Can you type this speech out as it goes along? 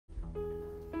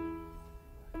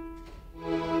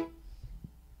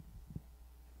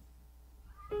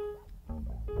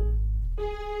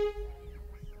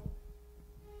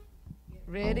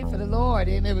ready for the Lord.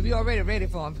 Amen. We already ready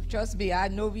for him. Trust me, I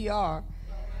know we are.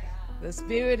 The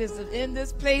Spirit is in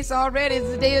this place already. It's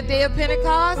the day of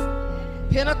Pentecost.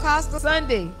 Pentecostal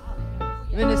Sunday.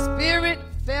 When the Spirit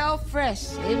fell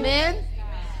fresh. Amen.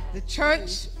 The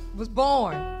church was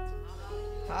born.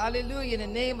 Hallelujah. In the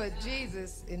name of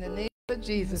Jesus. In the name of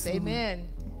Jesus. Amen.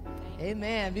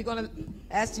 Amen. We're going to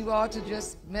ask you all to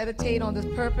just meditate on this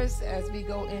purpose as we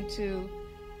go into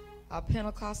our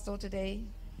Pentecostal today.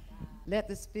 Let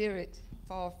the Spirit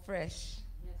fall fresh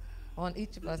on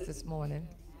each of us this morning.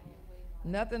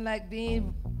 Nothing like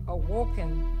being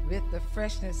awoken with the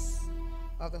freshness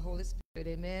of the Holy Spirit.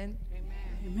 Amen.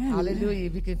 Amen.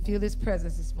 Hallelujah. We can feel his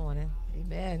presence this morning.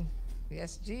 Amen.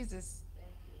 Yes, Jesus.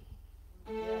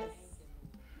 Yes.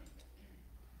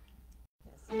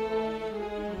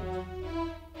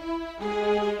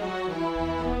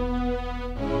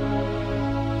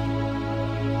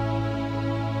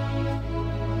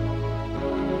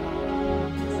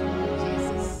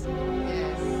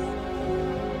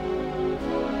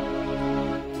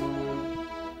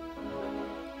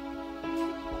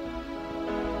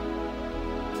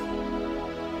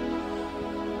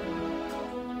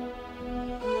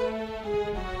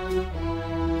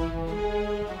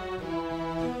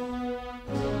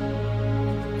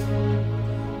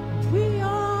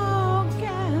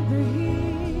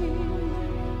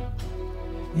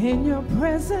 In your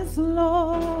presence,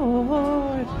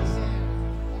 Lord,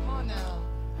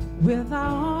 with our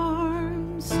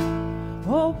arms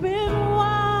open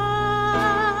wide,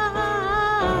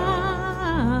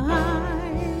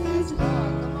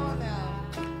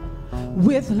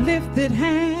 with lifted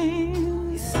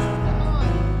hands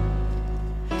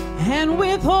and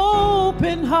with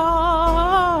open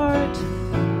heart,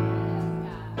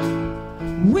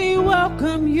 we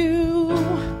welcome you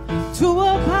to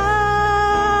abide.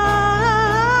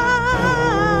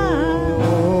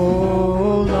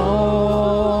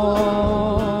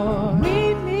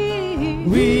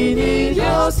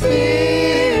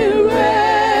 Spirit,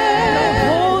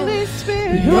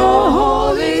 your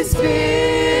Holy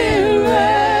Spirit,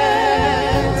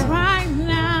 right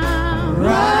now,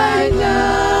 right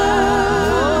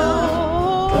now.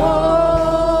 Oh,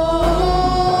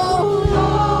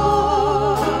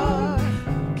 Lord,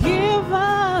 give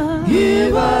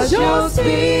us your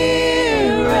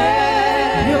Spirit,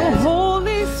 your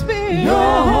Holy Spirit,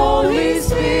 your Holy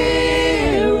Spirit.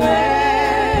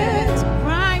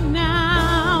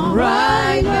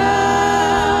 Right now.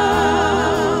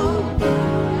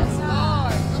 Yes,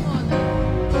 Lord. Come on now.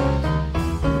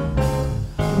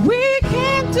 We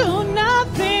can't do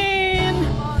nothing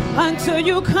until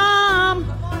you come,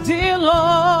 dear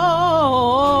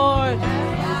Lord.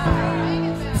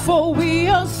 For we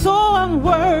are so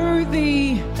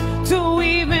unworthy to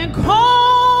even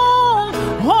call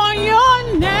on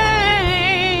your name.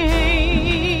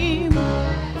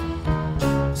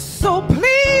 So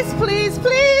please, please,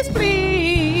 please,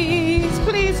 please,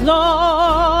 please,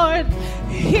 Lord,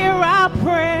 hear our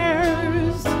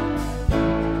prayers,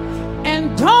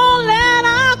 and don't let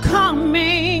our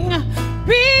coming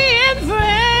be in vain.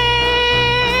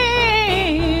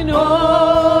 Oh,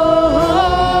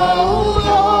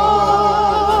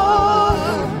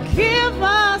 Lord, give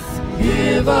us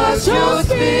your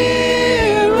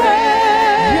Spirit,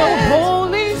 your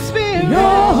Holy Spirit,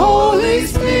 your Holy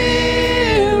Spirit.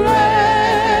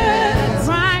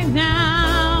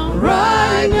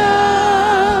 Right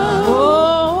now,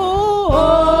 oh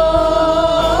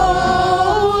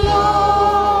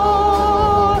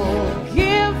Lord,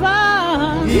 give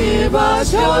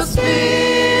us your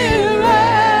Spirit,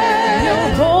 your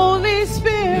Holy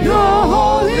Spirit, your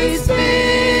Holy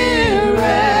Spirit,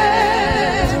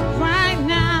 right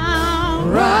now,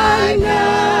 right now.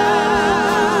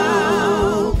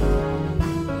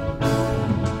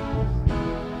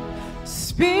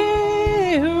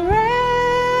 Spirit,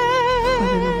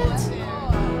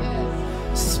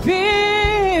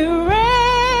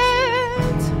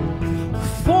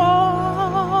 fall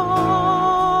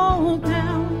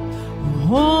down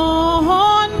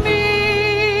on me.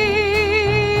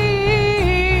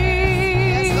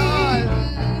 Yes, Lord.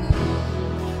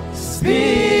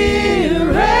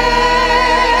 Spirit,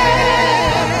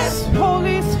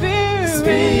 Holy Spirit, Spirit,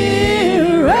 we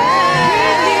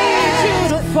need you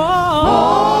to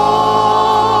fall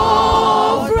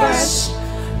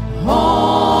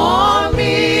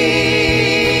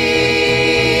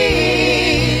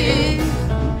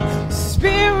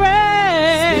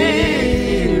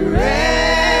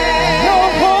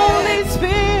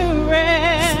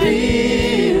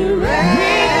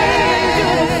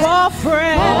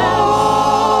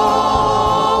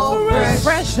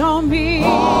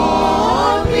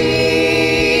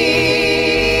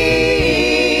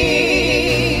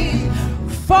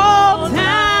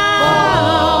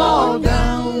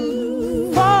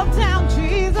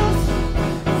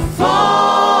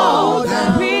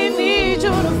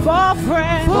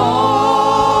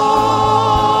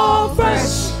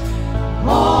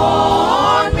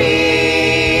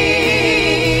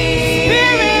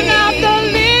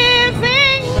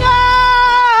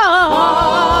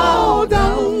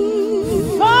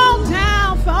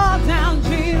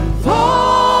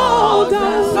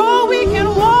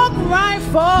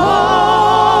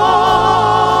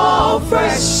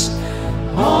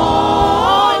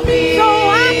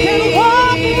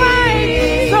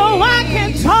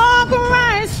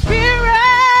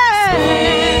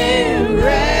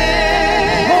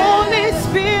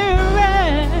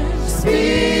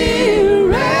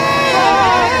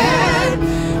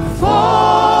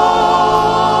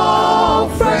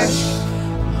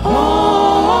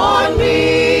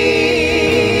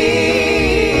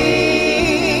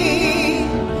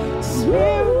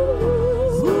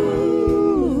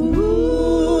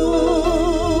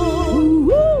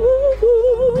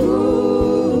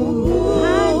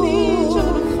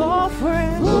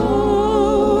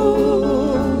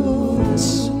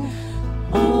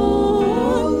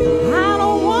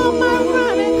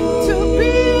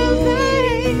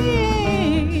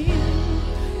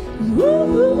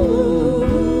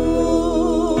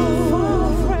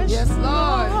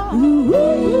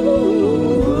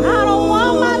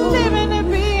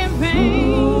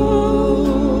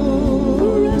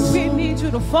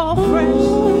fall fresh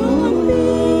on me.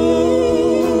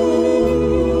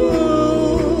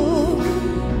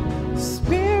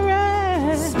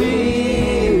 Spirit,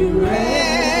 Spirit,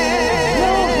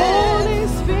 your Holy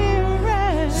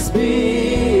Spirit,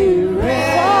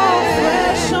 Spirit, fall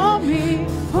fresh on me.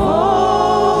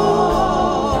 Fall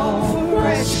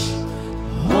fresh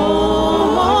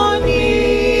on me.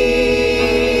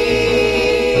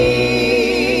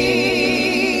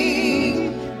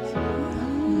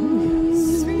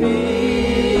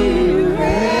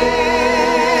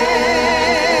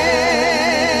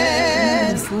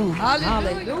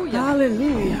 Hallelujah.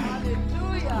 Hallelujah.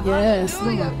 Hallelujah. Yes,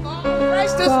 Hallelujah. Lord. Fall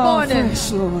fresh this Fall morning.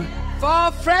 fresh, Lord.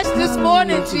 Fall fresh this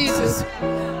morning, Jesus.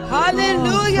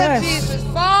 Hallelujah, fresh. Jesus.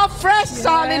 Fall fresh.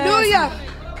 Hallelujah.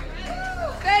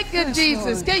 Thank you,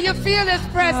 Jesus. Lord. Can you feel His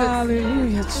presence?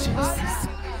 Hallelujah, Jesus.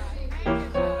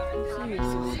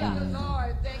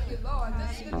 Lord, thank you, Lord.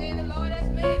 This is the day the Lord has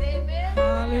made. Amen.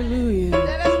 Hallelujah.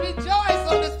 Let us rejoice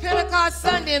on this Pentecost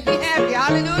Sunday and be happy.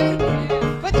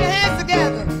 Hallelujah. Put your hands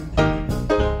together.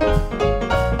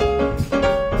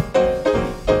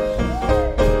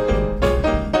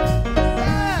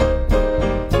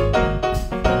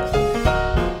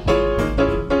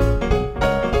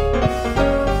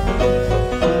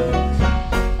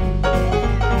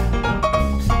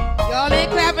 Y'all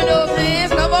ain't clapping those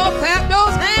hands. Come on, clap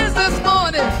those hands this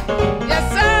morning. Yes,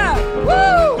 sir.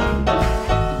 Woo!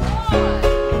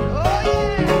 Oh,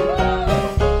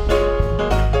 yeah.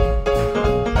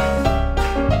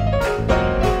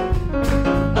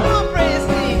 Come on, praise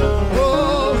Him.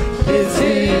 Oh, This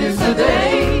is the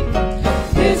day.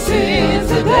 This is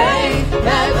the day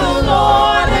that the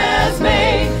Lord has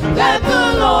made. That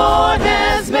the Lord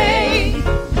has made.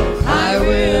 I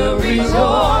will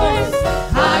rejoice.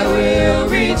 I will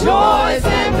rejoice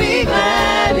and be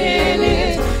glad in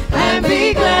it. And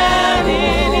be glad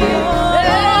in it.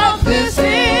 Oh, this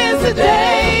is the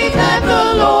day that the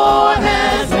Lord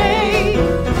has made.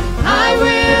 I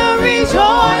will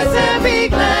rejoice and be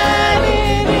glad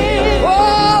in it.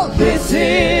 oh, This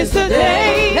is the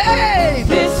day. hey.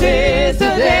 This is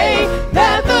the day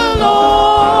that the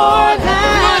Lord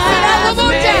has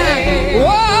made.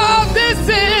 Whoa, this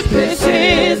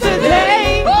is the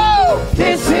day. Woo!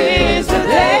 This is the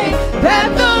day that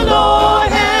the Lord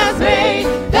has made.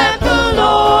 That the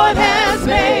Lord has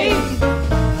made.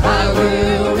 I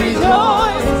will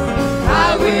rejoice.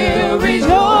 I will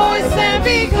rejoice and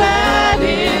be glad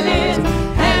in it.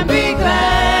 And be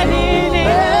glad in it.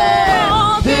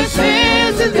 Oh, this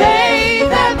is the day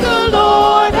that the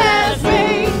Lord has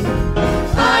made.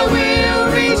 I will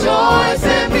rejoice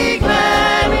and be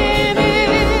glad in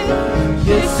it.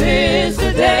 This is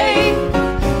the day.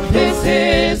 This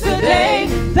is the day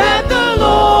that the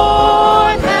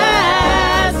Lord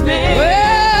has made.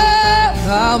 Well,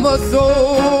 I'm a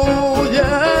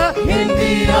soldier In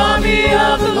the army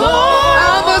of the Lord.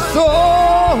 I'm a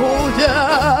soldier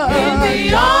In the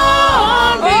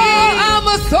army. Oh, I'm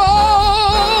a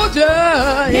soldier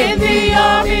In the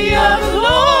army of the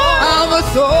Lord. I'm a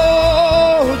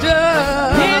soldier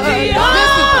In the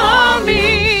Listen, army.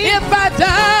 if I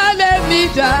die, let me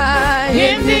die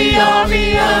In the army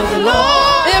of the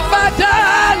Lord. If I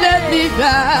die, let me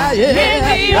die In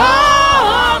the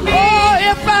army.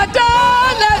 Oh, if I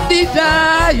die, let me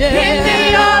die In the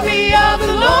army of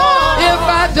the Lord. If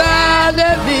I die,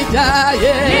 let me die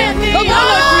In the Come on,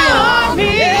 army.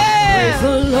 yeah. Praise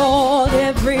the Lord,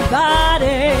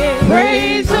 everybody.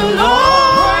 Praise the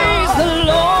Lord. Praise the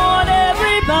Lord,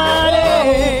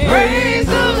 everybody. Praise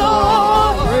the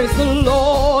Lord. Praise the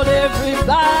Lord,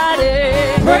 everybody.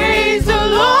 Praise the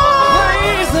Lord.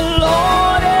 Praise the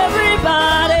Lord,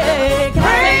 everybody.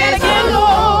 Praise the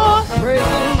Lord. Praise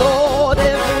the Lord,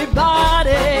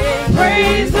 everybody.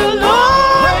 Praise the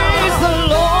Lord. Praise the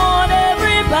Lord,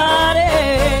 everybody.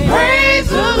 Praise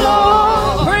the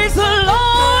Lord. Praise the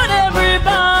Lord,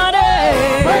 everybody.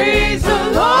 Praise the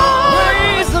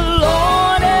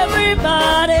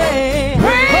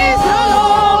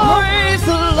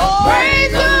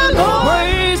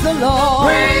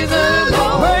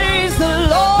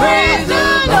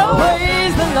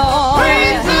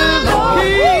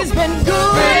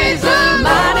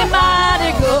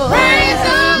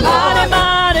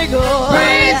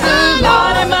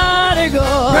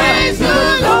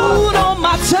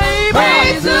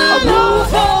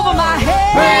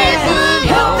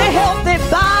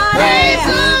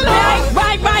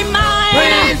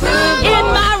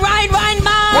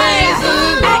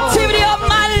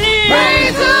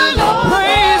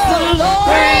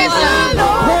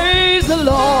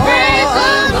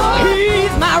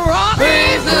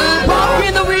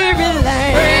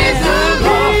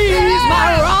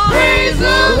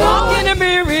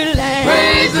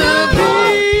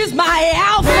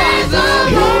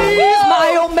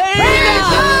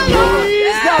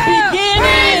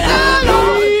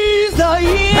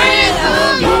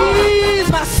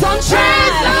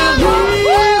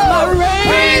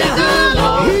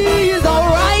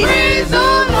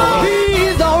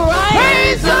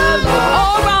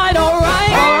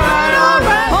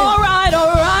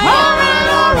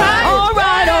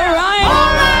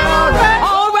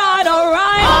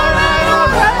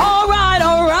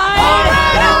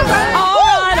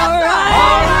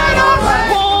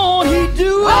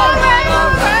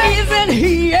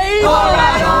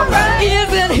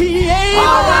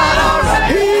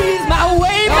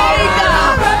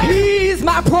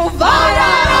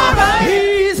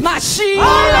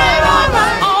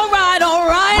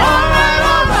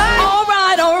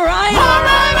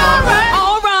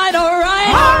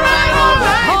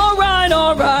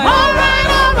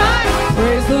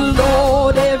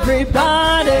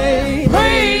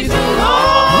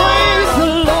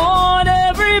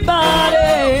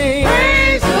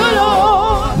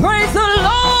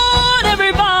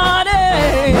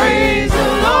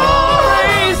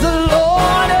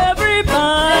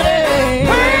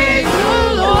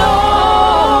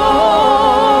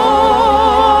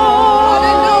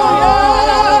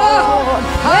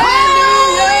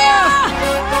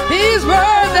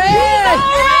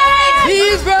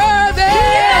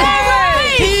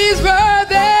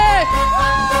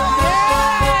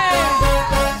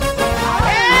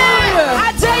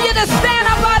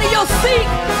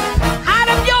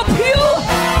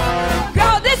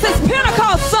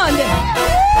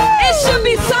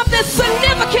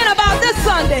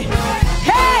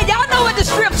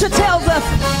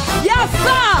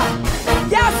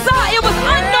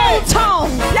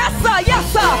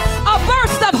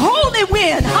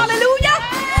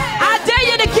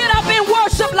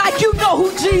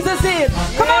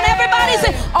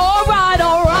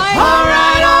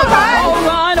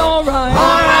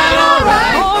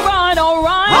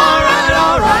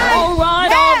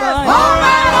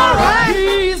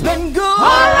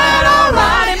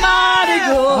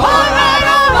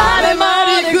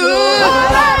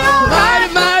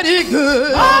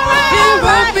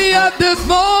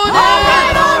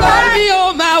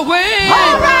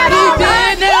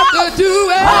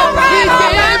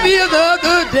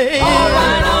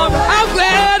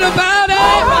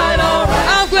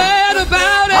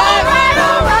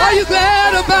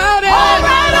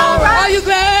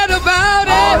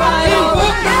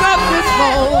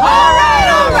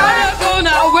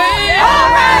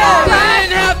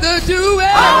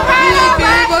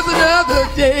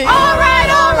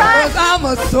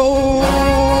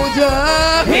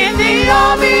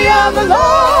of the Lord.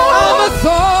 I'm a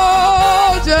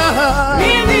soldier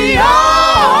In the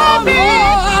army.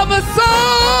 Oh, I'm a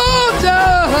soldier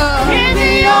In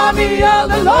the army of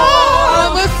the Lord.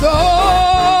 I'm a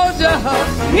soldier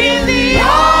In the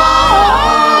army.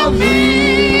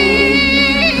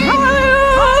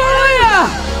 Hallelujah.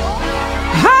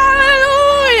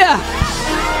 Hallelujah.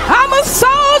 I'm a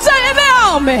soldier in the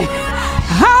army.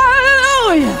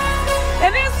 Hallelujah.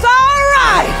 And it's all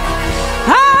right.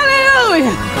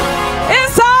 Hallelujah.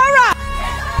 It's all right.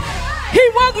 He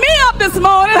woke me up this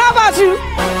morning. How about you?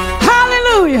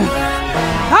 Hallelujah.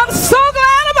 I'm so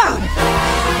glad about it.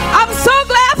 I'm so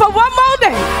glad for one more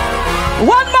day.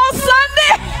 One more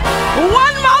Sunday.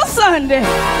 One more Sunday.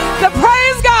 To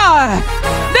praise God.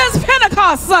 This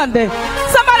Pentecost Sunday.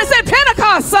 Somebody say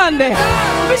Pentecost Sunday.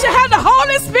 We should have the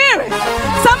Holy Spirit.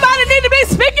 Somebody need to be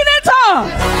speaking in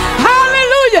tongues.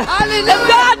 Hallelujah. Hallelujah. If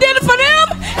God did it for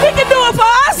them, He can do it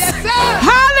for us. Yes, sir.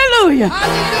 Hallelujah.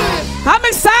 Hallelujah. I'm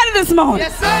excited this morning.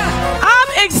 Yes, sir.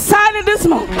 I'm excited this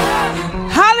morning.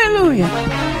 Hallelujah.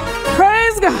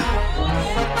 Praise God.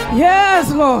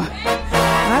 Yes, Lord.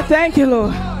 I thank you,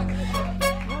 Lord.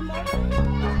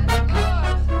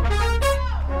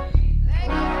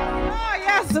 Oh,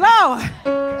 yes, Lord.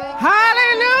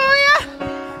 Hallelujah.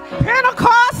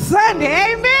 Pentecost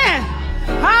Sunday. Amen.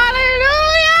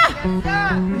 Hallelujah.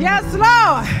 Yes,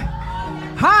 Lord.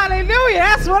 Hallelujah.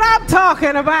 That's what I'm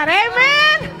talking about.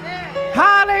 Amen.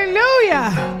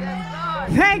 Hallelujah.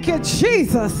 Thank you,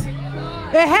 Jesus.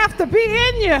 It have to be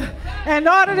in you in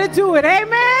order to do it.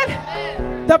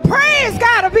 Amen. The praise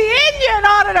got to be in you in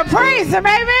order to praise Him.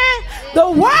 Amen. The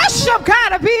worship got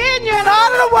to be in you in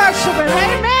order to worship Him.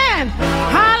 Amen.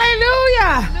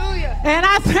 Hallelujah. And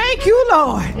I thank you,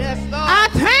 Lord. Yes, Lord. I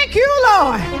thank you,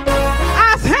 Lord.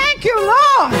 I thank you,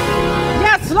 Lord.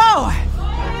 Yes, Lord.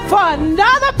 For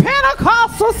another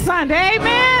Pentecostal Sunday.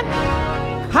 Amen.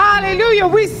 Hallelujah.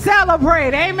 We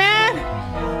celebrate. Amen.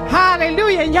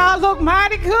 Hallelujah. And y'all look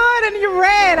mighty good and you're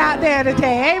red out there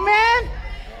today. Amen.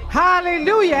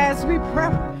 Hallelujah. As we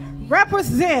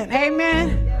represent,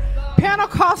 amen,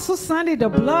 Pentecostal Sunday, the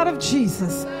blood of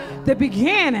Jesus, the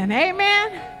beginning,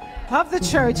 amen, of the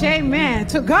church. Amen.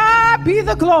 To God be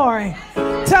the glory.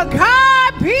 To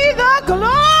God be the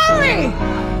glory.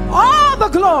 All the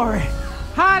glory.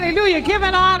 Hallelujah.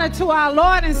 Giving honor to our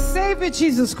Lord and Savior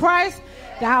Jesus Christ,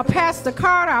 our Pastor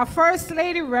Carter, our First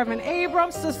Lady, Reverend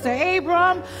Abram, Sister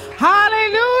Abram.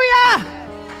 Hallelujah.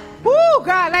 Woo,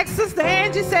 God, like Sister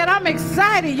Angie said, I'm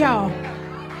excited, y'all.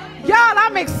 Y'all,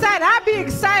 I'm excited. I be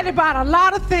excited about a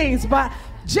lot of things, but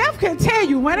Jeff can tell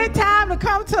you when it's time to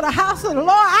come to the house of the Lord,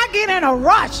 I get in a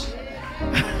rush.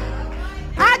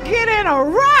 I get in a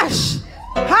rush.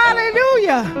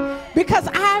 Hallelujah. Because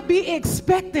I be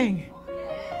expecting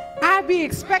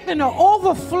the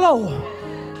overflow.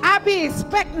 I be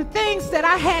expecting things that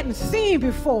I hadn't seen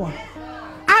before.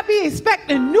 I be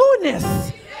expecting newness.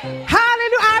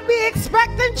 Hallelujah. I be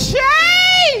expecting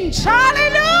change.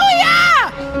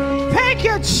 Hallelujah. Thank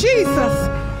you, Jesus.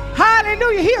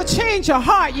 Hallelujah. He'll change your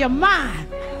heart, your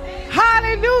mind.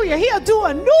 Hallelujah. He'll do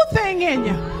a new thing in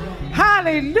you.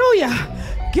 Hallelujah.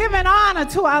 Giving honor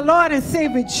to our Lord and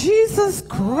Savior Jesus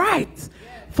Christ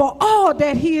for all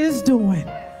that He is doing.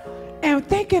 And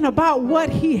thinking about what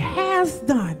He has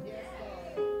done.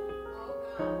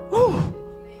 Ooh,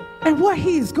 and what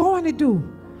He's going to do.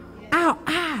 Our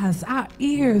eyes, our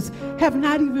ears have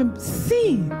not even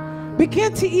seen.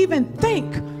 Begin to even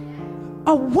think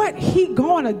of what He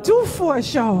going to do for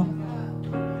us, y'all.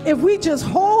 If we just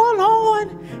hold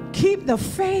on, keep the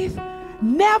faith,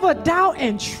 never doubt,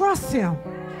 and trust Him.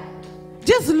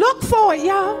 Just look for it,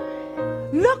 y'all.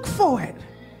 Look for it.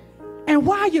 And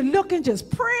while you're looking, just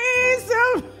praise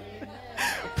Him.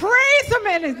 Praise Him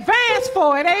in advance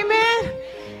for it. Amen.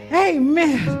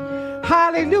 Amen.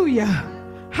 Hallelujah.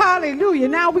 Hallelujah.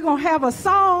 Now we're going to have a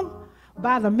song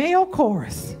by the male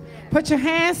chorus. Put your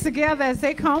hands together as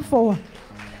they come forward.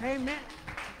 Amen.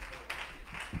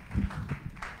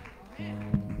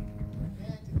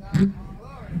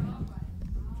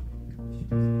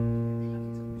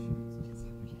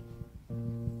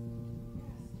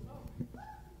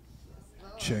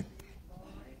 Check.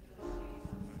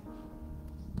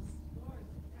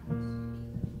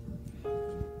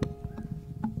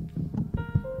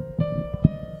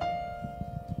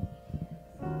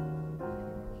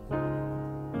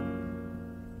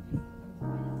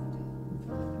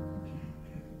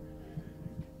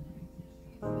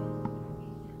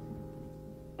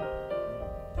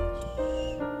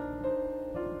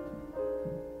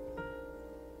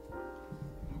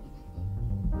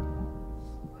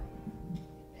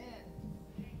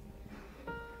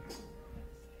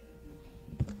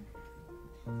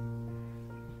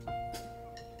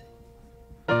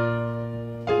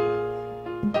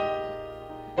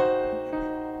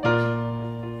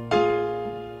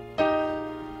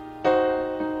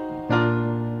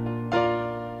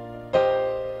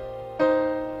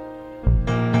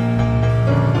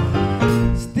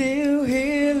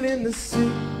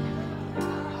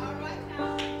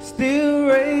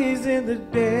 the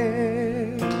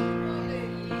dead,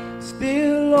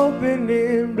 still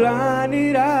opening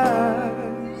blinded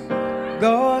eyes.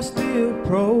 God still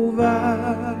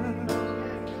provides,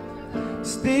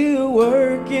 still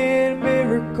working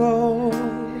miracles,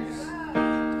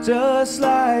 just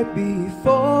like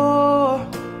before.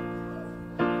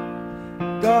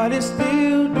 God is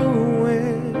still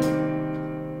doing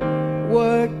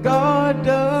what God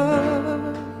does.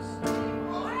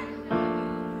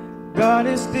 God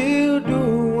is still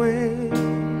doing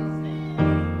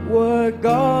what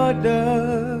God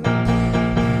does.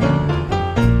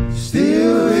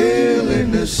 Still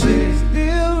healing the sick,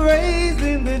 Still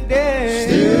raising the dead,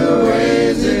 still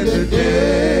raising the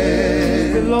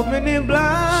dead, still opening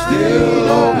blind still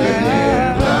opening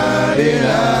eyes. blinded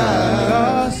eyes.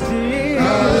 God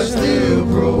still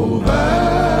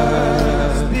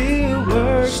provides,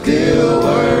 still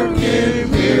working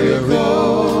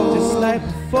miracles, just like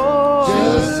before.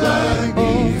 just like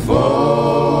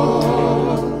before.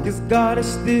 'Cause God is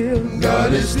still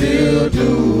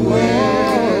doing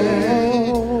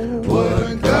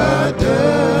what God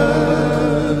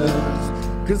does.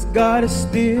 'Cause God is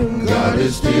still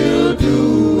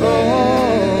doing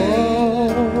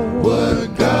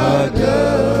what God does.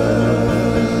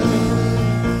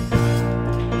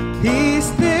 He's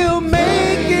still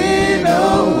making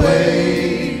a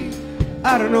way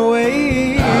out of no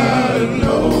way. Out of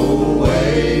no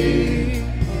way.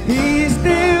 He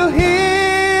still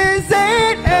hears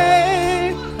and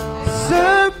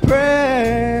answers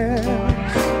prayers.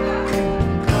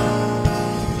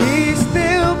 He's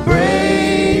still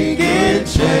breaking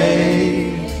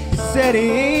chains,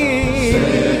 setting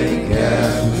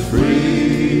captives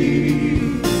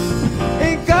free.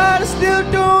 and God is still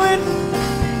doing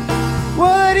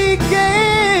what He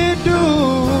can do.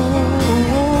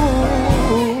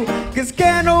 'Cause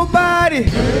can't nobody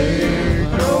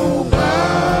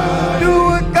do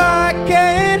what God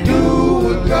can do.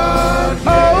 What God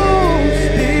Oh,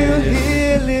 still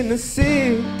healing the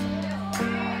sick,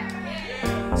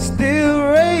 still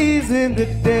raising the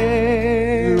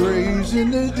dead,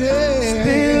 raising the dead,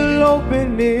 still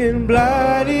opening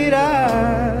blinded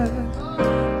eyes.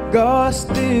 God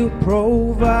still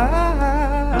provides,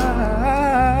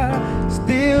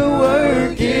 still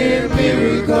working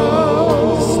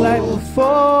miracles, just like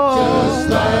before. just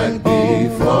like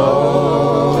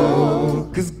before.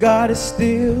 'Cause God is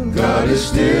still doing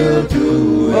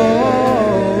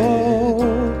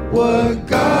what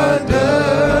God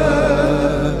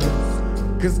does.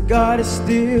 'Cause God is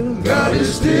still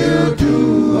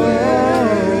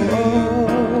doing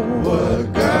what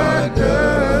God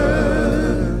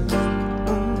does.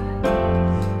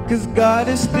 'Cause God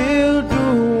is still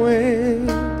doing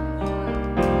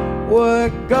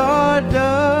what God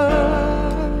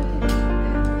does.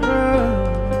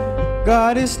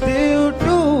 God is still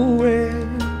doing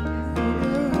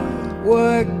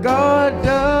what God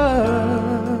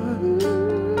does.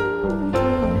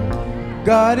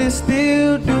 God is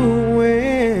still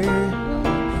doing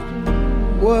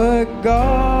what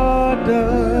God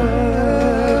does.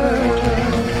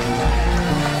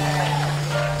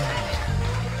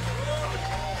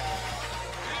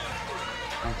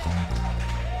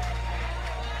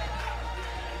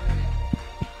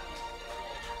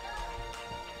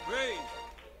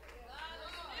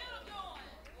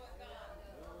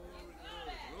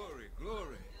 Glory,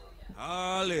 glory.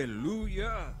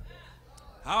 Hallelujah.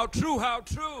 How true, how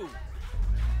true.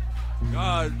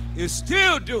 God is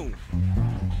still doing.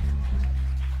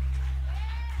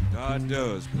 God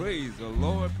does. Praise the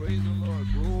Lord, praise the Lord.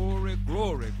 Glory,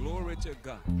 glory, glory to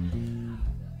God.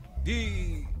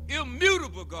 The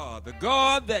immutable God, the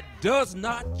God that does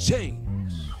not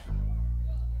change,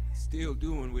 still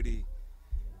doing what He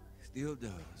still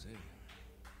does.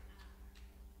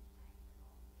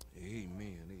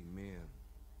 Amen, amen.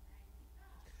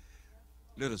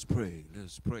 Let us pray, let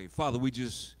us pray. Father, we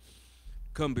just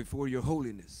come before your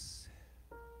holiness.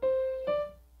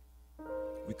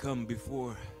 We come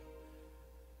before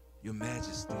your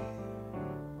majesty.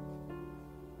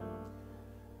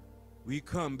 We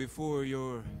come before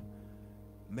your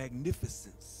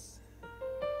magnificence.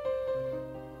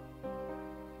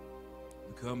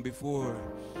 We come before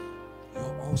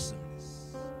your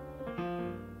awesomeness.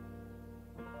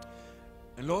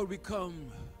 And Lord, we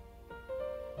come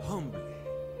humbly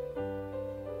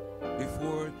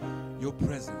before your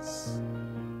presence.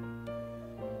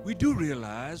 We do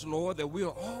realize, Lord, that we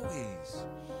are always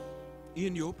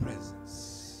in your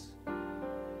presence.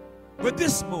 But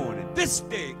this morning, this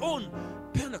day, on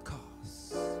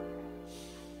Pentecost,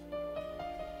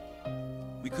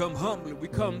 we come humbly, we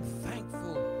come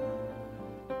thankful,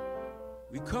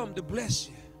 We come to bless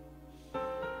you.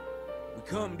 We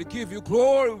come to give you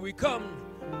glory. We come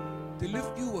to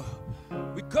lift you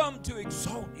up. We come to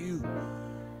exalt you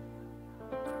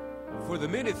for the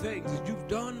many things that you've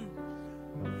done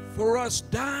for us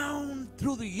down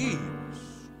through the years.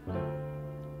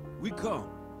 We come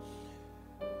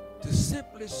to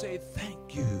simply say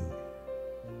thank you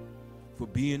for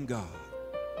being God.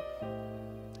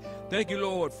 Thank you,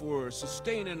 Lord, for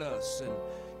sustaining us and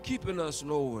keeping us,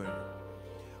 Lord,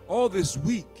 all this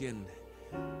week and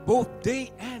both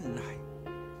day and night.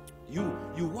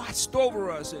 You watched over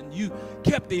us and you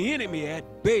kept the enemy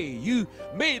at bay. You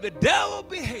made the devil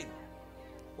behave.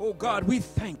 Oh, God, we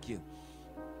thank you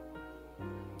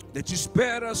that you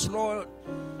spared us, Lord,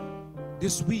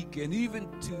 this week and even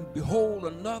to behold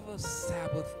another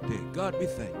Sabbath day. God, we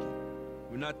thank you.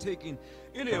 We're not taking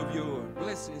any of your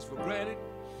blessings for granted,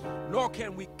 nor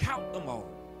can we count them all.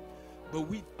 But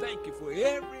we thank you for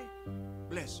every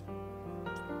blessing.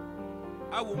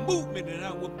 Our movement and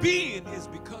our being is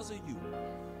because of you.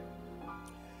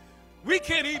 We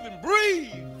can't even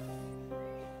breathe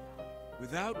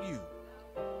without you.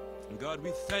 And God,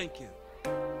 we thank you.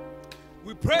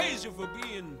 We praise you for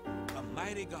being a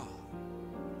mighty God.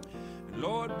 And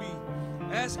Lord, we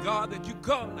ask God that you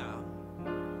come now.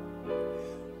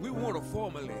 We want to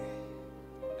formally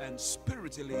and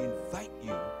spiritually invite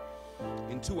you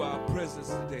into our presence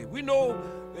today. We know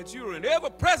that you're an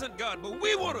ever-present God, but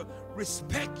we want to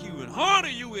respect you and honor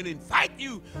you and invite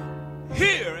you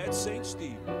here at St.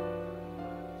 Stephen.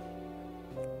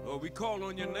 Lord, we call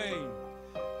on your name.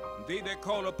 They that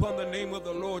call upon the name of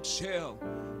the Lord shall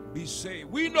be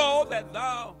saved. We know that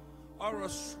thou art a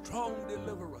strong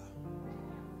deliverer.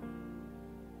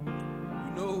 We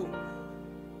know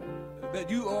that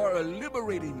you are a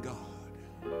liberating God.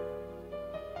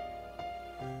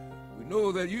 We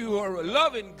know that you are a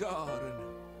loving God and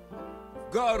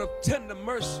God of tender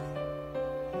mercy.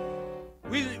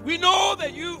 We know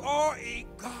that you are a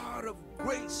God of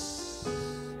grace,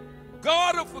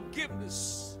 God of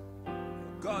forgiveness, a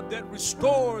God that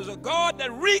restores, a God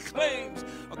that reclaims,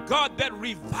 a God that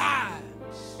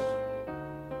revives.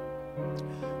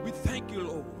 We thank you,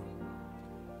 Lord,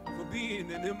 for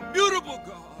being an immutable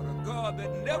God, a God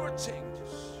that never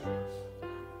changes,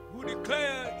 who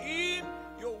declared in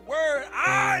your word,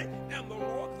 I am the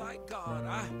Lord thy God.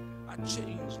 I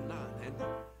change not.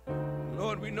 And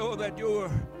Lord, we know that your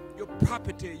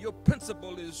property, your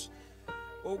principle is,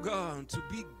 oh God, to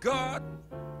be God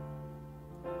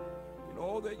in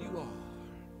all that you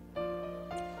are.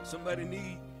 Somebody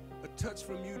need a touch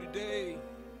from you today.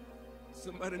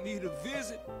 Somebody need a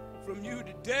visit from you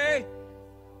today.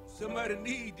 Somebody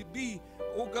need to be,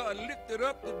 oh God, lifted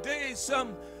up today.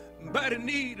 Somebody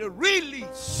need a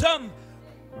release.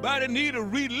 Somebody need a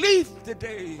relief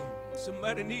today.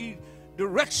 Somebody need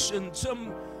direction.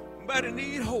 Somebody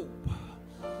need hope.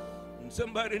 And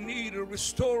somebody need a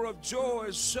restorer of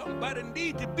joy. Somebody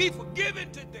need to be forgiven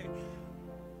today.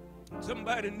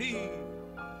 Somebody need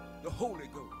the Holy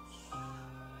Ghost.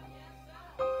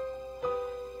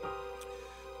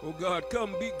 Oh God,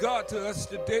 come be God to us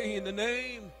today in the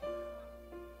name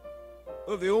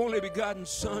of the only begotten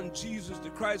Son, Jesus the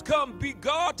Christ. Come be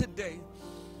God today.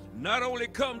 Not only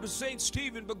come to St.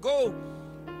 Stephen, but go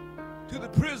to the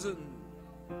prison,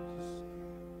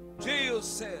 jail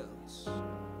cells,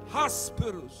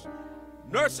 hospitals,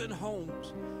 nursing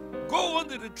homes. Go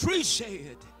under the tree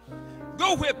shade.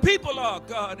 Go where people are,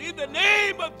 God, in the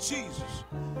name of Jesus.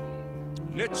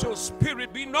 Let your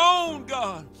spirit be known,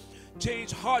 God.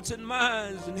 Change hearts and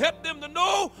minds and help them to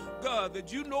know, God,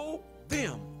 that you know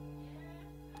them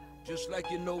just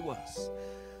like you know us.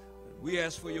 We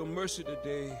ask for your mercy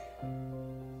today.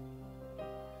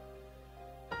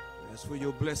 We ask for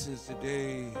your blessings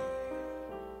today.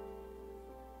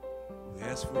 We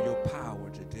ask for your power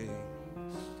today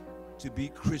to be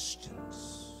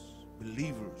Christians,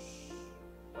 believers.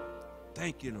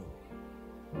 Thank you,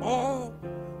 Lord. All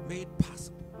made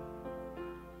possible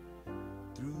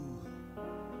through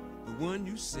the one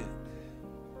you sent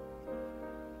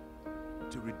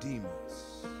to redeem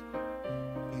us.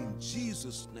 In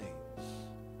Jesus' name,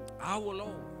 our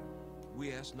Lord,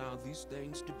 we ask now these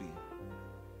things to be.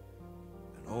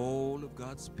 And all of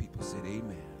God's people said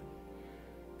amen.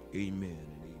 Amen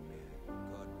and amen.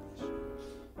 God bless you.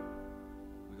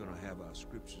 We're going to have our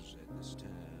scriptures at this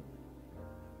time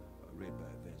read by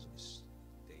Evangelist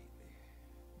Daily.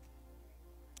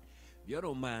 If you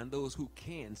don't mind, those who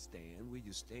can stand, will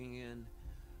you stand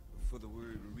for the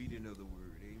word, reading of the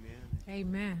word? Amen.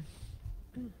 Amen.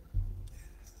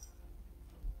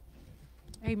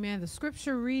 Amen. The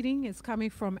scripture reading is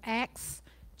coming from Acts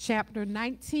chapter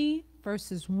 19,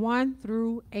 verses 1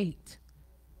 through 8.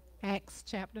 Acts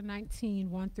chapter 19,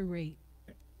 1 through 8.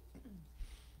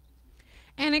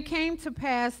 And it came to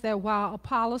pass that while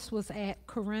Apollos was at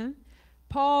Corinth,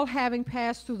 Paul, having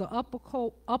passed through the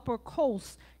upper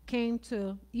coast, came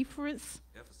to Ephesus,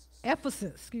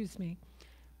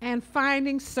 and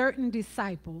finding certain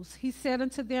disciples, he said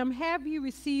unto them, Have ye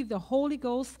received the Holy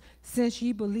Ghost since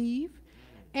ye believe?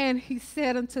 And he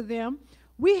said unto them,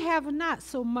 We have not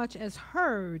so much as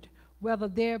heard whether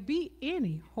there be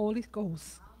any Holy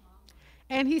Ghost.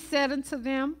 And he said unto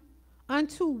them,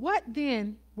 Unto what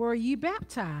then were ye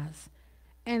baptized?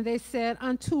 And they said,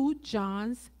 Unto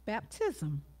John's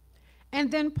baptism. And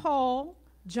then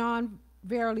John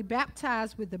verily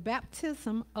baptized with the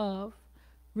baptism of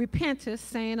repentance,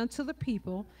 saying unto the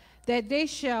people that they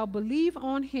shall believe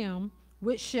on him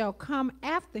which shall come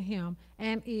after him,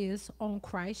 and is on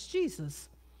Christ Jesus.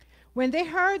 When they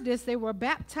heard this, they were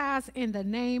baptized in the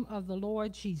name of the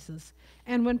Lord Jesus.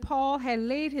 And when Paul had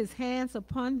laid his hands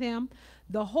upon them,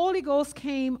 the Holy Ghost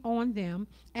came on them,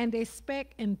 and they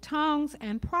spake in tongues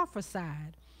and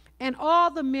prophesied. And all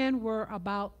the men were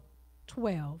about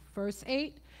 12. Verse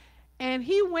 8, And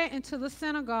he went into the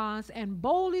synagogues and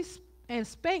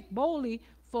spake boldly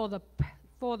for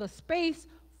the space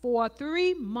for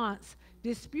 3 months,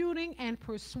 disputing and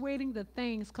persuading the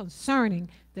things concerning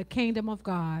the kingdom of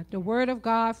God. The word of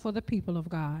God for the people of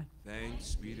God.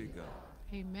 Thanks be to God.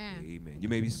 Amen. Amen. You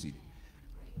may be seated.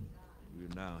 We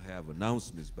now have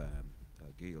announcements by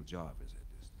Gail Jarvis at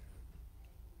this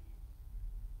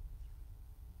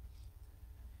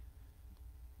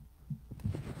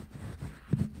time.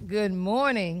 Good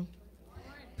morning.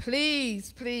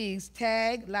 Please, please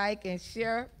tag, like, and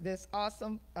share this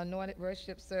awesome anointed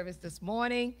worship service this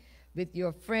morning with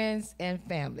your friends and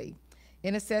family.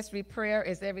 Intercessory prayer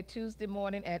is every Tuesday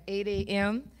morning at 8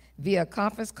 a.m. via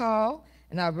conference call,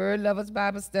 and our Word Lovers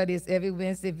Bible study is every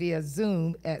Wednesday via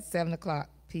Zoom at 7 o'clock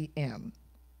p.m.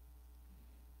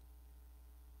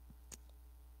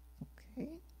 Okay.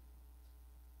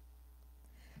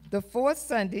 The fourth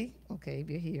Sunday, okay,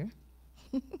 we're here.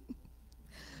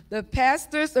 The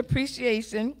Pastor's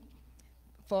Appreciation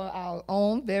for our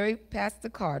own very Pastor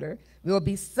Carter will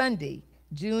be Sunday,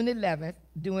 June 11th,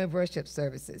 during worship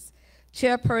services.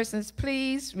 Chairpersons,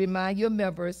 please remind your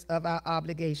members of our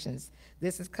obligations.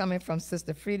 This is coming from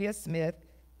Sister Fredia Smith,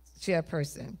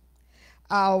 chairperson.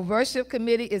 Our worship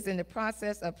committee is in the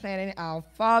process of planning our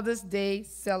Father's Day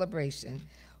celebration.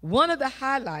 One of the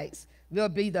highlights will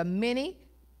be the Many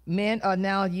Men Are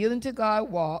Now Yielding to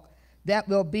God walk that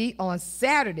will be on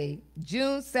Saturday,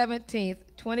 June 17th,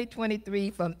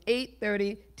 2023 from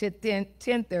 8:30 to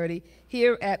 10:30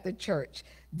 here at the church.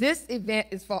 This event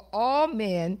is for all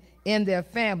men and their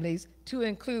families to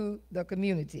include the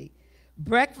community.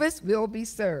 Breakfast will be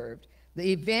served.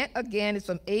 The event, again, is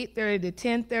from 8:30 to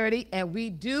 10:30, and we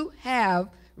do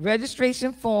have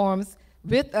registration forms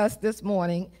with us this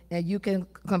morning, and you can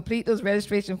complete those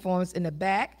registration forms in the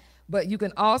back, but you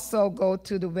can also go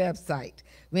to the website.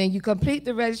 When you complete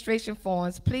the registration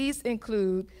forms, please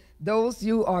include those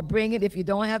you are bringing. If you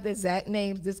don't have the exact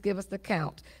names, just give us the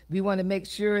count. We want to make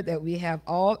sure that we have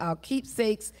all our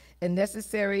keepsakes and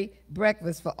necessary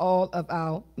breakfast for all of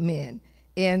our men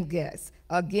and guests.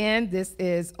 Again, this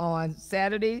is on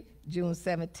Saturday, June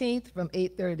 17th from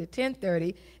 8:30 to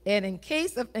 10:30. And in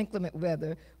case of inclement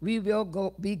weather, we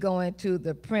will be going to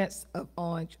the Prince of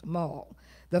Orange Mall.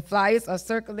 The flyers are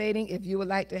circulating. If you would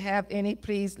like to have any,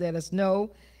 please let us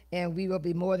know, and we will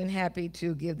be more than happy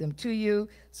to give them to you.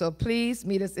 So please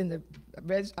meet us in the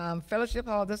fellowship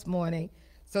hall this morning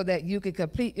so that you can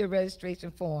complete your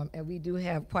registration form. And we do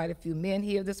have quite a few men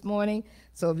here this morning,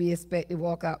 so we expect to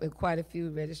walk out with quite a few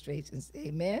registrations.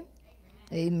 Amen?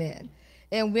 Amen.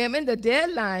 And women, the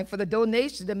deadline for the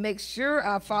donation to make sure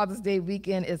our Father's Day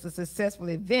weekend is a successful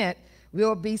event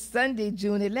will be Sunday,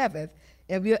 June 11th.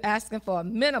 And we're asking for a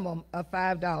minimum of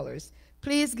 $5.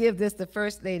 Please give this to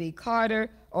First Lady Carter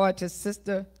or to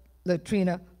Sister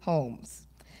Latrina Holmes.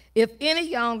 If any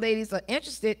young ladies are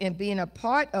interested in being a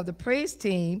part of the praise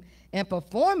team and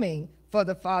performing for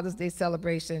the Father's Day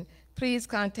celebration, please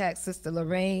contact Sister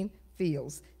Lorraine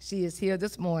Fields. She is here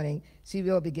this morning. She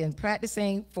will begin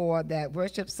practicing for that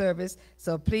worship service,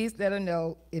 so please let her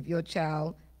know if your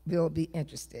child will be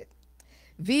interested.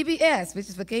 VBS, which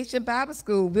is Vacation Bible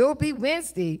School, will be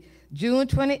Wednesday, June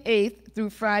 28th through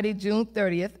Friday, June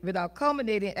 30th, with our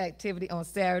culminating activity on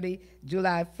Saturday,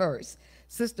 July 1st.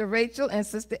 Sister Rachel and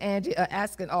Sister Angie are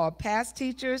asking all past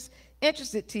teachers,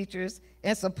 interested teachers,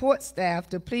 and support staff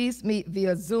to please meet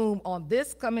via Zoom on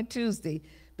this coming Tuesday.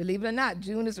 Believe it or not,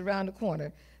 June is around the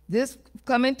corner. This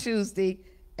coming Tuesday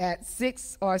at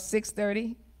 6 or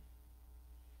 6:30?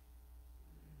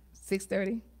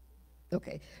 6:30?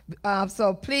 Okay.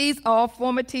 So please, all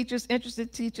former teachers,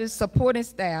 interested teachers, supporting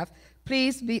staff,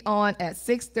 please be on at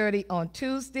 6:30 on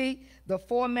Tuesday. The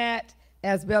format,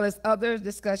 as well as other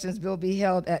discussions, will be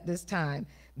held at this time.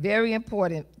 Very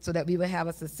important, so that we will have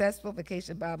a successful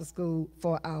Vacation Bible School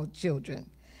for our children.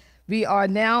 We are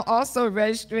now also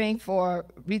registering for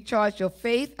Recharge Your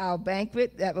Faith, our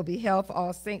banquet that will be held for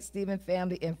all St. Stephen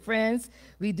family and friends.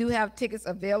 We do have tickets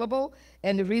available,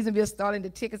 and the reason we're starting the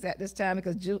tickets at this time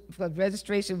because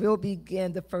registration will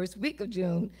begin the first week of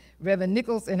June. Reverend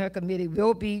Nichols and her committee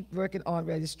will be working on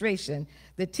registration.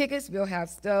 The tickets will have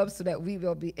stubs so that we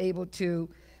will be able to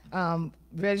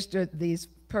register these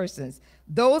persons.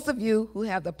 Those of you who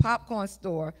have the popcorn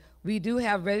store, we do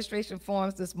have registration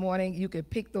forms this morning. You can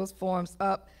pick those forms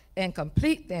up and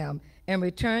complete them and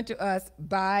return to us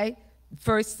by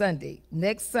first Sunday,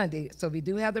 next Sunday. So we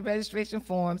do have the registration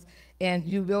forms, and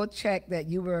you will check that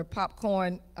you were a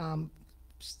popcorn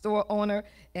store owner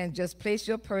and just place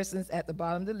your persons at the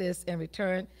bottom of the list and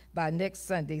return by next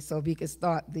Sunday so we can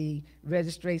start the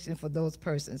registration for those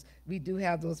persons. We do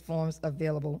have those forms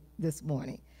available this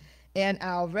morning. And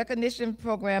our recognition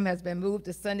program has been moved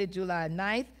to Sunday, July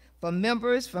 9th. For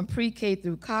members from pre-K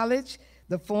through college,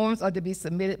 the forms are to be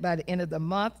submitted by the end of the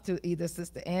month to either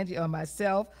Sister Angie or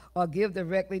myself, or give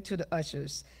directly to the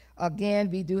ushers.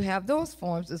 Again, we do have those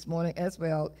forms this morning as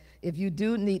well, if you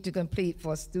do need to complete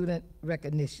for student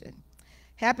recognition.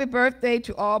 Happy birthday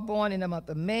to all born in the month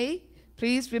of May.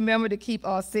 Please remember to keep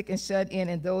all sick and shut in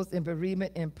and those in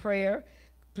bereavement in prayer.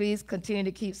 Please continue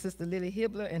to keep Sister Lily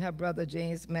Hibbler and her brother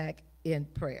James Mack in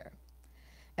prayer.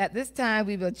 At this time,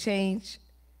 we will change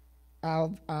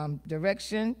our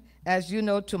direction. As you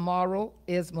know, tomorrow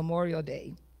is Memorial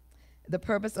Day. The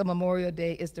purpose of Memorial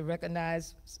Day is to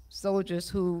recognize soldiers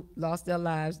who lost their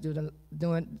lives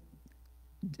doing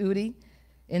duty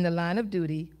in the line of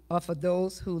duty, or for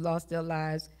those who lost their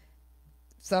lives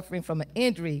suffering from an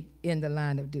injury in the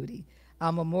line of duty.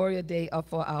 Our Memorial Day are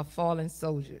for our fallen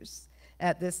soldiers.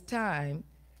 At this time,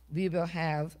 we will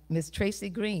have Ms. Tracy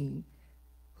Green,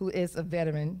 who is a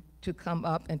veteran, to come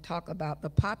up and talk about the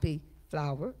poppy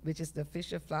flower, which is the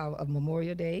official flower of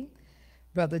Memorial Day.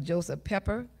 Brother Joseph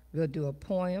Pepper will do a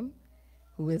poem,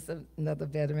 who is another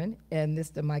veteran, and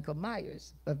Mr. Michael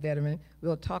Myers, a veteran,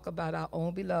 will talk about our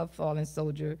own beloved fallen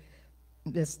soldier,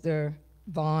 Mr.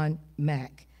 Vaughn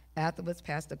Mack. Afterwards,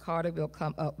 Pastor Carter will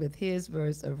come up with his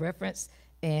words of reference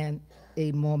and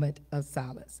a moment of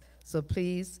silence. So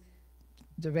please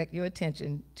direct your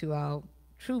attention to our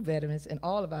true veterans and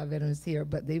all of our veterans here,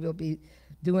 but they will be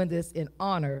doing this in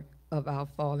honor of our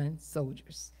fallen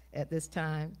soldiers. At this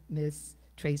time, Ms.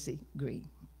 Tracy Green.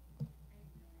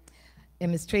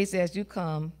 And Ms. Tracy, as you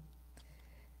come,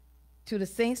 to the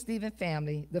St. Stephen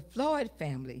family, the Floyd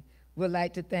family would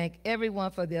like to thank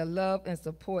everyone for their love and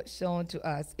support shown to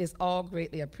us. It's all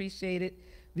greatly appreciated.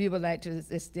 We would like to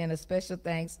extend a special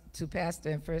thanks to Pastor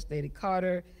and First Lady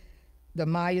Carter, the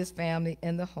Myers family,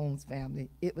 and the Holmes family.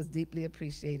 It was deeply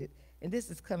appreciated. And this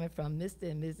is coming from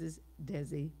Mr. and Mrs.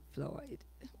 Desi Floyd.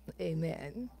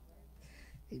 Amen.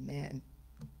 Amen.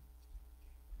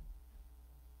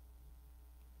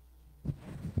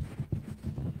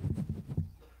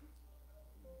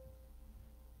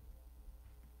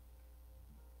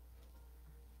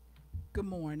 Good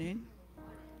morning.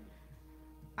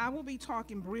 I will be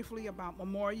talking briefly about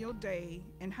Memorial Day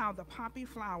and how the poppy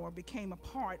flower became a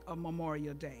part of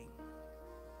Memorial Day.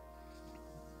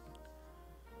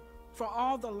 For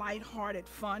all the lighthearted,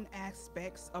 fun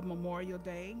aspects of Memorial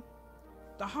Day,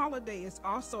 the holiday is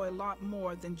also a lot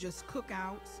more than just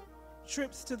cookouts,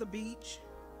 trips to the beach.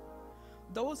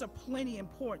 Those are plenty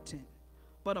important,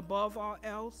 but above all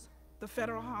else, the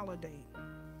federal holiday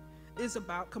is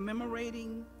about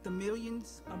commemorating the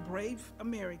millions of brave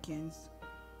Americans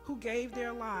who gave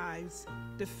their lives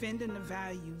defending the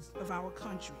values of our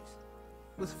country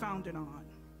was founded on.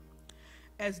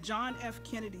 As John F.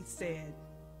 Kennedy said,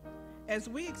 as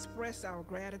we express our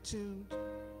gratitude,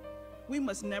 we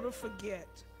must never forget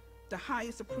the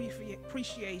highest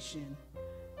appreciation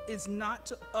is not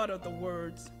to utter the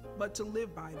words, but to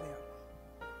live by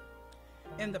them.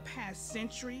 In the past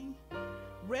century,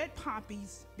 red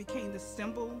poppies became the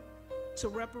symbol to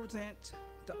represent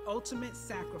the ultimate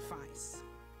sacrifice.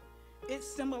 It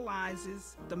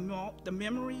symbolizes the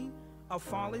memory of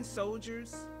fallen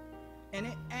soldiers, and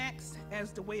it acts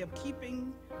as the way of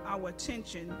keeping our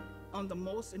attention on the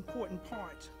most important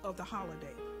part of the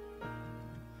holiday.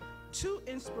 Two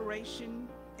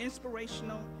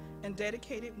inspirational and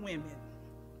dedicated women,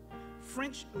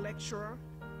 French lecturer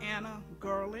Anna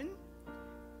Gerlin,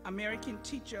 American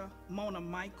teacher Mona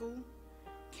Michael,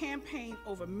 campaigned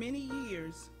over many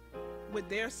years with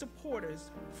their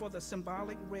supporters for the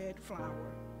symbolic red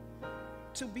flower,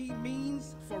 to be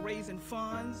means for raising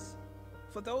funds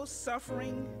for those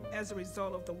suffering as a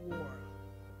result of the war,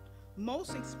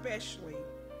 most especially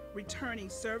returning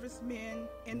servicemen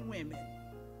and women,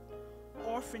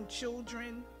 orphan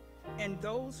children, and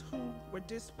those who were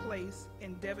displaced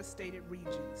in devastated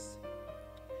regions.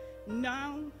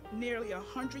 Now, nearly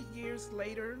 100 years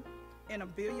later, and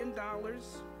 $1 billion,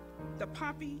 the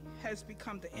poppy has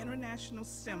become the international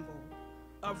symbol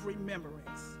of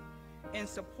remembrance in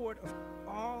support of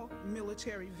all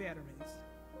military veterans.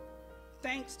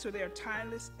 Thanks to their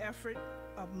tireless effort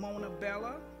of Mona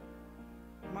Bella,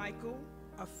 Michael,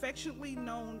 affectionately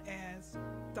known as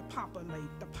the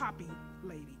Poppy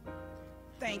Lady.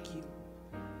 Thank you.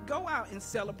 Go out and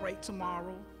celebrate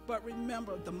tomorrow, but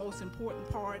remember the most important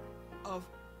part of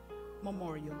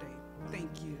Memorial Day.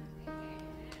 Thank you.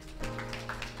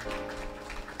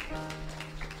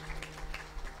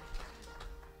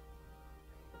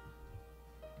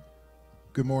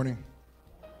 Good morning.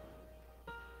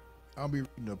 I'll be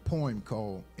reading a poem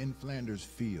called In Flanders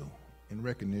Field in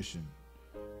recognition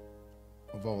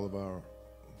of all of our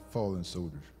fallen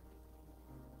soldiers.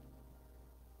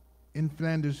 In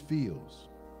Flanders fields,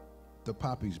 the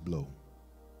poppies blow.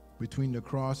 Between the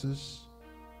crosses,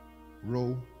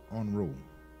 row on row,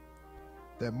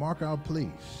 that mark our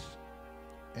place.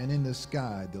 And in the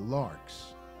sky, the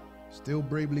larks, still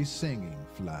bravely singing,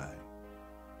 fly,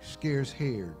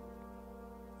 scarce-haired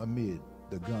amid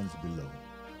the guns below.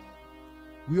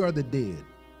 We are the dead.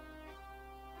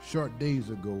 Short days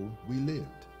ago, we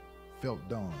lived, felt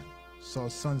dawn, saw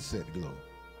sunset glow,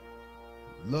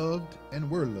 loved and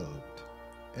were loved,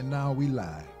 and now we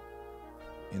lie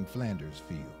in Flanders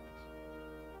fields.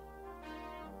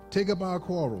 Take up our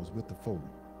quarrels with the foe.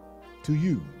 To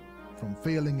you, from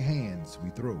failing hands we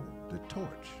throw the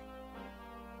torch.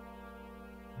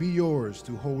 Be yours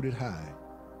to hold it high.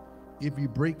 If you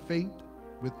break fate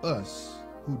with us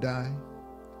who die,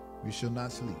 we shall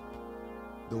not sleep,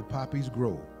 though poppies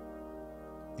grow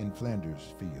in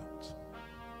Flanders fields.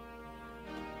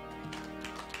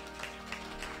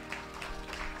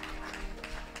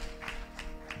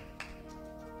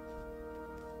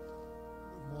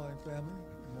 Good morning, family.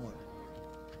 Good morning.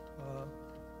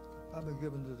 I've been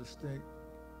given the distinct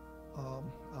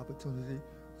opportunity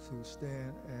to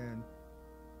stand and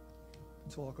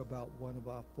talk about one of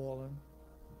our fallen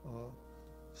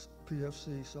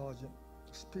PFC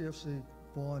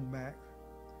Vaughn Mack.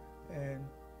 And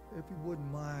if you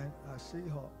wouldn't mind, I see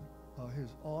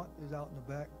his aunt is out in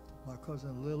the back, my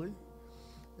cousin Lily.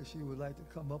 If she would like to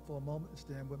come up for a moment and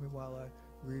stand with me while I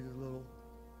read a little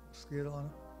skit on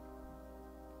her.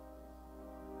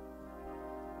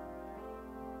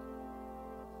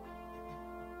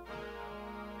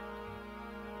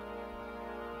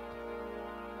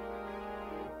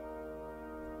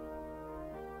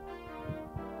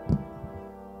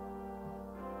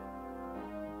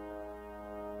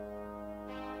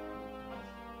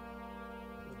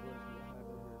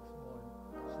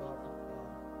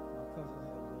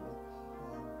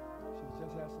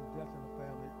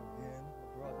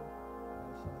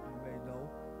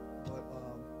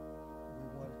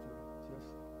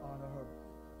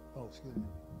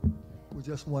 We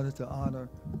just wanted to honor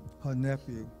her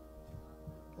nephew,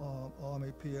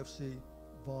 Army PFC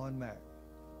Vaughn Mack,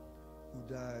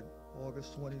 who died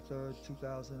August 23rd,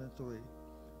 2003,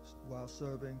 while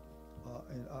serving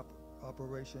in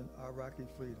Operation Iraqi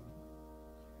Freedom.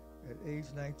 At age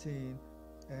 19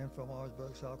 and from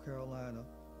Orangeburg, South Carolina,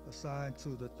 assigned to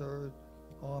the 3rd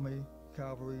Army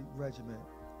Cavalry Regiment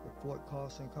at Fort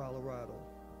Carson, Colorado.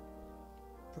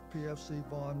 PFC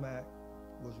Vaughn Mack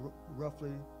was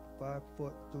roughly 5'3"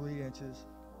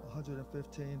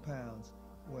 115 pounds,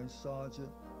 when Sergeant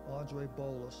Andre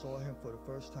Bowler saw him for the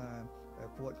first time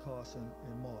at Fort Carson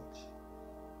in March.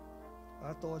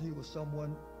 I thought he was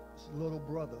someone's little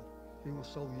brother. He was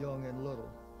so young and little,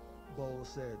 Bowler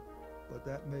said, but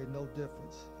that made no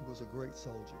difference. He was a great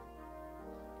soldier.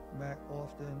 Mack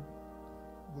often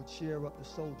would cheer up the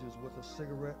soldiers with a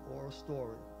cigarette or a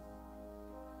story.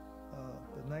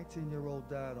 The 19-year-old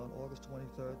died on August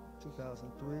 23rd,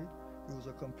 2003. He was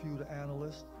a computer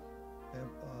analyst, and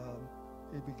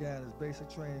he began his basic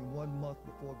training 1 month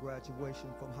before graduation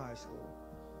from high school.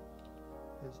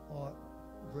 His aunt,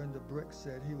 Brenda Brick,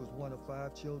 said he was one of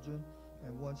 5 children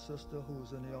and 1 sister who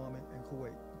was in the Army in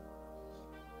Kuwait.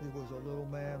 He was a little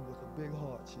man with a big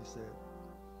heart, she said.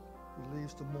 He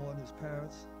leaves to mourn his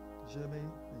parents, Jimmy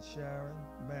and Sharon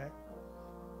Mack.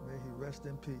 May he rest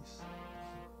in peace.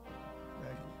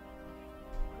 Thank you.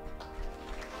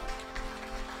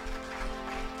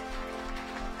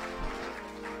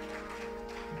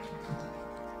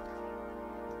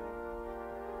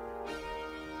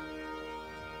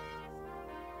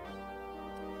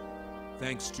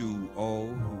 Thanks to all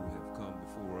who have come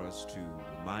before us to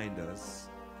remind us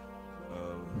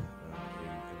of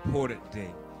an important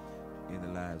day in the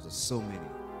lives of so many.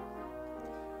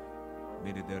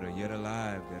 Many that are yet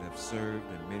alive that have served,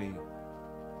 and many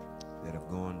that have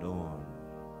gone on.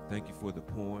 Thank you for the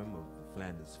poem of the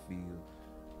Flanders Field.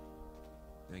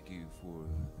 Thank you for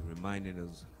reminding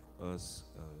us of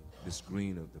this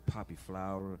green of the poppy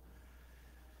flower.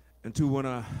 And to one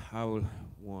of our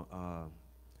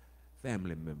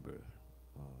family member,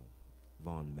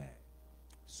 Von Mack,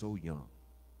 so young.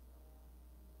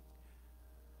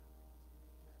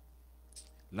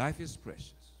 Life is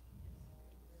precious,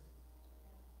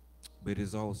 but it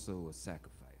is also a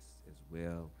sacrifice as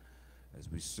well as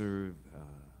we serve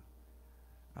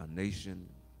our nation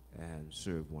and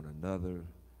serve one another.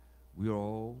 We are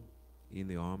all in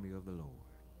the army of the Lord.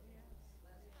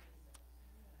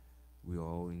 We are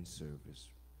all in service,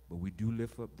 but we do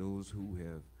lift up those who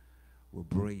were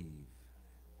brave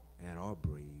and are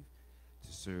brave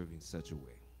to serve in such a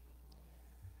way.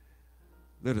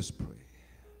 Let us pray.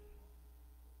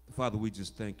 Father, we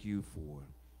just thank you for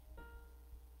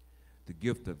the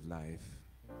gift of life,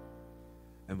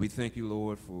 and we thank you,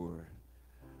 Lord, for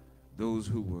those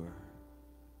who were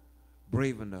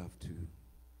brave enough to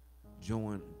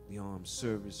join the armed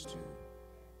service to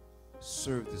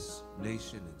serve this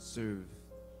nation and serve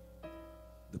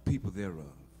the people thereof.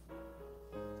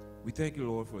 We thank you,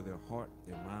 Lord, for their heart,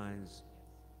 their minds,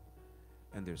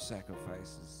 and their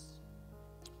sacrifices,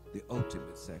 the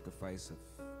ultimate sacrifice of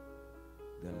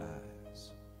their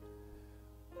lives.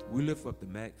 We lift up the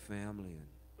Mack family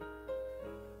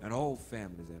and all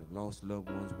families that have lost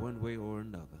loved ones one way or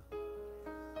another,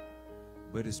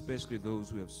 but especially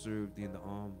those who have served in the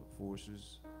armed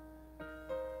forces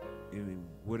in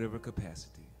whatever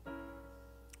capacity.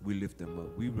 We lift them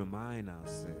up. We remind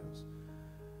ourselves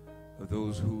of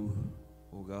those who,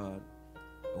 oh God,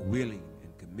 are willing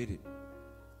and committed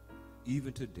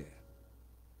even to death.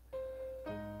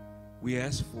 We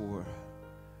ask for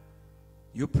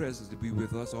your presence to be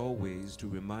with us always, to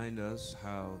remind us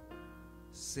how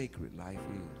sacred life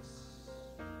is,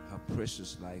 how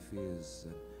precious life is,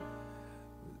 and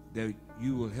that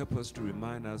you will help us to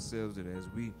remind ourselves that as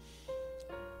we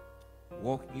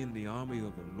walk in the army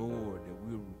of the Lord, that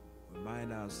we'll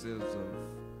remind ourselves of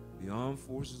the armed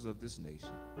forces of this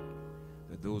nation,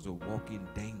 that those are walking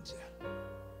danger.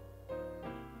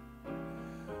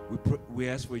 We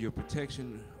ask for your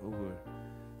protection over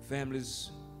families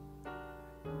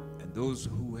and those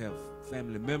who have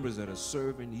family members that are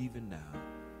serving even now.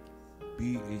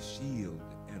 Be a shield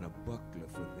and a buckler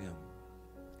for them.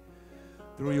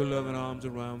 Throw your loving arms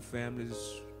around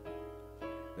families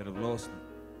that have lost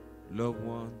loved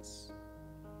ones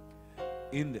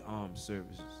in the armed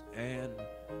services, and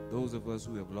those of us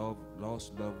who have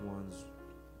lost loved ones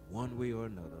one way or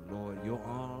another. Lord, your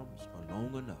arms are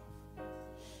long enough,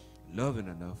 loving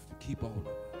enough to keep all of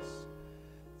us.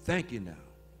 Thank you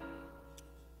now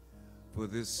for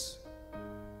this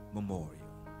memorial.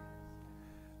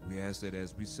 We ask that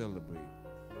as we celebrate,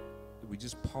 that we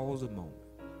just pause a moment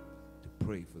to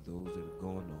pray for those that have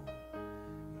gone on.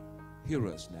 Hear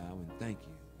us now and thank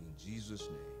you. In Jesus'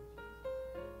 name,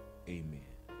 amen.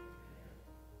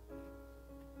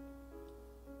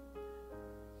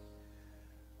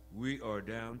 We are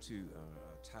down to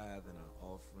our tithe and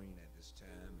our offering at this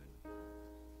time,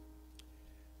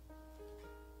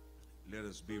 and let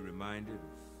us be reminded of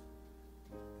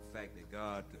the fact that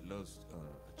God loves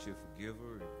a cheerful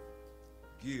giver.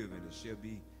 Give, and it shall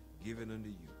be given unto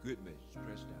you. Good measure,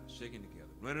 pressed down, shaken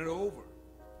together, run it over.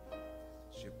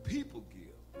 Shall people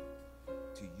give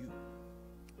to you?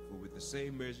 For with the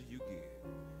same measure you give,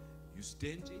 you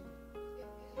stingy.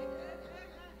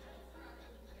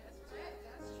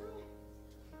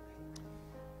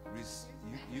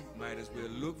 You might as well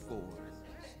look for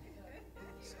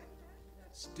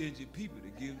stingy people to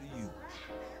give to you.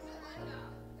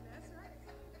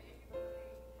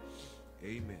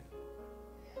 Amen.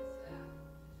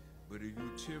 But if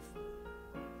you're cheerful,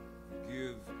 you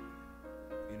give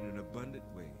in an abundant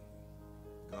way,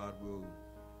 God will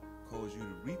cause you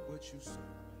to reap what you sow.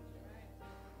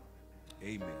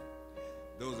 Amen.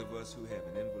 Those of us who have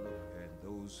an envelope and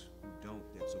those who don't,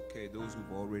 that's okay. Those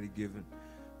who've already given,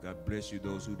 God bless you.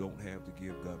 Those who don't have to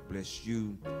give, God bless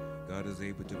you. God is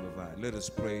able to provide. Let us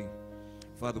pray.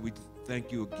 Father, we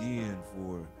thank you again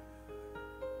for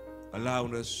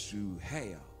allowing us to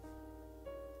have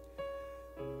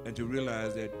and to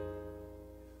realize that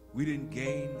we didn't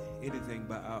gain anything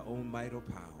by our own might or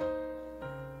power,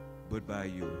 but by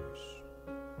yours.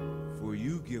 For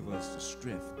you give us the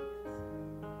strength,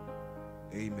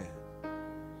 amen,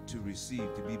 to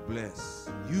receive, to be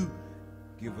blessed. You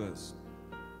give us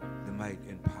the might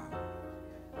and power.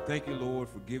 Thank you, Lord,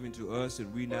 for giving to us,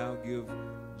 and we now give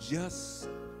just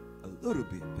a little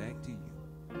bit back to you.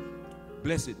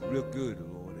 Bless it real good,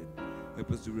 Lord, and help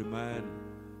us to remind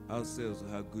ourselves of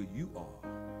how good you are.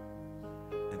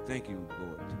 And thank you,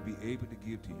 Lord, to be able to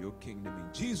give to your kingdom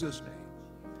in Jesus' name.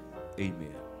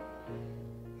 Amen.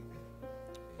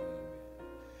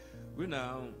 We're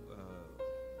now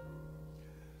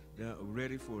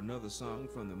ready for another song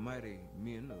from the mighty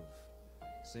men of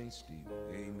St. Stephen.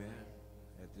 Amen.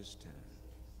 At this time.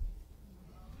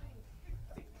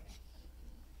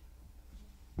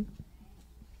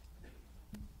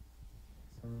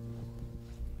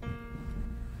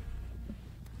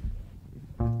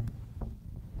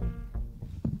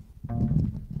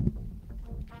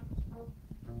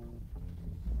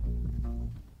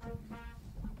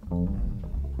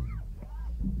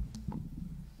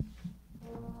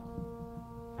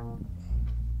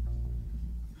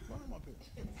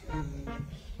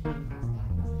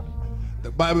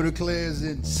 The Bible declares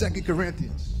in 2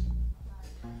 Corinthians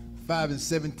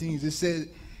 5:17, it says,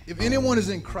 if anyone is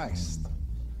in Christ,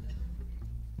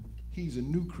 he's a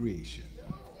new creation.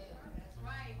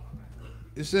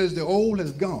 It says the old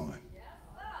has gone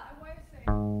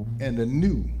and the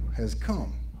new has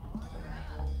come.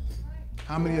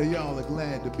 How many of y'all are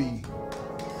glad to be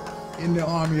in the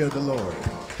army of the Lord?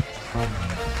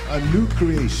 A new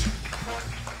creation.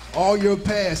 All your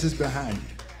past is behind you.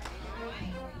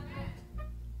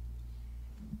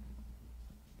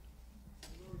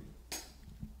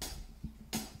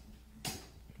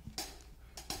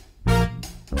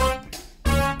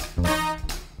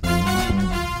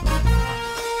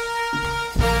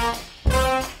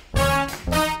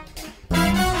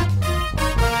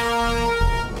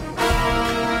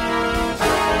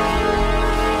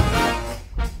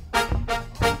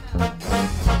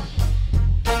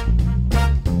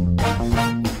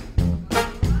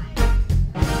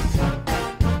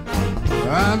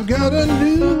 I've got a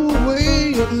new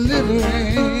way of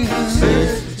living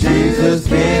since Jesus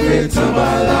came into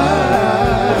my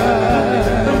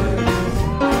life.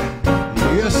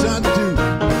 Yes, I do.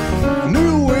 A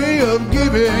new way of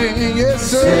giving, yes,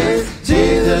 sir. Since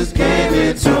Jesus came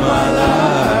into my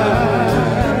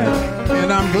life.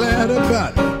 And I'm glad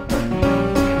about it.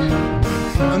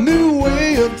 A new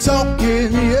way of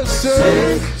talking, yes, sir.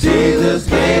 Since Jesus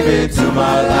came into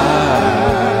my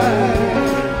life.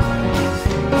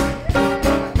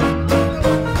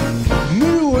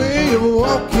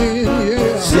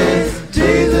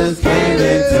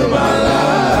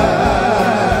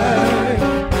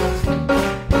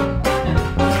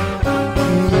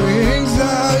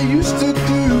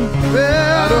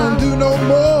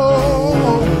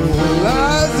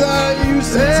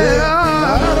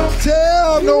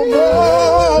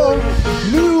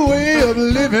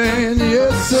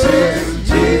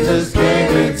 Jesus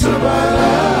came into my life.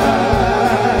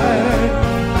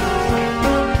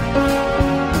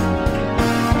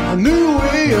 A new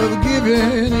way of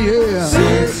giving, yeah.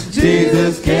 Since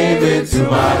Jesus came into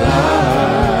my life.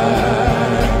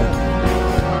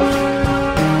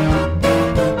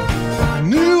 A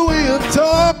new way of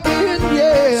talking,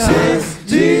 yeah. Since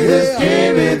Jesus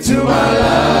came into my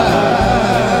life.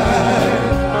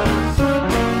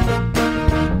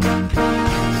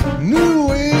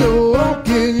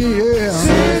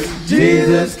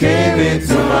 Jesus came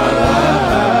into my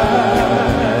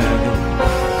life.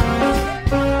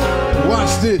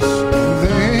 Watch this.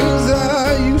 Things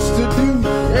I used to do,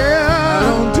 yeah, I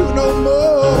don't do no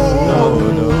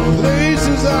more. No.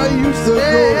 Places I used to go,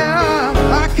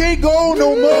 I can't go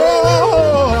no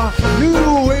more.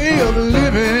 New way of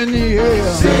living,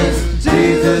 yeah. Since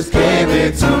Jesus came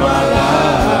into my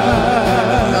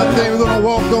life. I think we're gonna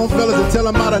walk on, fellas, and tell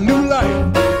them about a new life.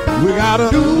 We got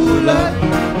a new life.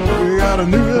 We got a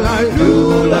new life,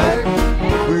 new life.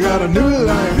 We got a new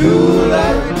life, new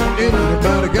life.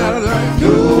 Anybody got a life,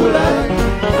 new life.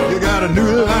 You got a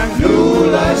new life, new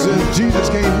life. Since Jesus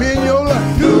came in your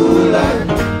life, new life.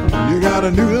 You got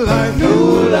a new life,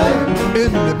 new life.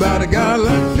 Anybody got a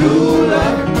life, new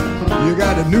life. You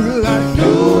got a new life,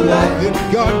 new life. Did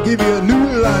God give you a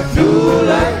new life, new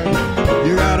life?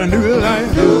 You got a new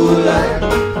life, new life.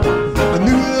 A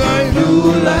new life,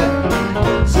 new life.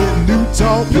 New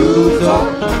talk, new talk.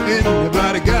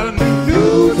 Anybody got a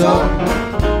new talk?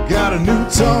 Got a new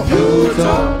talk, new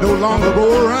talk. No longer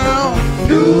go around,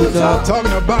 new talk.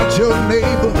 Talking about your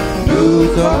neighbor,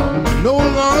 new talk. No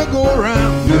longer go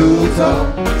around, new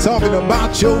talk. Talking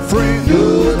about your friend,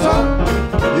 new talk.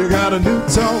 You got a new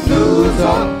talk, new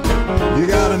talk. You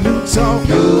got a new talk,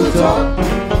 new talk.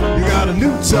 You got a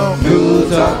new talk, new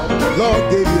talk. Lord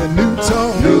gave you a new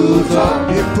talk. New talk.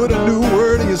 He put a new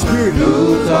word in your spirit.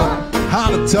 New talk. How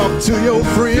to talk to your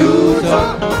friend. New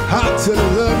talk. How to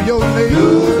love your neighbor.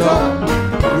 New talk.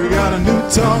 We got a new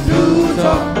talk. New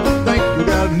talk. Think we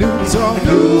got a new talk.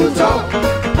 New talk.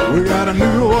 We got a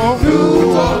new walk.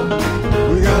 New walk.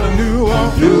 We got a new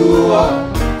walk. New walk.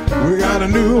 We got a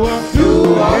new walk.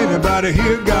 New walk. Anybody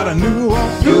here got a new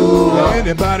walk? New walk.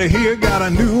 Anybody here got a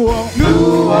new walk?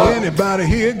 New walk. Anybody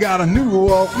here got a new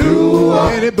walk? New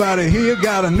walk. Anybody here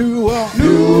got a new walk?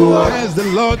 New walk. Has the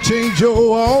Lord changed your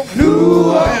walk? New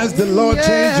walk. Has the Lord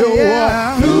changed your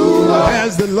walk? New walk.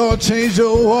 Has the Lord changed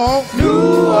your walk?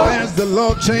 New walk. Has the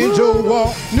Lord changed your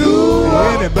walk? New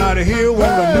walk. Anybody here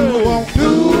want a new walk?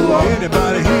 New walk.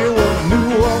 Anybody here want a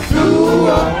new walk? New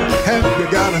walk. Have you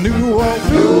got a new walk?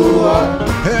 New walk.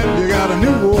 Have you got a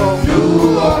new walk?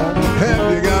 New walk.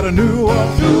 Have you got a new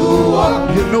walk? New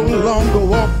walk. You no longer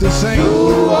walk the same.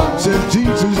 New walk. Since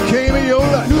Jesus came in your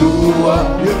life. New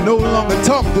walk. You no longer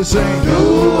talk the same.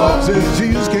 New walk. Since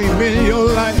Jesus came in your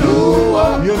life. New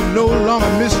walk. You no longer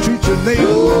mistreat your neighbor.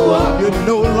 New walk. You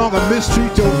no longer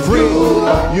mistreat your friend. New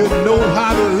walk. You know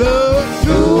how to love.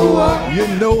 New walk. You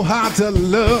know how to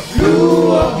love. New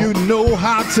walk. You know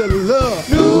how to love.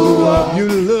 New walk. You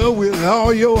love with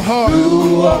all your heart.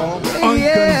 New walk.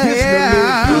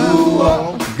 Unconditionally. New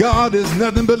walk. God is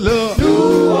nothing but love.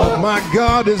 New walk. My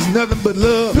God is nothing but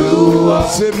love. New walk.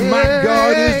 Said my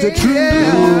God is the truth.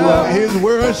 New walk. His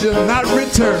word shall not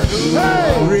return.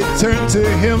 Hey. Return to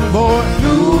him, boy.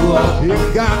 New walk. He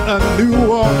got a new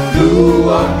walk. New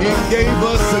walk. He gave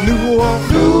us a new walk.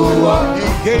 New walk. He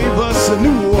gave us a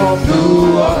new walk.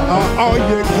 New walk. Are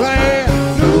you glad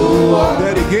New walk.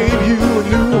 that he gave you a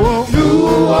new walk?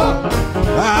 New walk.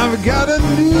 I've got a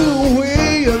new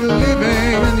way of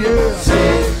living, yeah.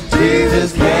 Since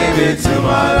Jesus came into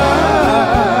my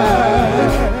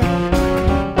life.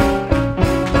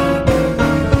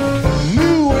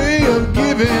 New way of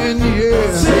giving,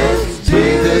 yeah. Since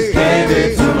Jesus came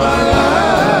into my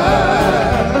life.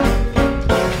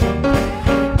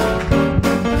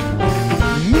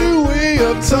 New way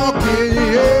of talking,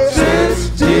 yeah. Since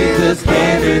Jesus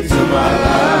came into my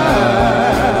life.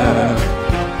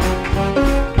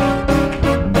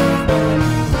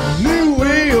 New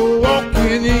way of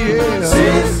walking, yeah.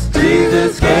 Since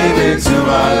Jesus came into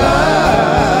my life.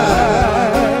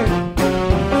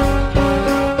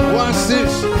 Watch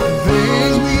this.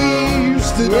 Things we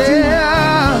used to do, we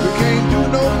can't do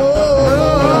no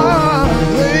more.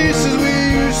 Places we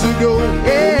used to go, we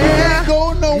can't go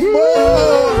no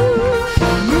more.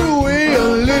 New way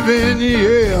of living,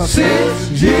 yeah. Since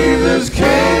Jesus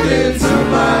came into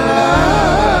my life.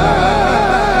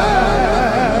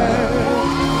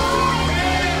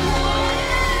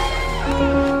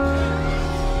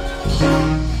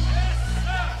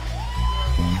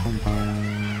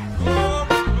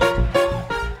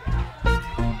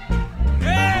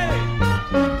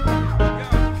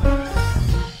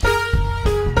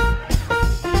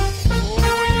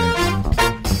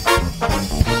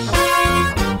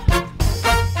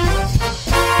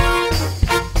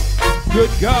 Good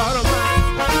God Almighty.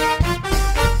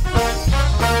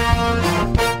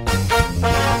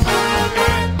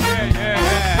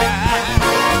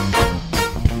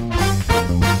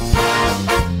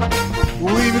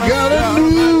 We've got a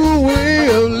new way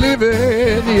of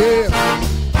living, yeah.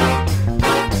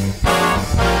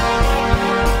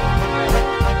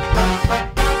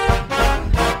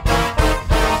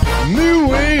 New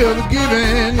way of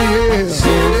giving, yeah.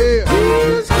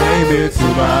 Jesus came into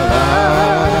my life.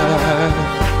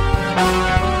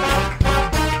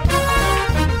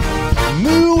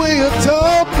 New way of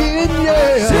talking,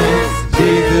 yeah. Since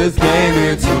Jesus came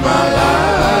into my life.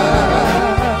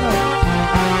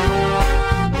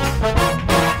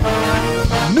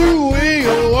 New way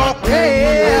of walking,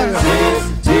 yeah. Since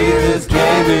Jesus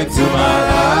came into my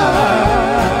life.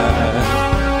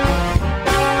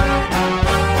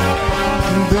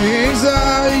 Things I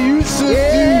used to do,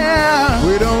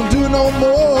 we don't do no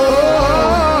more.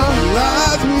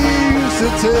 Lies we used to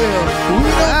tell, we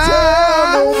don't tell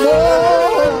no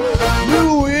more.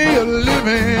 New way of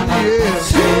living, yeah.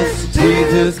 Since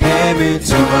Jesus came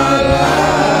into my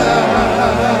life.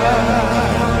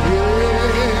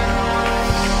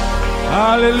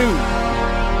 Hallelujah.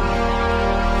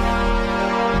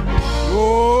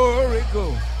 Glory, go.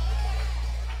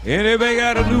 Anybody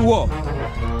got a new walk?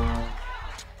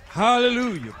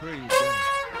 Hallelujah. Praise God.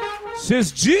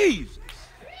 Since Jesus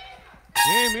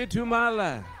came into my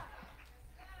life.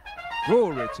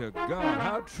 Glory to God.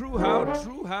 How true, how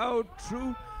true, how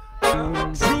true,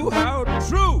 how true, how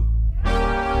true.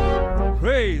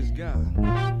 Praise God.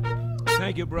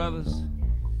 Thank you, brothers.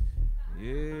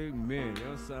 Amen.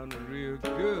 Y'all sounding real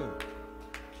good.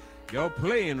 Y'all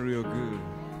playing real good.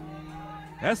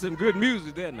 That's some good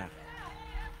music there now.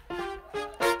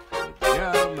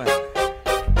 God, man.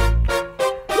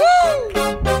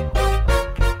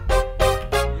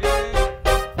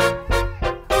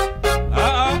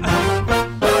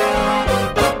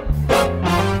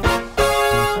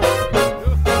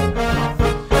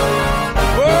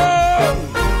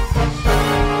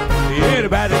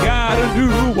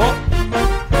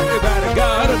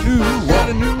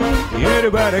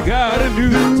 Anybody got a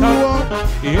new talk?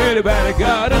 Anybody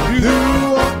got a new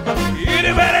walk?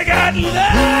 Anybody got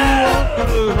love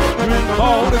to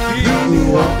fall again?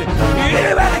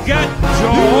 Anybody got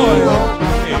joy?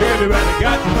 Anybody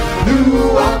got new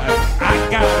walk? I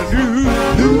got a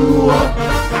new walk.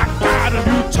 I got a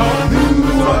new talk.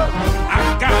 I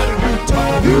got a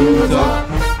new talk.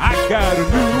 I got a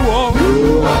new walk.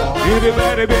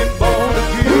 Anybody been born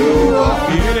again?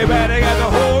 Anybody got the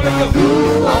Holy Ghost?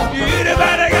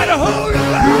 Anybody got the Holy Ghost?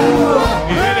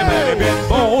 Anybody been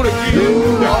born again?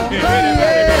 Anybody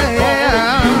been born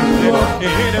again?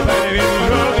 Anybody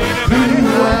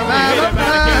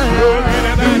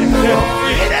been loved?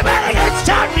 Anybody got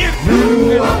shot in?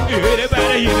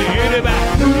 Anybody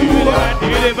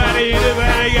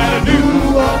got a new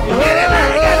walk?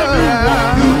 Anybody got a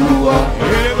new walk?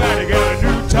 Anybody got a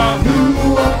new talk?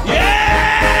 Yeah!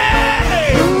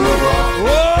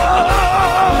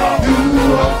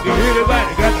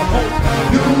 Anybody got the Holy?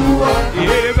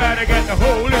 Anybody got the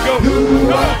Holy Ghost?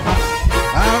 Come on.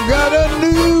 I've got a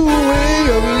new way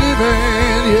of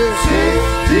living, yeah. Since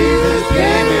Jesus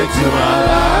came into my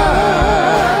life.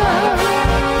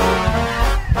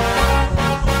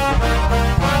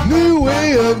 New way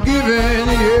of giving,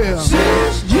 yeah.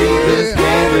 Since Jesus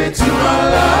came into my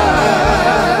life.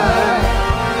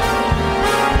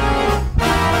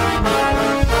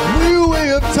 New way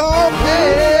of talking,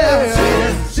 yeah.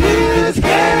 Since Jesus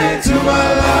came into my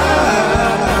life.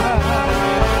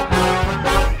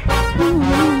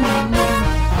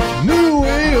 New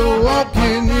way of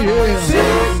walking, yeah.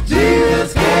 Since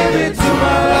Jesus came into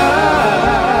my life.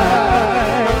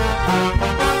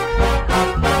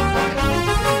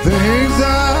 Things I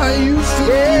used to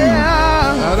do,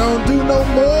 I don't do no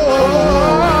more.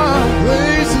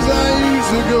 Places I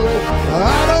used to go, I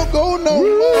don't go no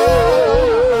more.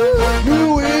 New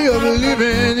way of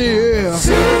living, yeah.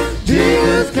 Since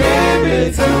Jesus came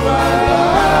into my life.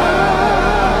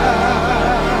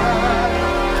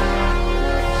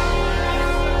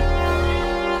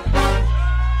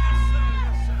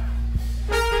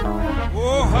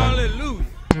 Oh, hallelujah.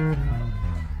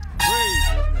 Praise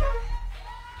his name.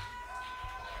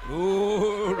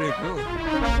 Glory, glory.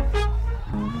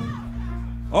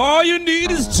 All you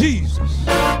need is Jesus.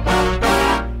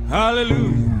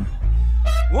 Hallelujah.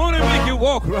 Won't it make you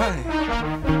walk right?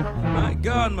 My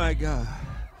God, my God.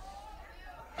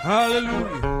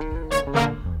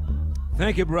 Hallelujah.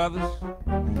 Thank you, brothers.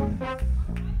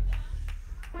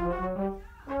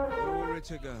 Glory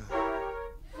to God.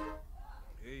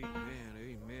 Amen,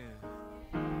 amen.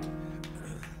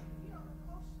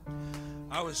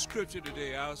 Our scripture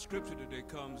today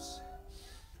comes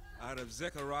out of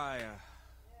Zechariah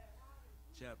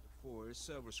chapter 4. There's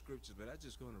several scriptures, but I'm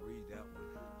just going to read that one.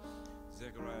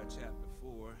 Zechariah chapter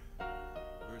 4,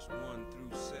 verse 1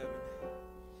 through 7.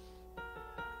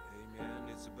 Amen.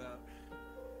 It's about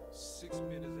 6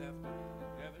 minutes after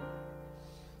 11.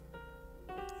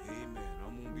 Amen.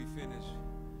 I'm going to be finished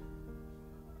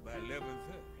by 11:30.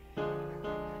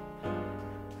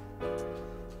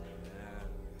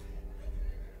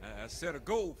 I set a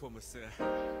goal for myself. I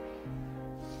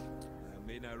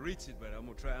may not reach it, but I'm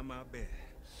going to try my best.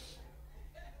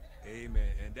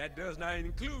 Amen. And that does not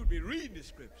include me reading the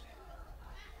scripture.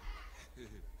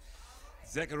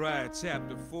 Zechariah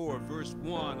chapter 4, verse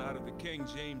 1 out of the King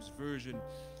James Version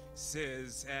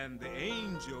says, "And the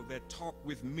angel that talked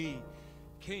with me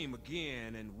came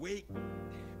again and waked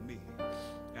me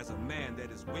as a man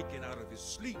that is waking out of his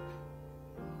sleep,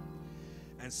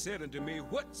 and said unto me,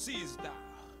 What seest thou?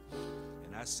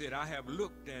 And I said, I have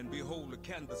looked, and behold, a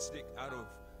candlestick out of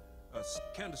a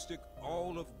candlestick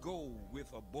all of gold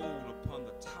with a bowl upon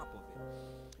the top of it,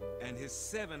 and his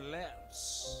 7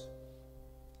 lamps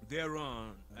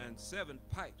thereon, and 7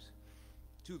 pipes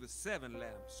to the 7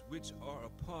 lamps which are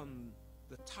upon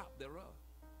the top thereof,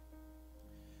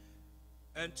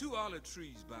 and 2 olive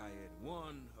trees by it,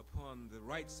 one upon the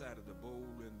right side of the bowl,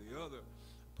 and the other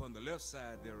upon the left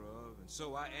side thereof. And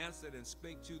so I answered and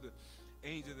spake to the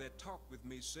angel that talked with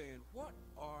me, saying, What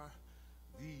are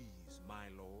these, my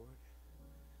Lord?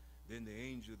 Then the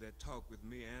angel that talked with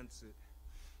me answered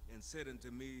and said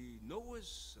unto me,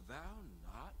 Knowest thou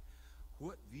not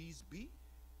what these be?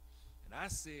 And I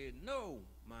said, No,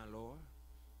 my Lord.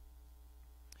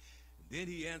 And then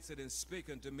he answered and spake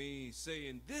unto me,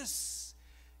 saying, This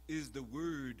is the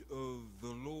word of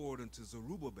the Lord unto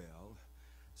Zerubbabel,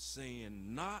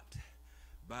 saying, Not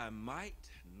by might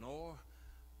nor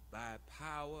by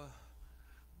power,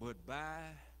 but by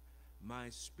my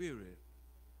spirit,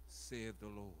 saith the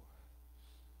Lord.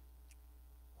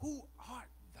 Who art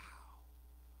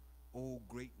thou, O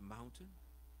great mountain?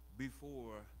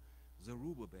 Before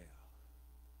Zerubbabel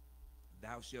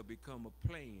thou shalt become a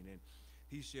plain, and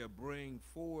he shall bring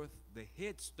forth the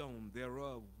headstone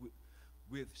thereof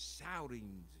with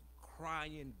shoutings and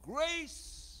crying,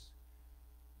 Grace,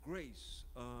 grace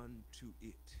unto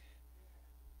it.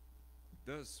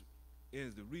 Thus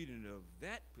ends the reading of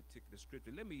that particular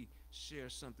scripture. Let me share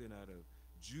something out of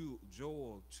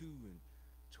Joel 2 and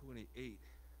 28.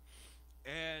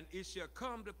 And it shall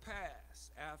come to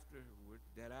pass afterward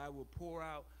that I will pour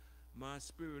out my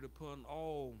spirit upon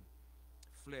all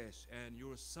flesh, and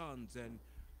your sons and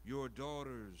your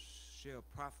daughters shall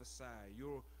prophesy.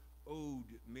 Your old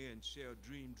men shall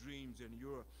dream dreams, and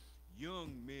your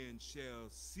young men shall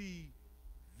see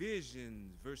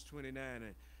visions. Verse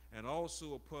 29, and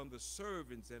also upon the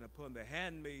servants and upon the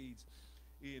handmaids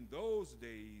in those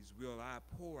days will I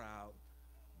pour out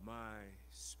my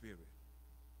spirit.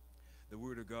 The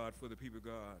word of God for the people of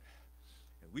God.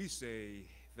 And we say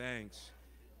thanks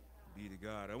be to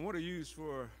God. I want to use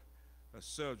for a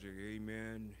subject,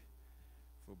 amen,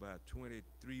 for about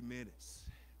 23 minutes.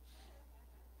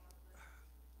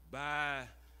 By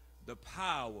the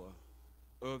power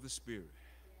of the Spirit.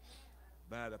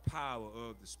 By the power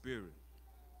of the Spirit.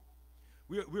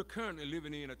 We're currently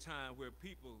living in a time where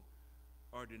people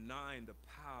are denying the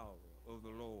power of the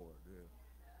Lord,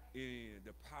 in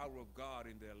the power of God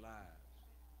in their lives.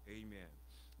 Amen.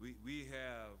 We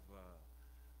have,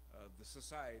 the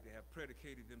society have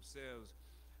predicated themselves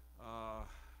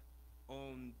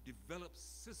on developed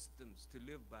systems to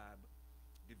live by,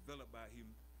 developed by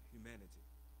humanity.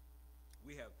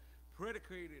 We have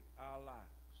predicated our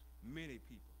lives, many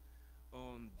people,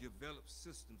 on developed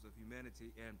systems of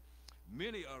humanity, and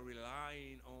many are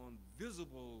relying on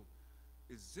visible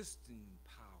existing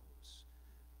powers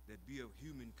that be of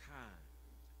humankind,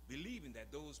 believing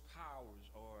that those powers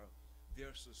are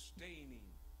their sustaining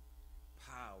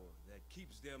power that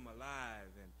keeps them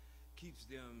alive and keeps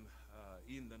them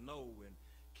in the know and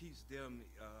keeps them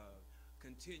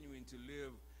continuing to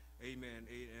live, amen,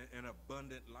 an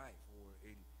abundant life or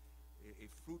a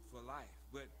fruitful life.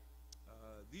 But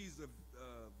these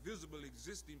visible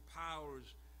existing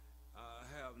powers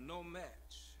have no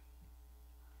match,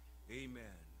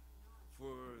 amen,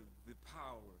 for the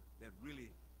power that really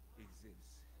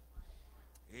exists.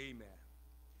 Amen.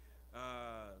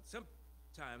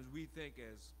 Sometimes we think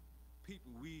as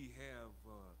people we have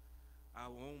our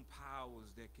own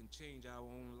powers that can change our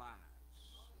own lives.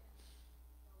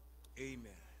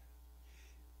 Amen.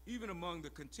 Even among the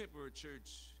contemporary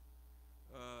church,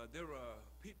 there are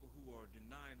people who are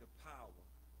denying the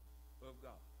power of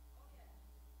God.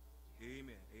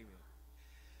 Amen. Amen.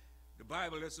 The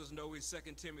Bible lets us know in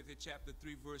 2 Timothy chapter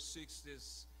 3 verse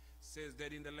 6 says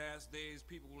that in the last days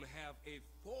people will have a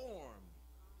form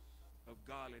of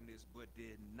godliness but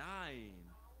denying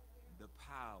the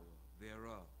power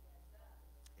thereof.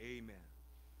 Amen.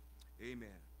 Amen.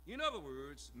 In other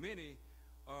words, many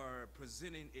are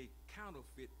presenting a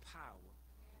counterfeit power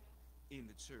in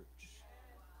the church.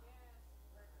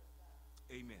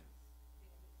 Amen.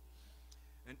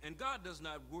 And God does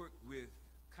not work with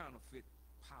counterfeit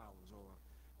powers or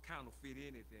counterfeit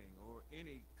anything or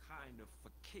any kind of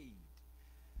facade,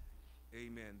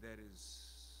 amen, that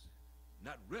is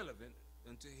not relevant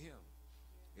unto him.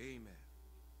 Amen.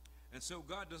 And so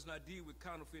God does not deal with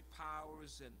counterfeit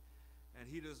powers, and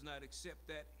he does not accept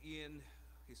that in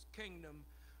his kingdom,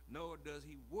 nor does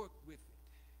he work with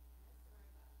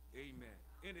it. Amen.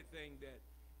 Anything that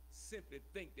simply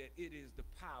think that it is the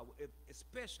power,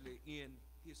 especially in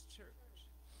his church,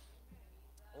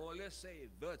 or let's say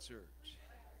the church.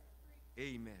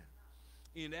 Amen.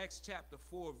 In Acts chapter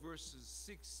 4 verses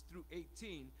 6 through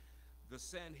 18, the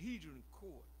Sanhedrin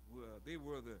court, they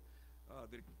were the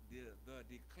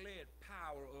declared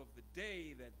power of the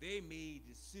day, that they made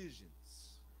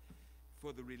decisions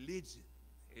for the religion.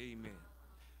 Amen.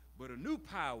 But a new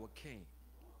power came.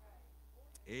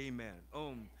 Amen.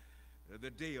 On the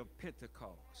day of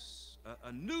Pentecost,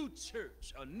 a new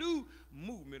church, a new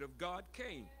movement of God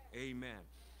came. Amen.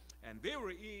 And they were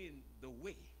in the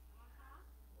way,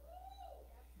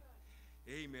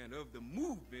 amen, of the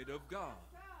movement of God.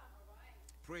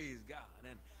 Praise God.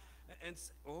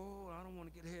 oh, I don't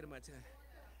want to get ahead of my time.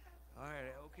 All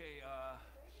right, okay.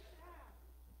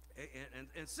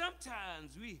 And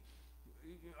sometimes we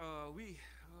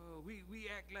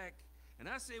act like, and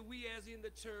I say we as in the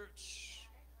church,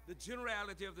 the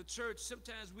generality of the church.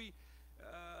 Sometimes we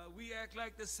act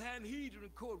like the Sanhedrin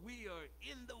court. We are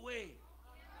in the way.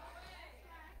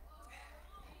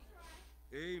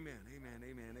 Amen, amen,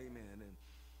 amen, amen.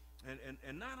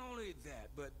 And not only that,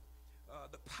 but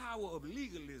the power of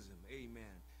legalism,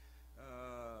 amen,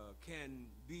 can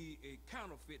be a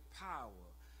counterfeit power.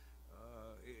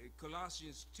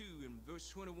 Colossians 2 and verse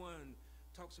 21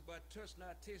 talks about touch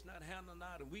not, taste not, handle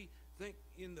not, and we think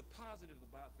in the positive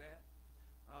about that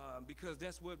because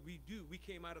that's what we do. We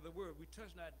came out of the word. We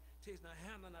touch not, taste not,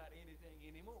 handle not anything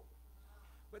anymore.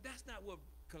 But that's not what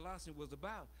Colossians was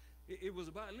about. It was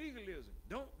about legalism.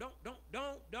 Don't do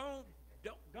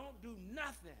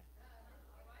nothing.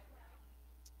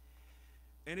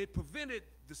 And it prevented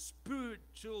the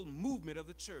spiritual movement of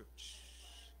the church.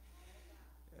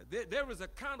 There is a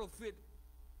counterfeit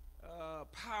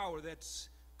power that's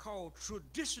called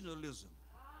traditionalism.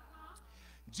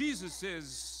 Jesus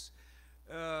says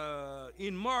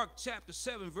in Mark chapter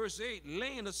 7 verse 8,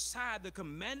 laying aside the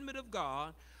commandment of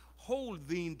God,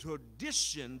 holding the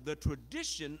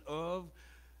tradition of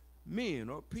men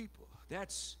or people.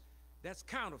 That's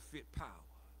counterfeit power.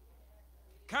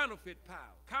 Counterfeit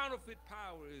power. Counterfeit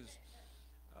power is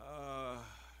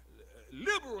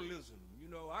liberalism. You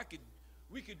know,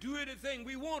 we could do anything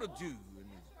we want to do.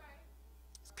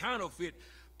 It's counterfeit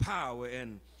power,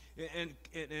 and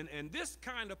this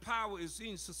kind of power is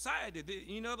in society.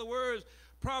 In other words,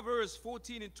 Proverbs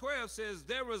 14 and 12 says,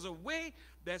 there is a way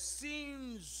that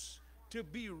seems to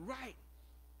be right.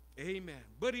 Amen.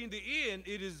 But in the end,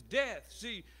 it is death.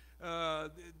 See,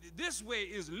 this way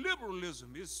is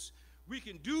liberalism. We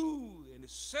can do and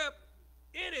accept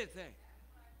anything.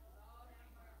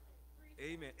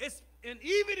 Amen. And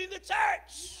even in the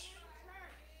church,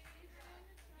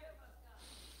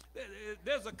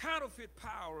 there's a counterfeit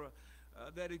power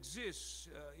that exists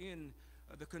in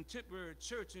the contemporary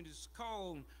church, and it's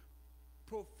called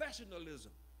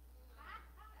professionalism.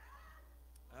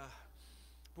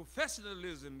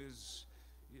 Professionalism is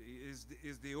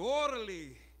the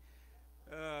orderly,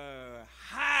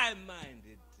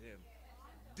 high-minded,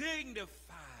 dignified,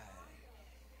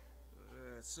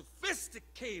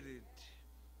 sophisticated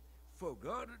folk.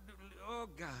 Oh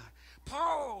God.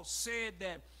 Paul said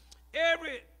that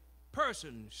every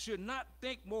person should not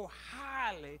think more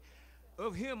highly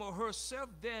of him or herself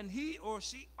than he or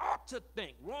she ought to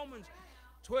think. Romans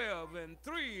 12 and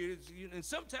 3. And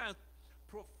sometimes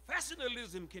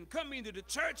professionalism can come into the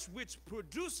church, which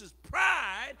produces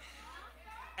pride,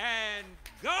 and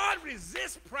God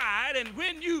resists pride. And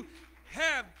when you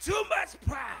have too much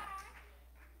pride,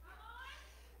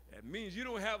 that means you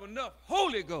don't have enough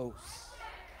Holy Ghost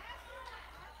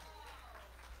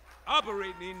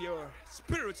operating in your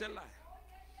spiritual life.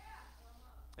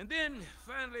 And then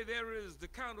finally there is the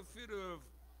counterfeit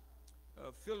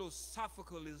of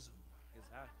philosophicalism.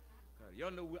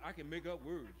 Y'all know I can make up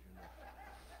words, you know.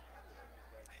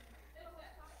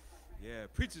 Yeah,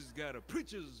 preachers got a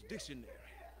preacher's dictionary.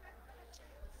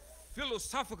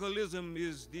 Philosophicalism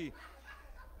is the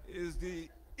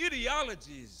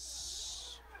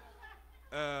ideologies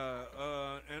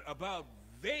about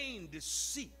vain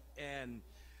deceit and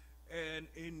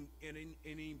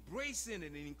embracing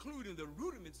and including the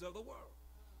rudiments of the world.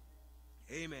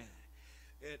 Amen.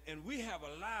 And we have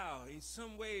allowed, in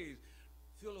some ways,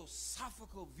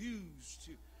 philosophical views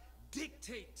to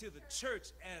dictate to the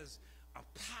church as a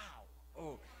power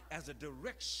or as a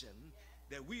direction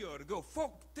that we are to go.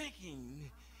 Folk thinking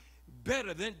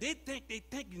better than, they think they're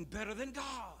thinking better than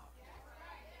God.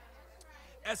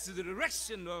 As to the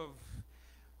direction of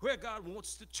where God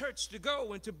wants the church to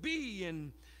go and to be.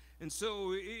 And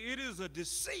so it is a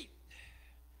deceit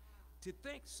to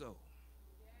think so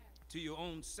to your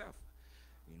own self.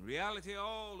 In reality,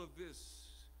 all of this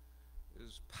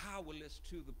is powerless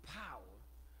to the power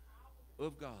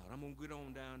of God. I'm going to get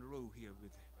on down the road here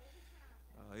with you.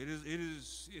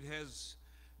 It has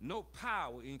no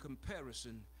power in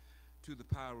comparison to the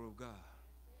power of God.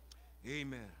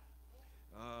 Amen.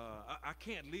 I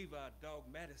can't leave out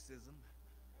dogmaticism.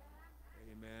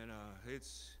 Amen.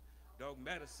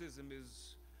 Dogmaticism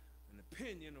is an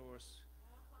opinion or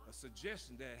a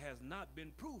suggestion that has not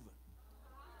been proven.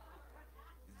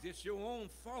 It's just your own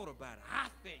thought about it. I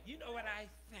think. You know what I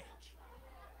think.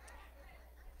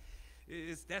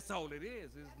 That's all it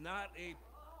is. It's not a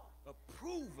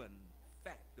proven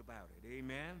fact about it.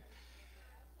 Amen.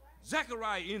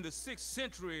 Zechariah in the 6th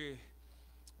century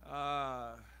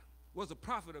was a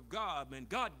prophet of God, and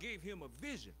God gave him a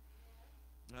vision.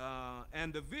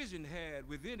 And the vision had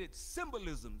within it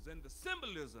symbolisms, and the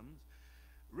symbolisms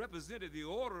represented the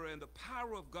order and the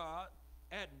power of God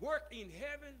at work in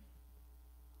heaven,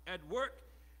 at work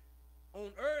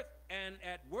on earth, and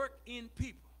at work in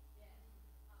people.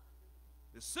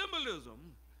 The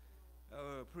symbolism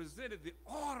presented the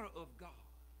order of God.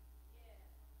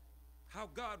 How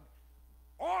God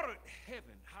ordered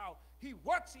heaven, how he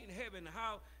works in heaven,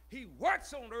 how he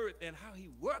works on earth, and how he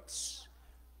works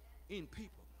in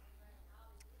people.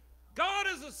 God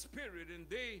is a spirit, and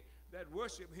they that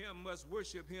worship him must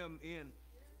worship him in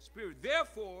spirit.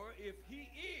 Therefore, if he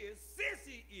is, since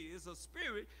he is a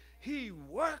spirit, he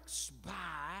works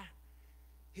by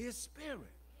his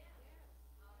spirit.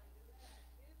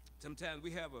 Sometimes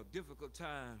we have a difficult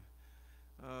time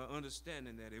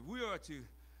understanding that. If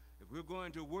we're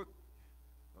going to work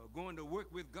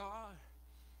with God,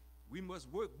 we must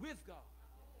work with God.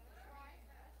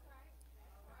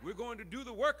 If we're going to do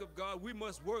the work of God, we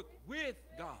must work with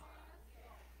God.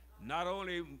 Not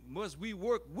only must we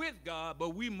work with God,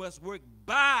 but we must work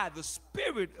by the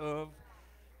Spirit of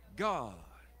God.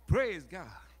 Praise God.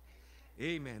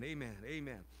 Amen, amen,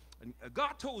 amen. And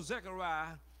God told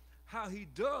Zechariah how he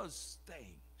does things.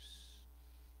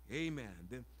 Amen.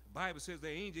 The Bible says the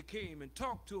angel came and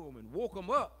talked to him and woke him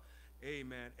up.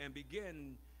 Amen. And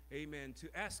began, amen,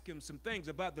 to ask him some things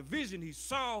about the vision he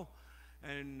saw.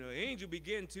 And the angel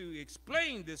began to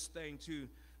explain this thing to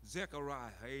Zechariah.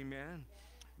 Amen.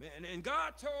 And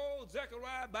God told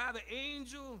Zechariah by the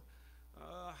angel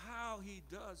how he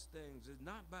does things. It's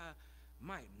not by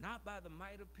might, not by the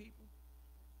might of people,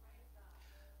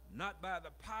 not by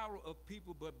the power of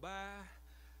people, but by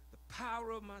the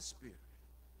power of my spirit.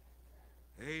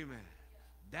 Amen.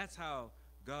 That's how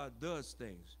God does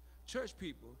things. Church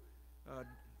people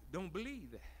don't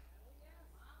believe that.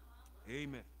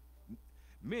 Amen.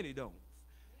 Many don't.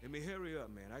 Let me hurry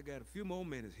up, man. I got a few more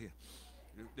minutes here.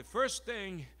 The first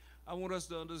thing I want us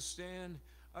to understand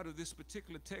out of this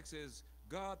particular text is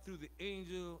God, through the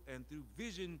angel and through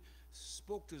vision,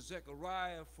 spoke to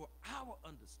Zechariah for our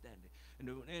understanding.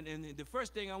 And the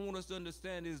first thing I want us to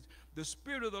understand is the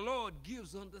Spirit of the Lord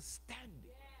gives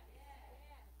understanding.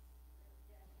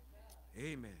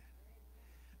 Amen.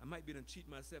 I might be done cheat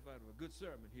myself out of a good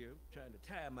sermon here, trying to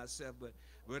time myself, but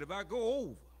if I go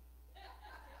over,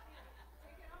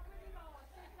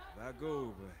 if I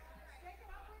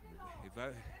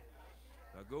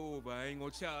go over, I ain't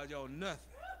gonna charge y'all nothing.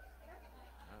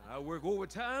 I work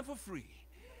overtime for free.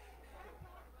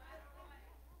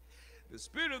 The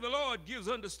Spirit of the Lord gives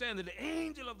understanding. The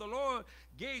angel of the Lord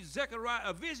gave Zechariah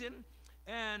a vision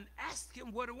and asked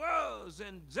him what it was.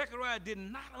 And Zechariah did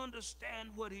not understand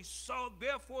what he saw.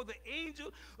 Therefore, the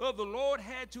angel of the Lord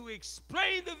had to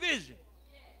explain the vision.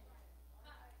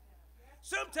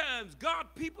 Sometimes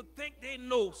God people think they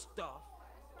know stuff.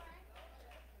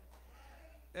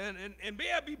 And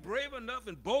may I be brave enough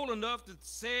and bold enough to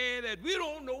say that we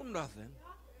don't know nothing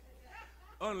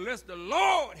unless the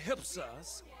Lord helps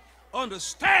us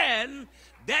understand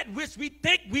that which we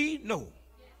think we know.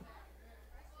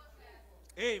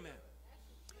 Amen.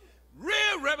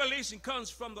 Real revelation comes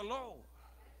from the Lord.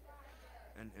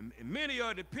 And many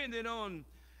are dependent on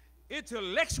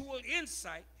intellectual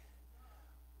insight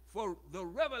for the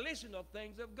revelation of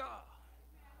things of God.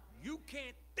 You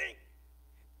can't think,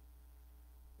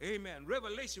 amen,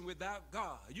 revelation without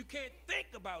God. You can't think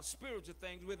about spiritual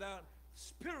things without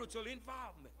spiritual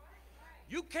involvement.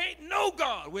 You can't know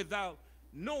God without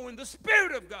knowing the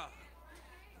Spirit of God.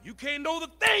 You can't know the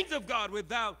things of God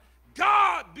without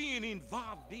God being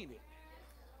involved in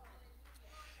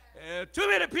it. Too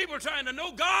many people trying to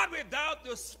know God without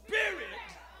the Spirit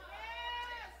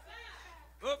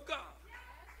of God.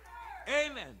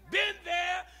 Amen. Been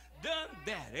there, done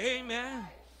that. Amen.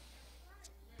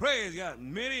 Praise God.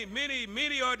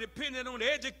 Many are dependent on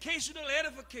educational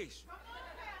edification,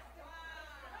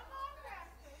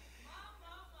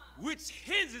 which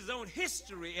hinges on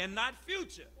history and not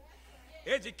future.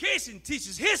 Education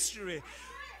teaches history,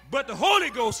 but the Holy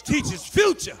Ghost teaches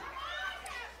future.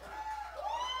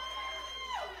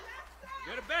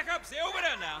 Better back up, stay over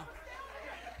there now.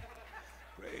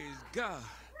 Praise God.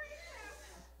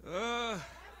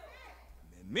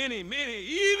 Many,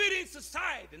 even in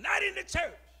society, not in the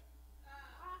church,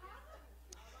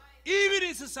 even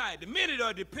in society, many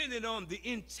are dependent on the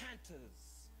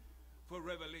enchanters for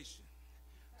revelation.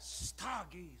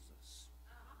 Stargazers,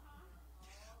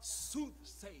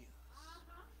 soothsayers,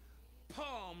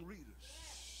 palm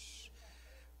readers,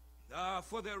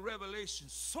 for their revelation,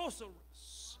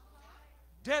 sorcerers,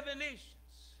 divinations,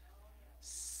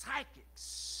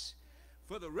 psychics,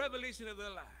 for the revelation of their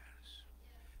lives.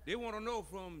 They want to know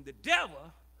from the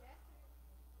devil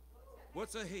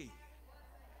what's ahead.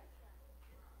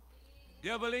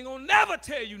 Devil ain't gonna never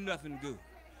tell you nothing good.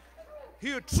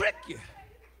 He'll trick you.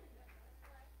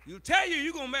 He'll tell you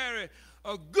you're gonna marry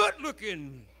a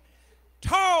good-looking,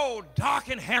 tall, dark,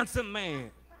 and handsome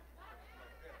man.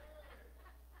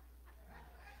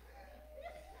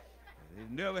 It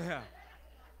never happened.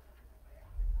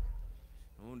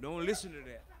 Don't listen to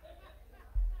that.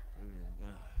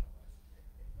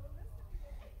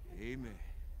 Amen.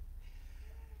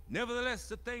 Nevertheless,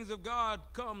 the things of God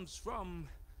comes from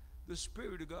the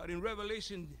Spirit of God. In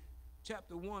Revelation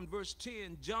chapter 1, verse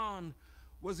 10, John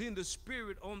was in the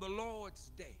Spirit on the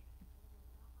Lord's day.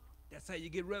 That's how you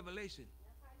get revelation.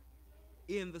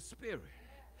 In the Spirit.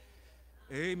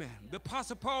 Amen. The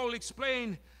Apostle Paul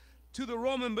explained to the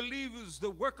Roman believers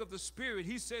the work of the Spirit.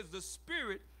 He says the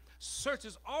Spirit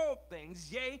searches all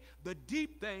things, yea, the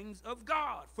deep things of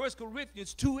God. 1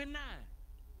 Corinthians 2 and 9.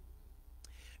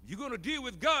 If you're going to deal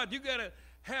with God, you got to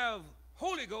have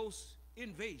Holy Ghost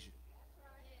invasion.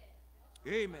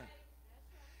 Amen.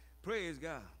 Praise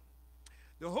God.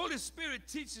 The Holy Spirit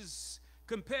teaches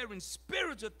comparing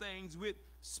spiritual things with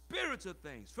spiritual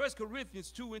things. 1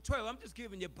 Corinthians 2 and 12. I'm just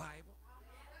giving you Bible.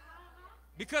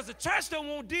 Because the church don't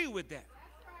want to deal with that.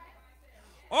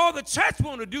 All the church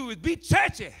want to do is be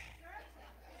churchy.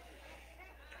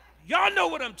 Y'all know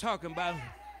what I'm talking about.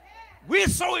 We're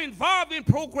so involved in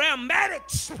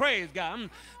programmatics, praise God,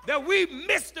 that we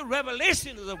miss the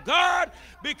revelations of God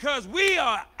because we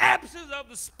are absent of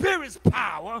the Spirit's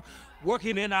power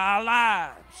working in our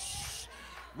lives.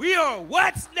 We are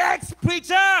what's next,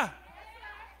 preacher?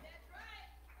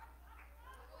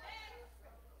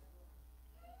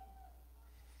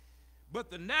 But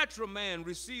the natural man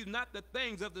receives not the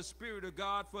things of the Spirit of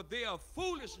God, for they are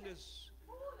foolishness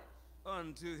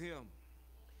unto him.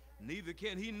 Neither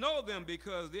can he know them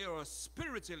because they are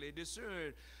spiritually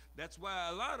discerned. That's why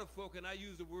a lot of folk, and I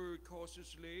use the word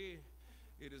cautiously,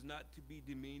 it is not to be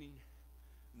demeaning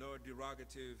nor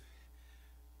derogative,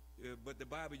 but the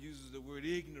Bible uses the word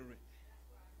ignorant.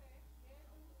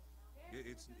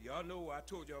 Y'all know, I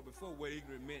told y'all before what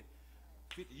ignorant meant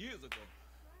 50 years ago.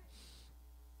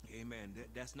 Amen.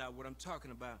 That's not what I'm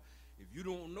talking about. If you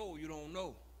don't know, you don't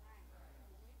know.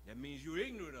 That means you're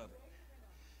ignorant of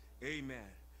it. Amen.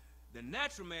 The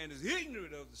natural man is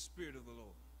ignorant of the Spirit of the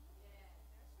Lord.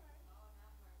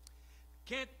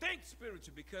 Can't think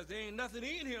spiritual because there ain't nothing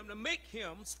in him to make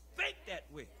him think that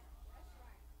way.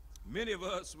 Many of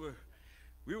us were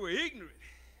ignorant.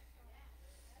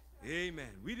 Amen.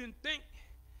 We didn't think,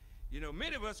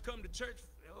 many of us come to church,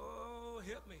 oh,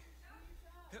 help me,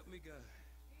 God.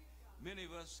 Many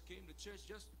of us came to church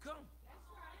just to come.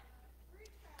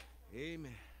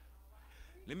 Amen.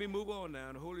 Let me move on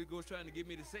now. The Holy Ghost trying to get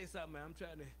me to say something. I'm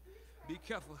trying to be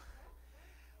careful.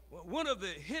 Well, one of the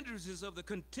hindrances of the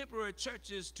contemporary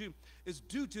church is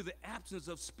due to the absence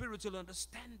of spiritual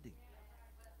understanding.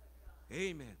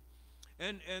 Amen.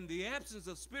 And the absence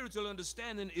of spiritual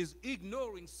understanding is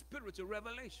ignoring spiritual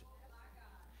revelation.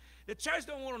 The church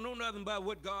don't want to know nothing about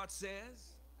what God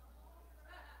says.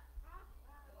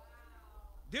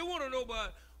 They want to know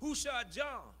about who shot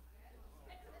John.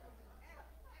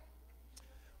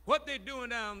 What they doing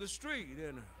down the street.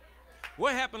 And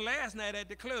what happened last night at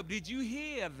the club. Did you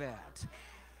hear that?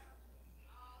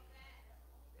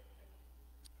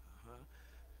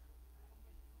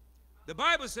 The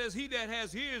Bible says, he that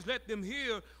has ears, let them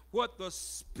hear what the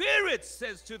Spirit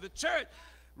says to the church.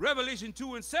 Revelation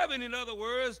 2 and 7, in other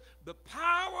words, the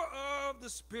power of the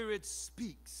Spirit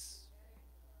speaks.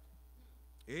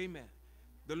 Amen.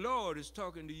 The Lord is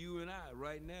talking to you and I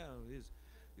right now.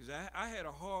 I had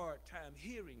a hard time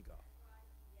hearing God.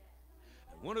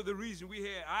 And one of the reasons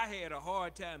I had a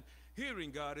hard time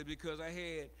hearing God is because I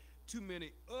had too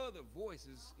many other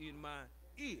voices in my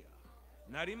ear.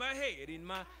 Not in my head, in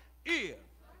my ear.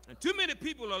 And too many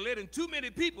people are letting too many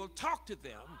people talk to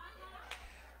them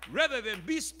rather than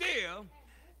be still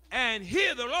and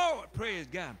hear the Lord, praise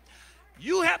God.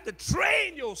 You have to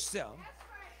train yourself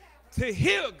to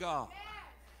hear God.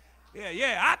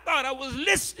 Yeah, I thought I was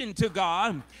listening to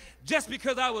God just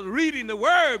because I was reading the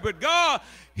word, but God,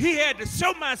 he had to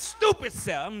show my stupid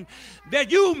self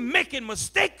that you making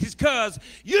mistakes because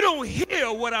you don't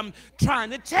hear what I'm trying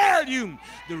to tell you.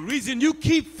 The reason you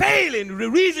keep failing, the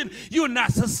reason you're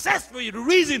not successful, the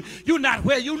reason you're not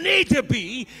where you need to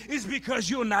be is because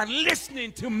you're not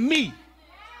listening to me.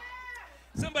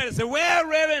 Somebody said, well,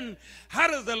 Reverend, how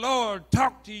does the Lord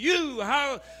talk to you?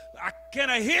 Can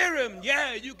I hear him?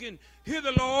 Yeah, you can hear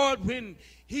the Lord when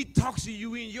he talks to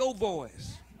you in your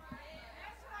voice.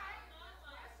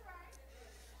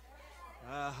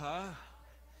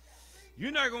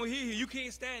 You're not going to hear him. You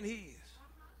can't stand his.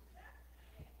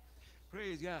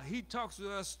 Praise God. He talks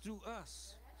to us through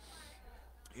us.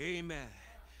 Amen.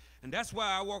 And that's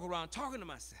why I walk around talking to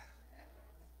myself.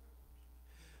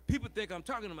 People think I'm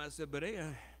talking to myself, but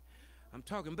I'm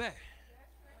talking back.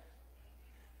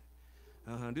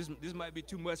 This might be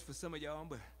too much for some of y'all,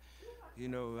 but you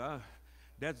know,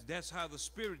 that's how the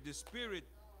Spirit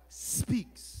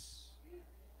speaks.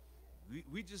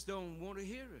 We just don't want to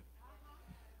hear it.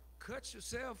 Cut your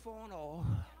cell phone off.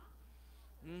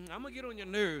 I'm gonna get on your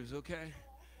nerves, okay?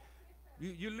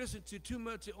 You listen to too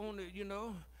much on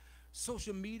the,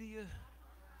 social media.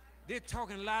 They're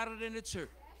talking louder than the church.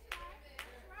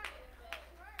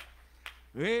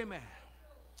 Amen.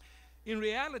 In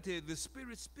reality, the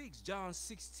Spirit speaks. John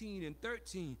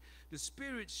 16:13. The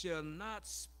Spirit shall not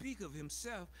speak of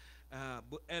himself,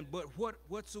 but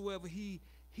whatsoever he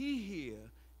hear,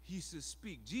 he shall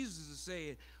speak. Jesus is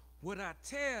saying, what I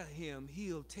tell him,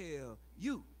 he'll tell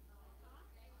you.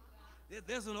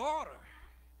 There's an order.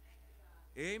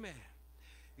 Amen.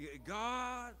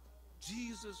 God,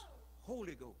 Jesus,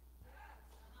 Holy Ghost.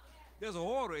 There's an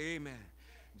order. Amen.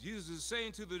 Jesus is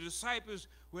saying to the disciples,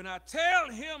 when I tell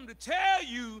him to tell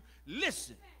you,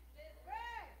 listen.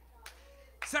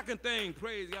 Second thing,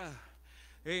 praise God.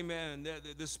 Amen.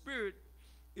 The Spirit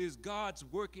is God's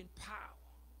working power.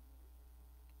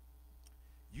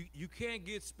 You can't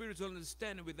get spiritual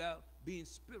understanding without being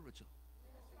spiritual.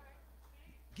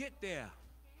 Get there.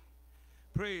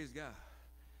 Praise God.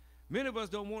 Many of us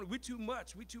don't want it. We're too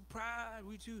much. We're too pride.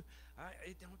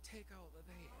 It don't take all of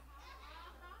that.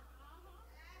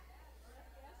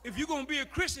 If you're going to be a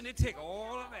Christian, it takes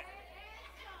all of that.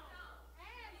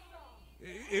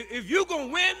 If you're going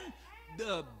to win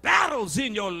the battles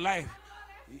in your life,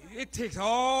 it takes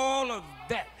all of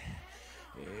that.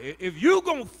 If you're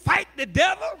going to fight the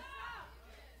devil,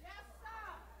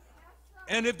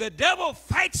 and if the devil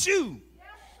fights you,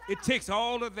 it takes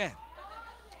all of that.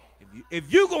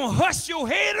 If you're going to hush your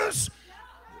haters,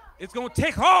 it's going to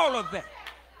take all of that.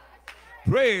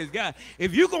 Praise God.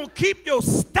 If you're going to keep your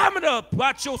stamina up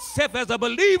about yourself as a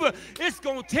believer, it's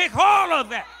going to take all of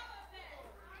that.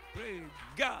 Praise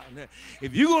God.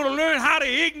 If you're going to learn how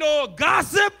to ignore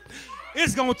gossip,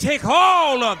 it's going to take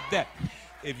all of that.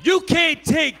 If you can't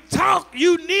take talk,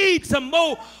 you need some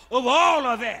more of all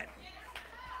of that.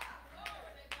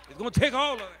 It's going to take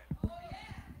all of that.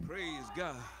 Praise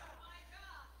God.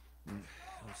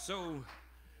 So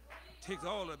it takes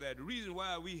all of that. The reason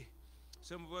why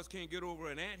some of us can't get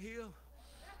over an anthill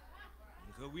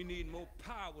is because we need more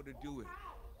power to do it.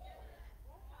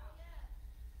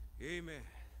 Amen.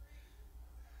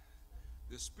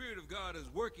 The Spirit of God is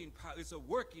working power. It's a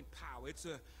working power. It's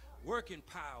a working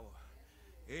power.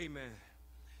 Amen.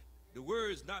 The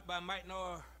words, not by might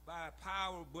nor by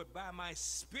power, but by my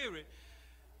Spirit,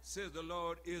 says the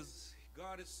Lord.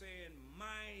 God is saying,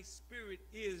 my Spirit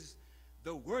is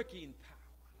the working power.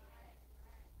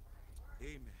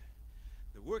 Amen.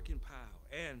 The working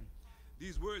power. And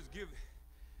these words give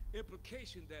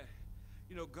implication that,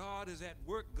 God is at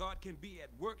work. God can be at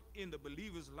work in the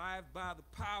believer's life by the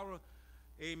power,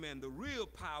 amen, the real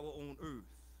power on earth.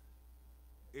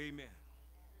 Amen.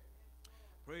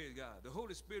 Praise God. The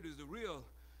Holy Spirit is the real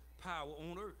power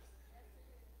on earth.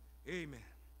 Amen.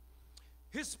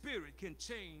 His Spirit can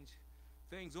change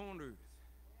things on earth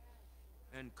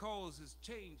and causes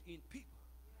change in people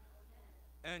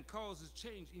and causes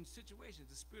change in situations.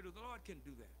 The Spirit of the Lord can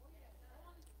do that.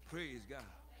 Praise God.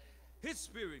 His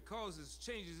Spirit causes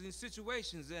changes in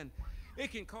situations, and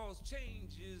it can cause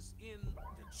changes in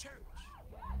the church.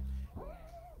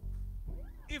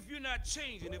 If you're not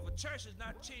changing, if a church is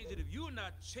not changing, if you're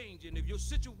not changing, if your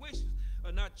situations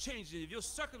are not changing, if your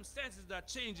circumstances are not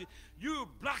changing, you're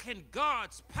blocking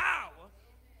God's power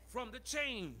from the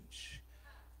change.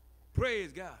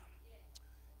 Praise God.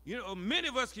 Many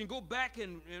of us can go back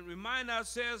and remind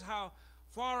ourselves how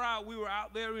far out we were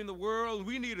out there in the world.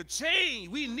 We need a change.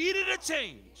 We needed a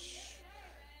change.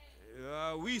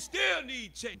 We still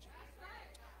need change.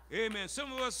 Amen.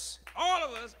 Some of us, all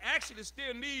of us, actually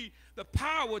still need the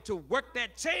power to work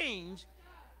that change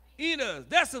in us.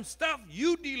 There's some stuff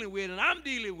you dealing with and I'm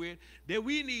dealing with that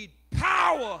we need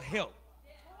power help.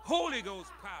 Holy Ghost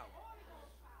power.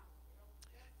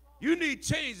 You need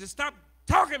change to stop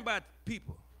talking about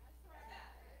people.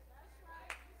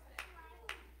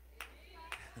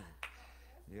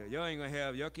 Yeah,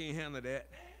 y'all can't handle that.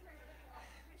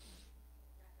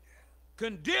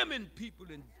 Condemning people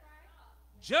and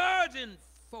judging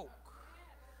folk.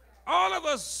 All of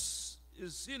us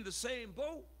is in the same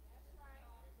boat.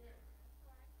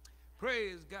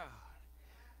 Praise God.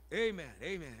 Amen,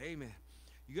 amen, amen.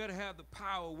 You got to have the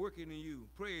power working in you.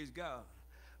 Praise God.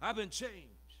 I've been changed.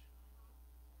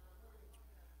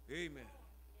 Amen.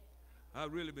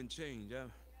 I've really been changed.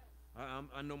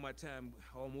 I know my time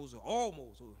almost.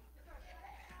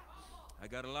 I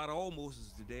got a lot of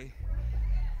almosts today.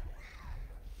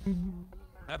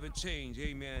 I've been changed.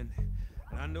 Amen.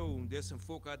 And I know there's some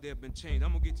folk out there have been changed.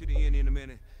 I'm going to get to the end in a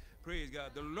minute. Praise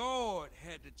God. The Lord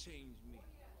had to change me.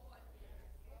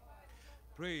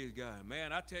 Praise God.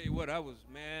 Man, I tell you what,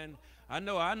 I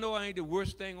know I ain't the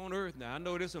worst thing on earth now. I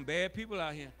know there's some bad people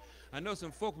out here. I know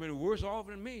some folk been worse off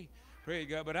than me. Praise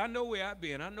God. But I know where I've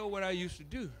been. I know what I used to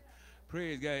do.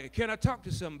 Praise God. Can I talk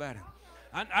to somebody?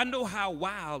 I know how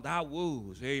wild I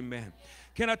was. Amen.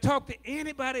 Can I talk to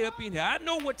anybody up in here? I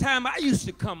know what time I used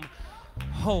to come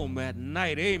home at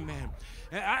night. Amen.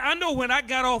 I know when I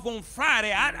got off on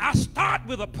Friday, I start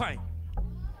with a pint.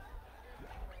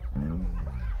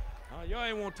 Y'all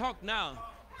ain't want to talk now.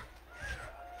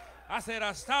 I said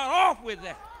I start off with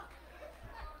that.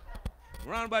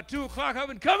 Around about 2 o'clock, I've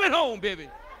been coming home, baby.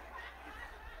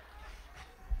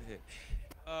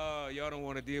 Y'all don't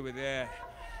want to deal with that.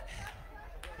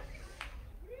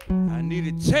 I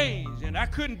needed change, and I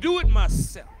couldn't do it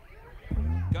myself.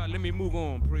 God, let me move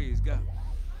on, praise God.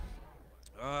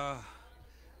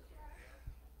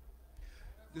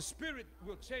 The Spirit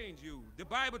will change you. The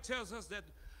Bible tells us that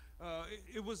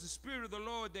it was the Spirit of the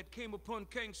Lord that came upon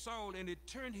King Saul, and it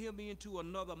turned him into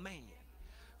another man.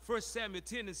 1 Samuel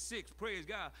 10:6, praise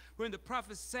God. When the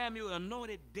prophet Samuel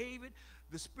anointed David,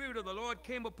 the Spirit of the Lord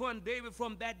came upon David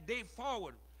from that day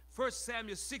forward. 1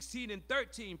 Samuel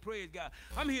 16:13, praise God.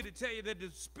 I'm here to tell you that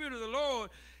the Spirit of the Lord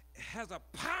has a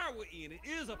power in it,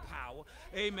 is a power,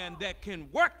 amen, that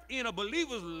can work in a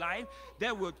believer's life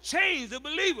that will change the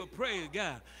believer, praise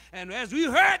God. And as we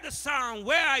heard the song,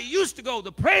 where I used to go, the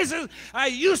places I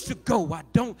used to go, I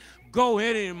don't go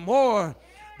anymore.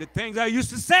 The things I used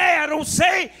to say, I don't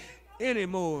say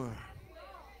anymore.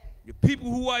 The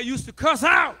people who I used to cuss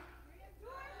out,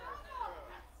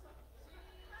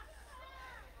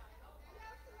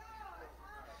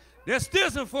 there's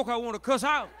still some folk I want to cuss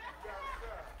out.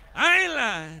 I ain't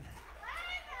lying.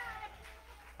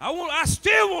 I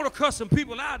still want to cuss some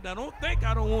people out. Now, don't think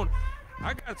I don't want.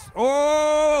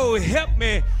 Help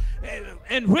me.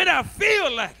 And when I feel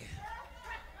like it,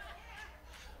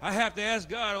 I have to ask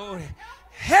God,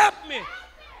 help me,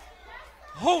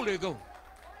 Holy Ghost.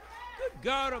 Good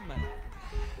God Almighty.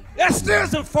 There's still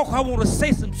some folk I want to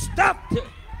say some stuff to.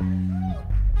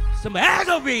 Some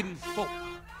aggravating folk.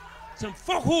 Some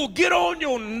folk who will get on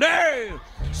your nerve.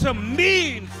 Some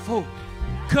mean folk.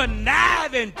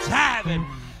 Conniving, jiving,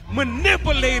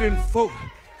 manipulating folk.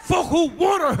 Folk who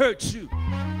want to hurt you.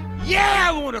 Yeah,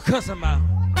 I want to cuss them out.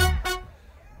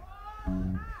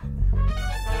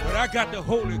 But I got the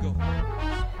Holy Ghost.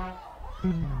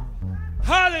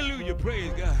 Hallelujah,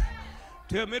 praise God.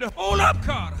 Tell me to hold up,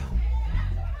 Carter.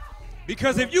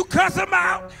 Because if you cuss them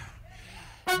out,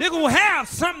 they're going to have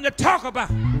something to talk about.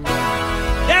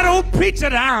 That old preacher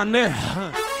down there,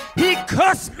 he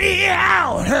cussed me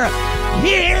out.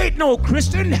 He ain't no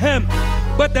Christian,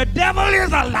 but the devil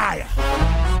is a liar.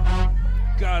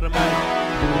 God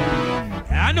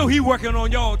Almighty. I know he working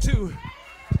on y'all too.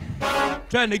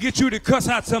 Trying to get you to cuss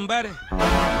out somebody.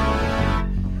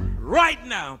 Right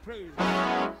now. Praise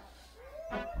God.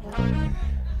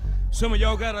 Some of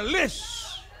y'all got a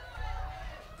list.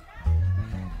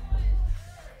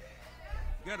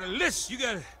 You got a list.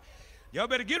 Y'all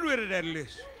better get rid of that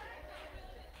list.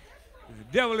 The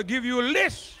devil will give you a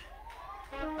list.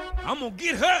 I'm going to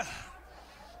get her.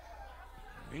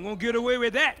 Ain't going to get away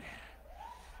with that.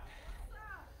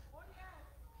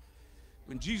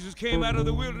 When Jesus came out of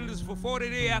the wilderness for 40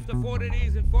 days, after 40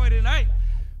 days and 40 nights,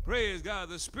 praise God,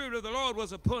 the Spirit of the Lord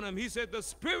was upon him. He said, the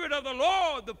Spirit of the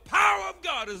Lord, the power of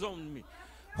God is on me.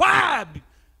 Why?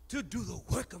 To do the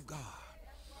work of God.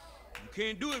 You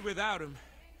can't do it without him.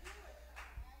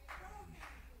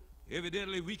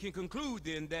 Evidently, we can conclude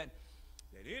then that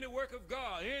any work of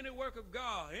God, a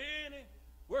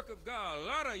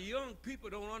lot of young people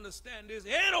don't understand this,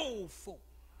 and old folk.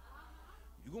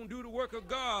 You're going to do the work of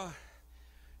God,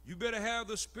 you better have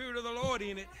the Spirit of the Lord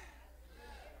in it.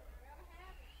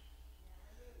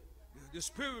 The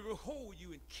Spirit will hold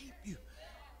you and keep you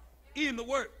in the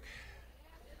work.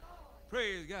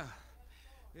 Praise God.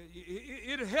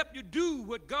 It'll help you do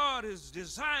what God has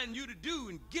designed you to do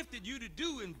and gifted you to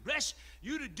do and blessed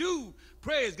you to do.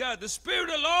 Praise God. The Spirit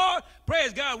of the Lord,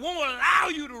 praise God, won't allow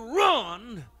you to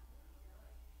run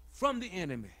from the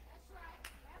enemy.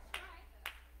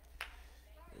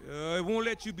 It won't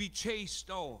let you be chased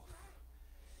off.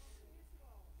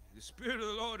 The Spirit of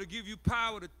the Lord will give you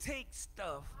power to take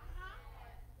stuff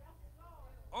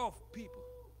people.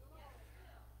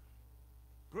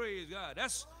 Praise God.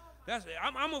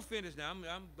 I'm gonna finish now.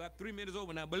 I'm about 3 minutes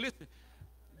over now. But listen,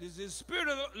 this is spirit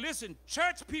of listen.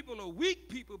 Church people are weak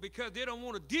people because they don't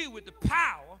want to deal with the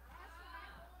power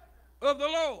of the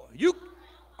Lord.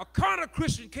 A carnal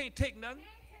Christian can't take nothing.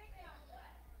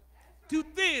 Too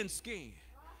thin skin.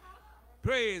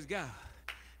 Praise God.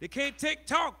 They can't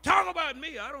talk about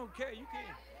me. I don't care. You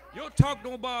can't. Your talk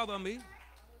don't bother me.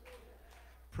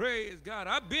 Praise God.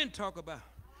 I've been talking about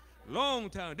long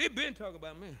time. They've been talking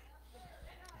about me.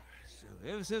 So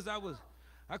ever since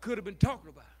I could have been talking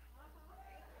about it.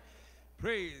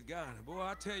 Praise God. Boy,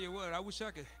 I tell you what, I wish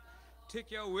I could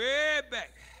take y'all way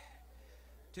back.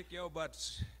 Take y'all about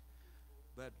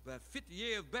 50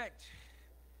 years back.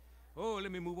 Oh,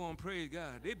 let me move on. Praise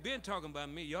God. They've been talking about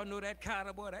me. Y'all know that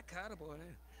Carter boy.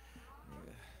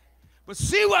 Yeah. But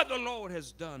see what the Lord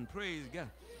has done. Praise God.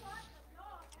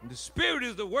 The Spirit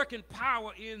is the working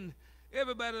power in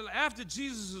everybody. After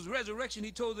Jesus' resurrection,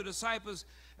 he told the disciples,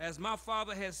 as my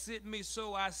Father has sent me,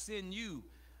 so I send you.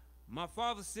 My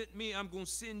Father sent me, I'm going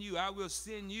to send you. I will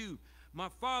send you. My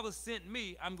Father sent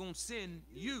me, I'm going to send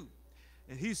you.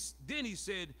 And then he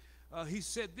said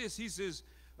this. He says,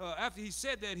 after he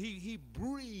said that, he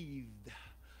breathed.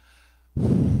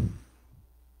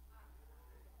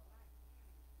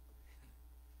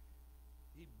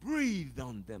 He breathed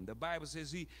on them. The Bible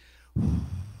says he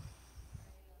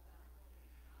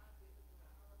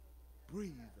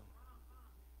breathed on them.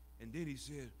 And then he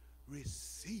said,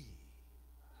 receive.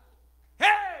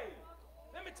 Hey,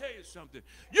 let me tell you something.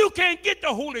 You can't get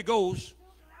the Holy Ghost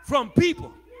from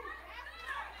people.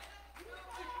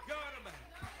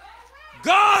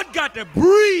 God got to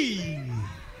breathe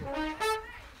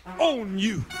on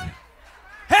you.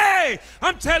 Hey,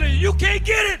 I'm telling you, you can't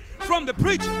get it from the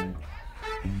preacher.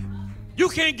 You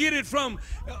can't get it from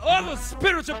other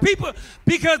spiritual people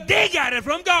because they got it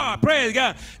from God. Praise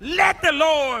God. Let the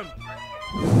Lord.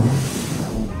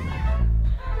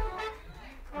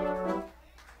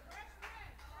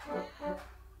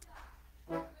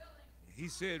 He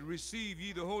said, receive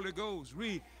ye the Holy Ghost.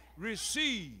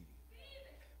 Receive.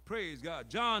 Praise God.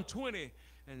 John 20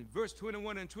 and verse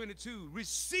 21 and 22.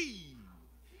 Receive,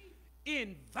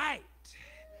 invite,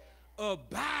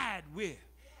 abide with.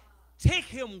 Take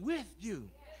him with you.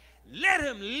 Let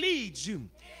him lead you.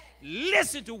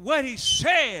 Listen to what he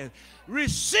says.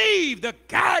 Receive the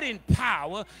guiding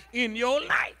power in your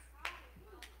life.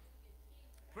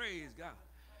 Praise God.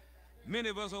 Many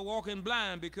of us are walking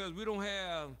blind because we don't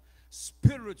have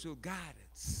spiritual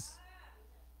guidance.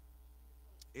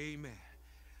 Amen.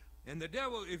 And the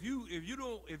devil, if you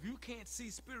can't see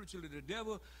spiritually, the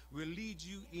devil will lead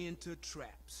you into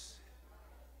traps.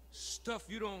 Stuff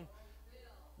you don't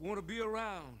want to be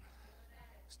around.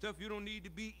 Stuff you don't need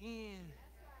to be in.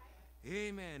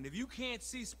 Amen. If you can't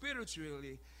see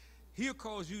spiritually, he'll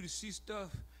cause you to see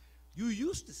stuff you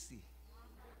used to see.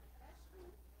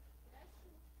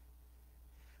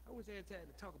 I wish I had time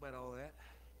to talk about all that.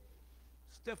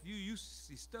 Stuff you used to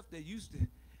see, stuff that used to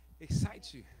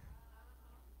excite you.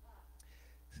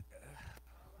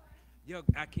 Yo,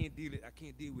 I can't deal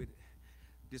with it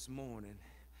this morning.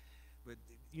 But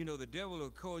you know, the devil will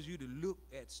cause you to look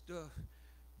at stuff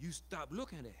you stop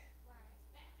looking at.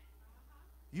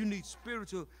 You need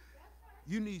spiritual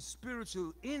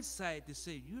insight to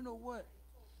say, you know what?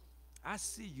 I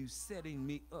see you setting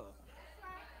me up.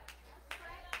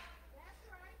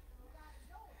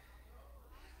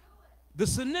 The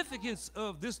significance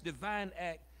of this divine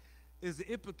act is the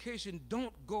implication: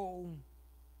 don't go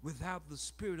without the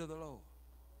Spirit of the Lord.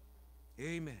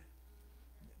 Amen.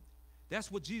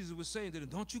 That's what Jesus was saying to them.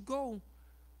 Don't you go.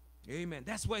 Amen.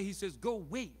 That's why he says, go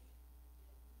wait.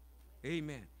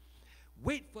 Amen.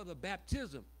 Wait for the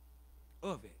baptism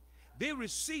of it. They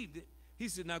received it. He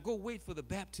said, now go wait for the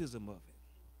baptism of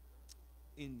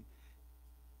it in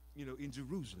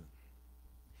Jerusalem.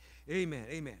 Amen.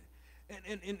 Amen.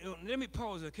 And let me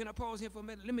pause there. Can I pause here for a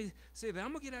minute? Let me say that.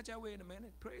 I'm going to get out your way in a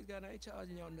minute. Praise God. I ain't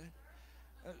charging y'all nothing.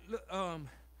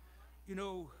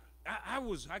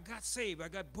 I got saved. I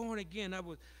got born again. I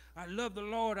love the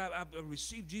Lord. I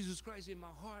received Jesus Christ in my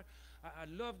heart. I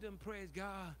loved him, praise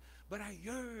God. But I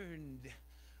yearned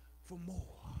for more.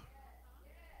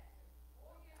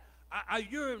 I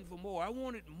yearned for more. I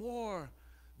wanted more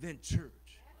than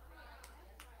church.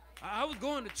 I was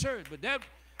going to church, but there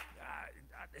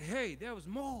was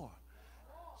more.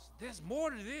 There's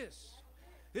more to this.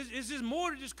 It's just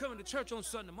more than just coming to church on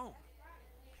Sunday morning.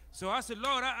 So I said,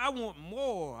 Lord, I want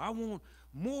more. I want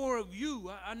more of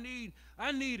you. I need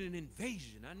an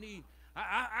invasion.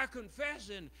 I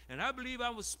confess and I believe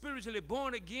I was spiritually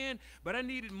born again, but I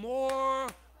needed more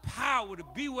power power to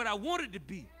be what I wanted to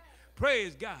be.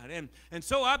 Praise God. And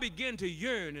so I began to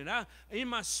yearn, and I, in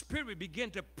my spirit,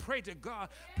 began to pray to God.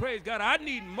 Praise God. I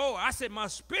need more. I said, my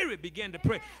spirit began to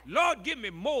pray. Lord, give me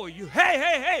more of you.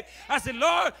 Hey. I said,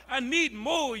 Lord, I need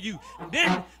more of you. And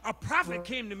then a prophet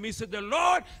came to me and said, the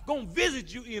Lord going to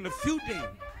visit you in a few days.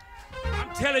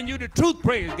 I'm telling you the truth,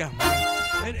 praise God.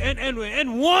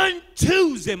 And one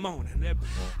Tuesday morning,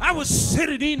 I was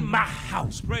sitting in my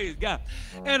house, praise God,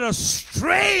 and a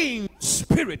strange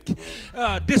spirit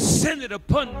descended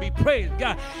upon me, praise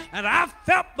God, and I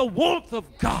felt the warmth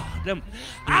of God.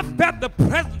 I felt the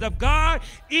presence of God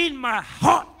in my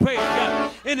heart, praise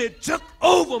God, and it took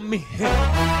over me.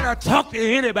 And I talked to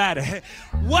anybody.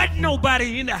 Wasn't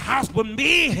nobody in the house but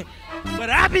me, but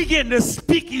I began to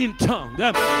speak in tongues.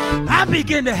 I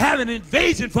began to have an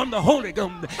invasion from the Holy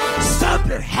Ghost.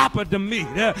 Something happened to me.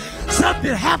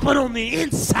 Something happened on the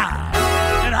inside.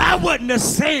 And I wasn't the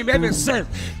same ever since.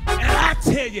 And I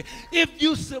tell you, if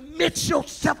you submit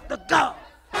yourself to God,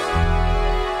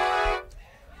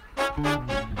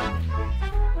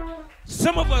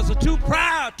 some of us are too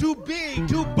proud, too big,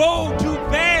 too bold, too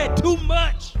bad, too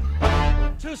much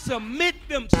to submit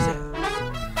themselves.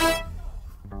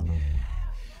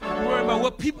 Worry about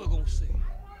what people are going to say.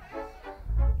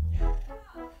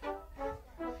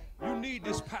 You need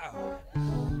this power.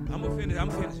 I'm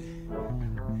finished.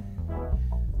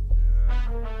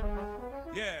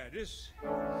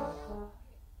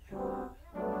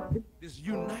 This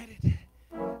United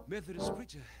Methodist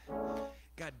preacher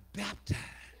got baptized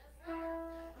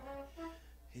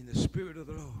in the Spirit of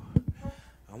the Lord.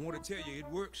 I want to tell you, it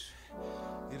works.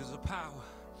 It is a power.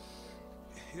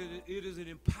 It is an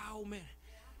empowerment.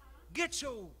 Get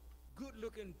your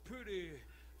good-looking, pretty,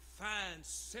 fine,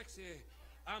 sexy,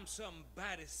 I'm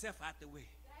somebody self out the way.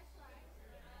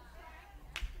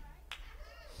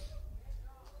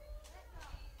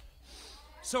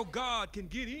 So God can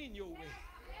get in your way.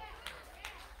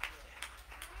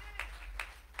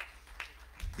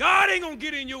 God ain't gonna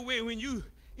get in your way when you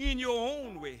in your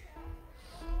own way.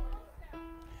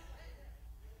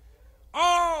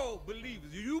 All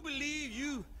believers, you believe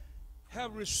you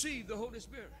have received the Holy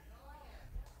Spirit.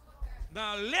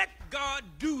 Now let God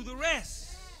do the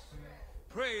rest.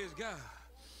 Praise God.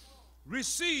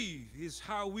 Receive is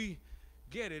how we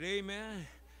get it. Amen.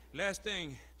 Last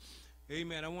thing.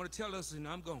 Amen. I want to tell us, and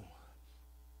I'm going.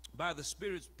 By the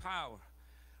Spirit's power,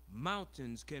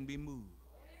 mountains can be moved.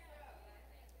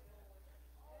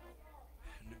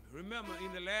 Remember,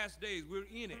 in the last days, we're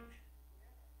in it.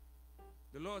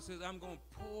 The Lord says, I'm going to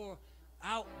pour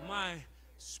out my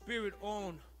Spirit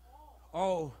on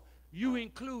all, you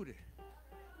included.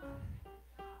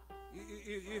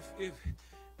 If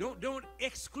don't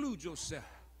exclude yourself.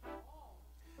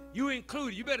 You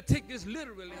included. You better take this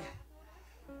literally.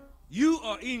 You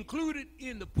are included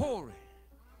in the pouring.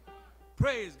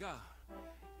 Praise God.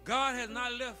 God has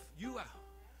not left you out.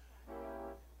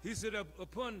 He said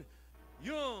upon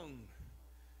young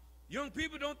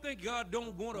people, don't think God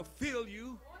don't want to fill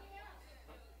you.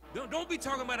 Don't be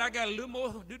talking about I got a little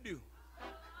more to do.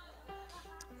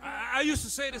 I used to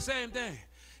say the same thing.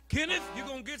 Kenneth, you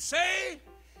gonna get saved?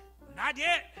 Not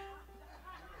yet.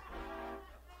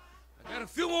 I got a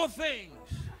few more things.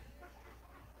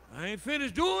 I ain't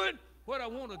finished doing what I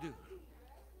want to do.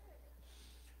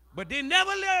 But they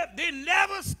never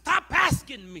stop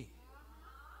asking me,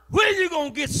 when you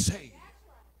gonna get saved?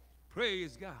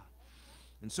 Praise God.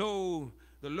 And so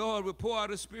the Lord will pour out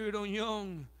His Spirit on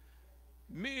young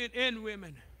men and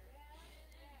women,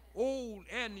 old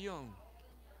and young.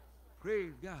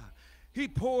 Praise God. He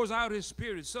pours out His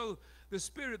Spirit. So the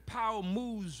Spirit power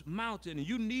moves mountains. And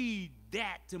you need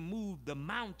that to move the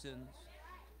mountains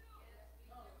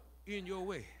in your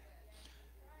way.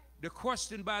 The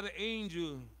question by the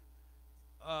angel,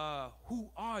 who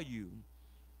are you,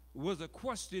 was a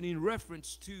question in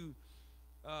reference to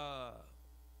a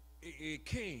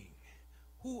king.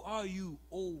 Who are you,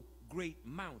 O great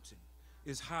mountain,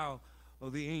 is how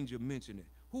the angel mentioned it.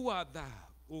 Who art thou,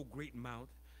 O great mountain?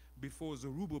 Before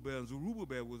Zerubbabel.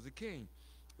 Zerubbabel was the king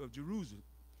of Jerusalem.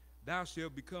 Thou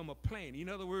shalt become a plain. In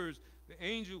other words, the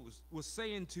angel was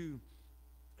saying to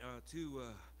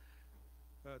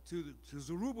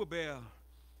Zerubbabel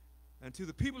and to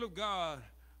the people of God,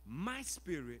 my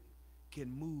Spirit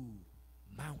can move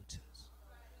mountains.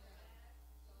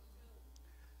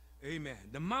 Amen.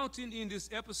 The mountain in this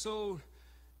episode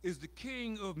is the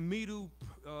king of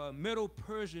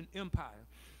Medo-Persian Empire.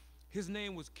 His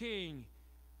name was King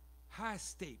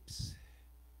Hystapes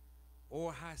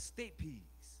or Hystapes.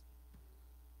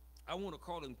 I want to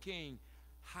call him King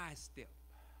High Step,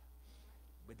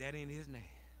 but that ain't his name.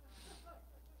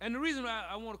 And the reason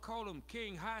I want to call him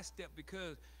King High Step,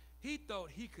 because he thought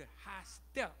he could high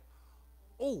step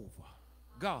over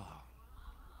God.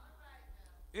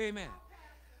 Amen.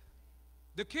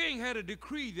 The king had a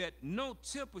decree that no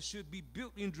temple should be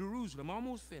built in Jerusalem. I'm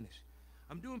almost finished.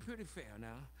 I'm doing pretty fair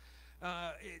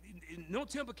now. No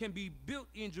temple can be built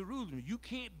in Jerusalem. You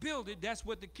can't build it. That's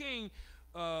what the king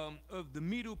of the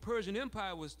Medo-Persian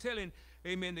Empire was telling,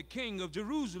 amen, the king of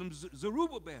Jerusalem,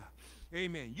 Zerubbabel.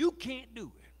 Amen. You can't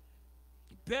do it.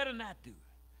 You better not do it.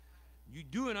 You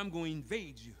do it, I'm going to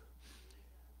invade you.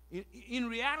 In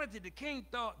reality, the king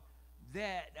thought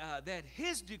that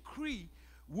his decree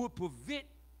would prevent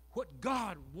what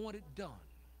God wanted done.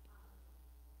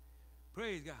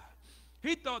 Praise God.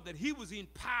 He thought that he was in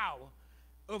power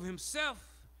of himself,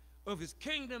 of his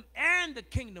kingdom, and the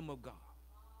kingdom of God.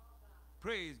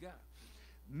 Praise God.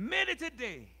 Many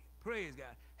today, praise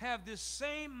God, have this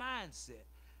same mindset,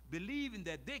 believing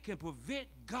that they can prevent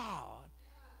God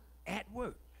at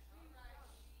work.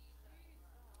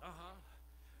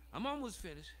 I'm almost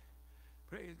finished.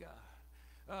 Praise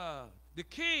God. The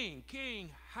king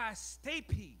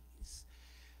Stephens,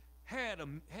 had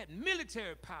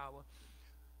military power,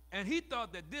 and he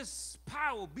thought that this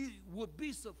power would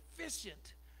be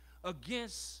sufficient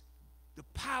against the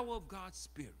power of God's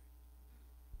Spirit.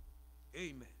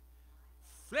 Amen.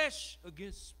 Flesh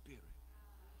against spirit.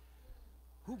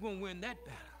 Who's going to win that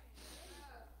battle?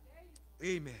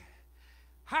 Amen.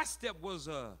 High step was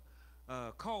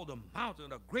called a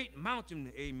mountain, a great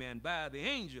mountain, amen, by the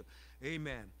angel.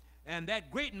 Amen. And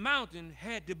that great mountain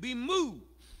had to be moved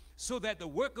so that the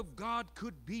work of God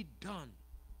could be done.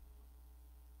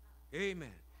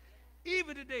 Amen.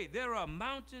 Even today, there are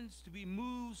mountains to be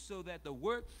moved so that the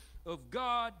work of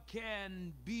God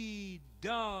can be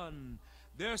done.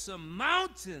 There are some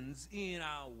mountains in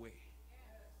our way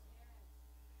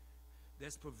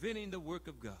that's preventing the work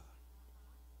of God.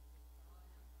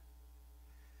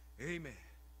 Amen.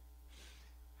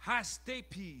 High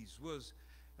Stephens was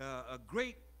a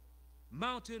great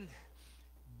mountain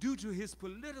due to his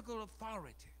political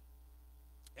authority.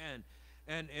 And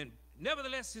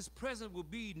nevertheless, his presence will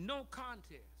be no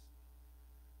contest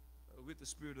with the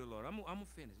Spirit of the Lord. I'm going to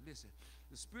finish. Listen,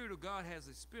 the Spirit of God has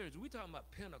experience. We're talking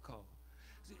about Pentecost.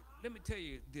 See, let me tell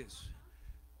you this.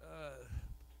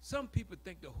 Some people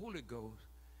think the Holy Ghost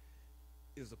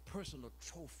is a personal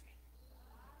trophy.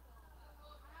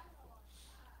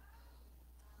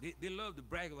 They love to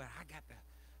brag about, I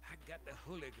got the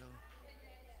Holy Ghost.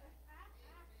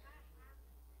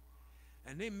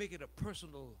 And they make it a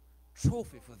personal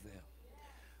trophy for them.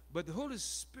 But the Holy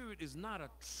Spirit is not a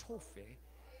trophy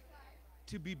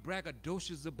to be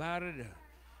braggadocious about it,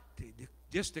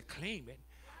 just to claim it.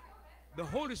 The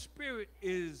Holy Spirit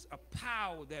is a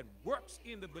power that works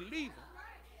in the believer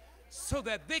so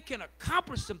that they can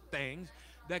accomplish some things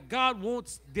that God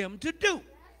wants them to do.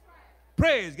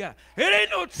 Praise God. It ain't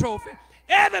no trophy.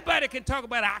 Everybody can talk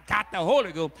about, I got the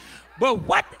Holy Ghost. But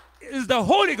what is the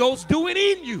Holy Ghost doing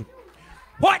in you?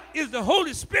 What is the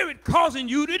Holy Spirit causing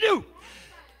you to do?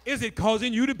 Is it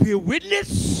causing you to be a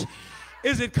witness?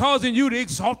 Is it causing you to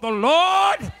exalt the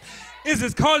Lord? Is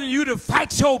it causing you to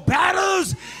fight your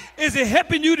battles? Is it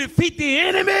helping you defeat the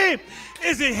enemy?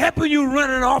 Is it helping you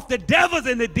running off the devils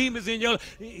and the demons in your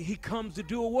life? He comes to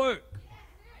do a work.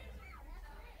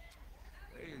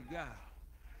 Praise God.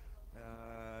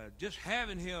 Just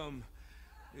having him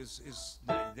that's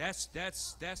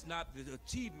not the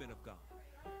achievement of God.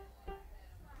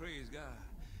 Praise God.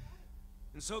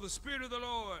 And so the Spirit of the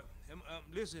Lord,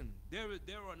 listen, there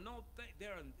are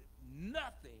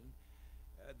nothing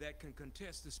that can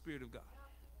contest the Spirit of God.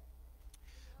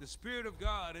 The Spirit of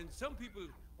God, and some people,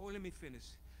 let me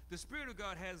finish. The Spirit of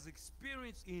God has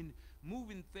experience in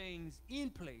moving things in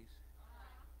place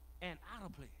and out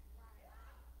of place.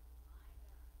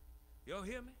 Y'all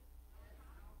hear me?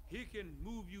 He can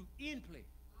move you in place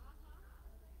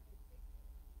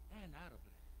and out of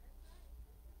place.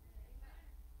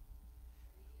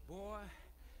 Boy,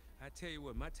 I tell you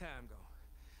what, my time gone.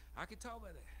 I can talk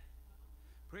about that.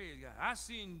 Praise God. I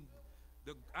seen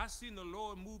the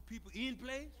Lord move people in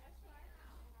place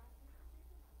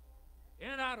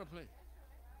and out of place.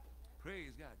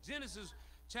 Praise God. Genesis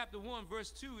chapter 1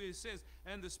 verse 2, it says,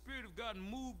 and the Spirit of God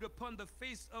moved upon the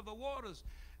face of the waters.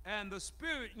 And the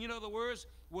Spirit, in other words,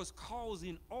 was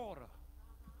causing order.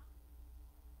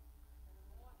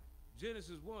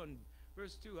 Genesis 1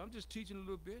 verse 2. I'm just teaching a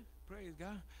little bit. Praise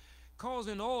God.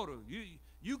 Causing order.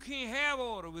 You can't have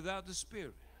order without the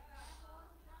Spirit.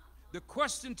 The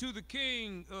question to the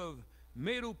king of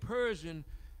Medo-Persian,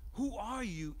 who are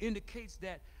you, indicates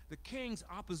that the king's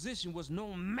opposition was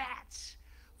no match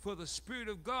for the Spirit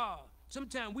of God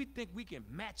Sometimes we think we can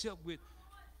match up with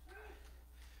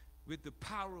the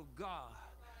power of God.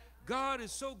 God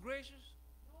is so gracious.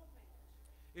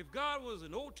 If God was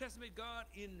an Old Testament God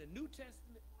in the New Testament,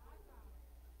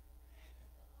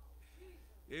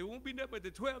 it won't be nothing but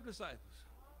the 12 disciples.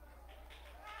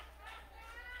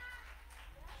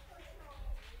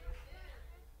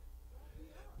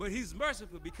 But he's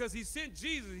merciful because he sent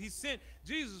Jesus. He sent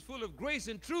Jesus full of grace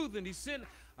and truth, and he sent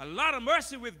a lot of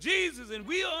mercy with Jesus, and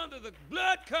we are under the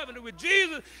blood covenant with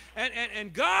Jesus,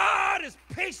 and God is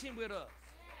patient with us.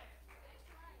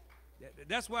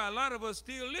 That's why a lot of us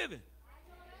still living.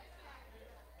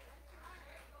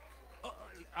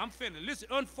 I'm finished. Listen,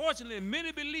 unfortunately,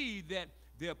 many believe that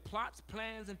their plots,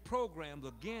 plans, and programs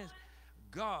against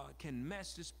God can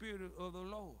match the Spirit of the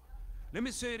Lord. Let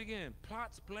me say it again.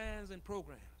 Plots, plans, and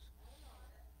programs.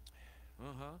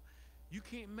 You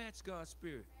can't match God's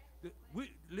Spirit.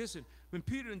 Listen, when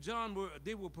Peter and John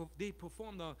they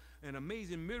performed an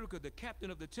amazing miracle. The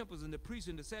captain of the temples and the priests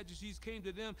and the Sadducees came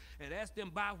to them and asked them,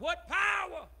 by what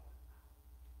power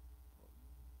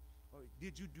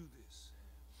did you do this?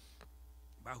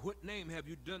 By what name have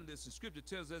you done this? And Scripture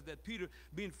tells us that Peter,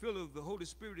 being filled with the Holy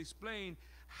Spirit, explained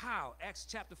how. Acts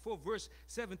chapter 4, verse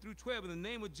 7 through 12. In the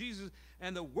name of Jesus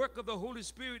and the work of the Holy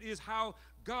Spirit is how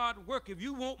God works. If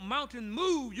you want mountain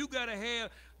move, you got to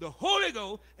have the Holy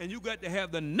Ghost, and you got to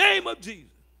have the name of Jesus.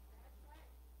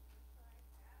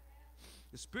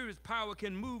 The Spirit's power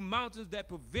can move mountains that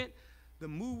prevent the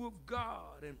move of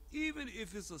God. And even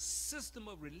if it's a system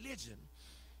of religion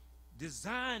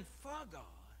designed for God,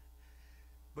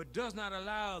 but does not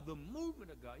allow the movement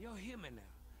of God, y'all hear me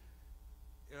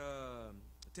now,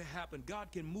 to happen, God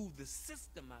can move the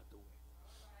system out the way.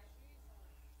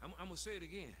 I'm going to say it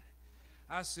again.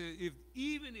 I said,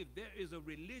 even if there is a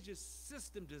religious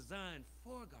system designed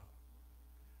for God,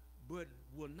 but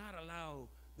will not allow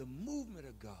the movement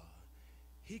of God,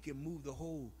 he can move the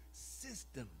whole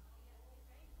system.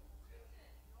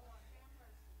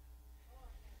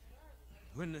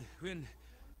 When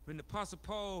the Apostle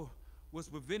Paul was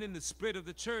preventing the spread of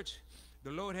the church,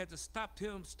 the Lord had to stop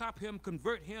him,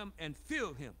 convert him, and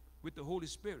fill him with the Holy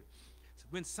Spirit.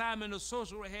 When Simon the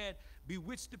sorcerer had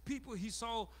bewitched the people, he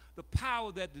saw the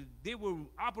power that they were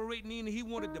operating in. He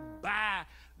wanted to buy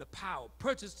the power,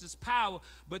 purchase this power,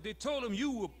 but they told him,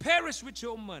 you will perish with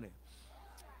your money.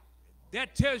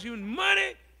 That tells you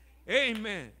money,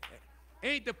 amen,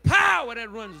 ain't the power that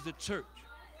runs the church.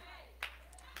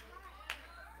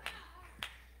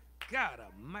 God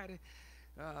Almighty.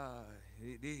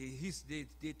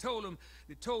 They told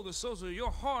the sorcerer,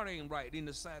 your heart ain't right in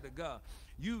the sight of God.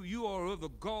 You are of the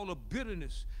gall of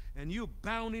bitterness, and you're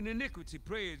bound in iniquity,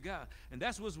 praise God. And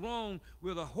that's what's wrong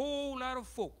with a whole lot of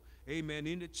folk, amen,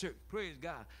 in the church, praise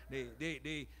God.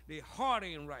 They heart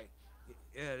ain't right.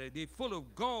 They're full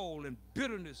of gall and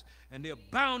bitterness, and they're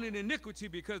bound in iniquity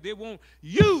because they won't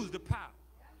use the power.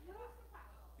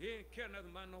 They ain't care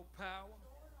nothing about no power.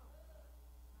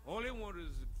 All they want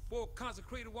is 4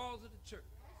 consecrated walls of the church.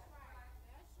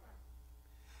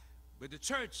 But the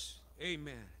church,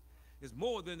 amen, is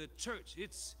more than the church.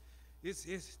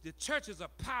 The church is a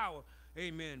power,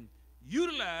 amen,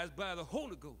 utilized by the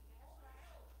Holy Ghost.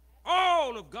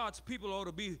 All of God's people ought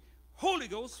to be Holy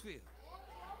Ghost filled.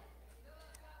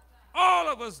 All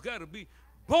of us got to be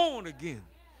born again.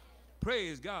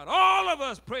 Praise God. All of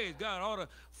us, praise God, ought to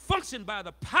function by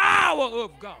the power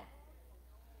of God.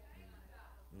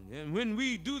 And when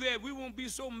we do that, we won't be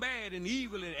so mad and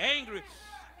evil and angry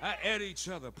at each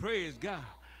other. Praise God.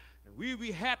 And we'll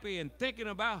be happy and thinking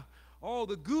about all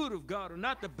the good of God and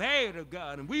not the bad of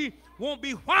God. And we won't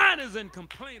be whiners and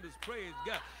complainers. Praise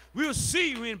God. We'll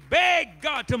see you and beg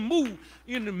God to move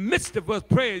in the midst of us.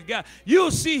 Praise God.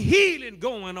 You'll see healing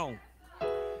going on.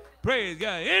 Praise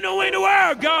God. Ain't no way in the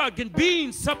world God can be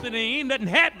in something and ain't nothing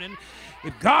happening.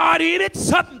 If God in it,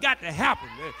 something got to happen.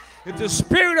 If the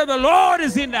Spirit of the Lord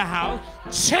is in the house,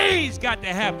 change got to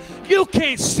happen. You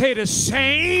can't stay the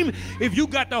same if you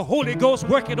got the Holy Ghost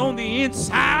working on the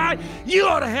inside. You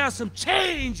ought to have some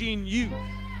change in you.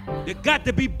 There got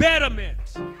to be betterment,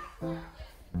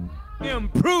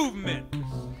 improvement.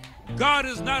 God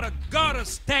is not a God of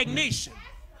stagnation.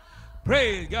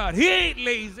 Praise God. He ain't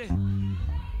lazy.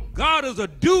 God is a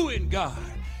doing God.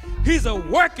 He's a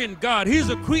working God. He's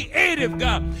a creative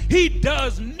God. He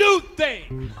does new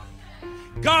things.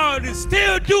 God is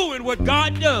still doing what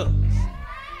God does.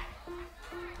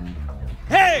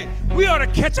 Hey, we ought to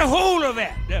catch a hold of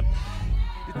that.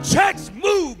 The church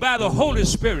moved by the Holy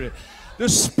Spirit. The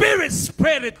Spirit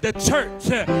spreaded the church.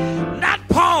 Not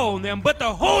Paul and them, but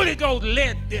the Holy Ghost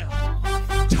led them.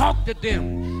 Talked to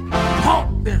them.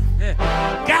 taught them,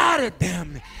 guided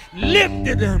them,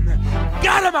 lifted them,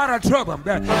 got them out of trouble,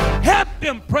 helped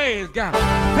them, praise God,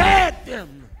 fed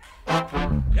them.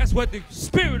 That's what the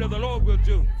Spirit of the Lord will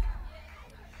do.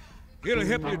 It'll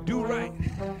help you do right.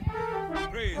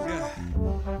 Praise God.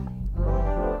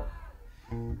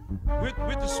 With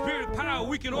the Spirit power,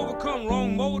 we can overcome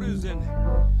wrong motives and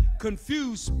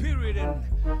confused spirit and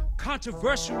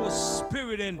controversial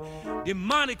spirit and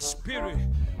demonic spirit.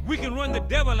 We can run the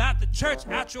devil out the church,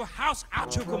 out your house,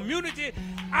 out your community,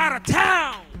 out of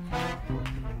town.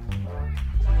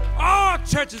 All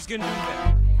churches can do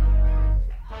that.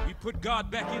 We put God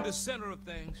back in the center of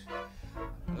things.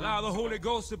 Allow the Holy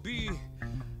Ghost to be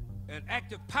an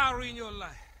active power in your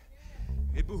life.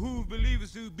 It behooves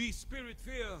believers to be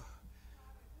spirit-filled.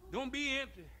 Don't be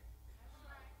empty.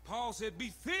 Paul said, be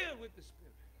filled with the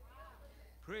Spirit.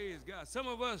 Praise God. Some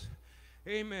of us,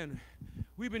 amen,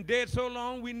 we've been dead so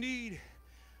long, we need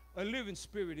a living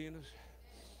spirit in us.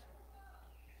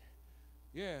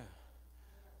 Yeah.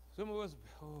 Some of us,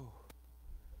 oh,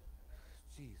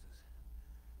 Jesus.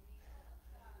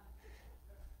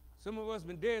 Some of us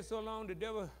been dead so long, the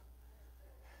devil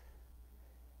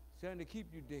trying to keep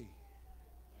you dead.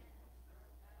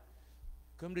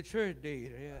 Come to church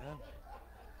dead. Yeah.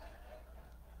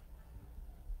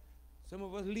 Some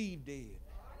of us leave dead.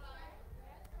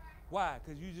 Why?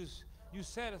 Because you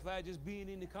satisfied just being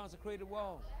in the consecrated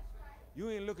wall.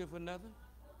 You ain't looking for nothing.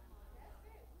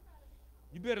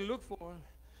 You better look for him.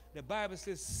 The Bible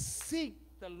says, seek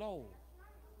the Lord.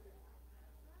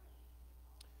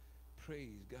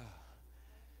 Praise God.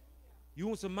 You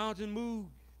want some mountain move?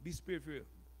 Be spirit-filled.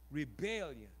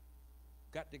 Rebellion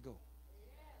got to go.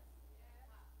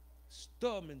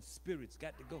 Stubborn spirits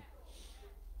got to go.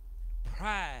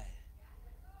 Pride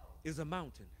is a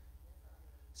mountain.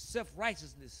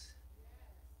 Self-righteousness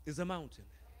is a mountain.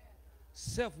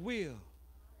 Self-will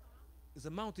is a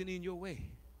mountain in your way.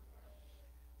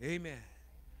 Amen.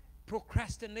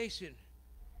 Procrastination,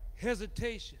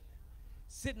 hesitation,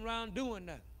 sitting around doing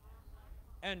nothing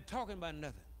and talking about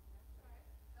nothing.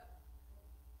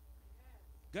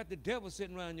 Got the devil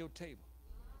sitting around your table.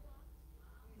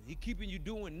 He keeping you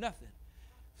doing nothing.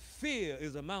 Fear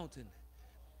is a mountain.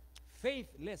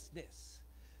 Faithlessness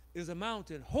is a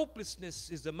mountain. Hopelessness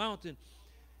is a mountain.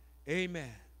 Amen.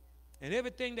 And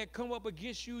everything that come up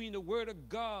against you in the word of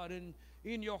God and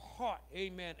in your heart,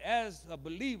 amen, as a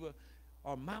believer,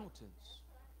 are mountains.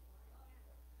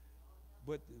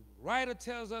 But the writer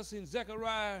tells us in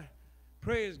Zechariah,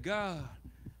 praise God,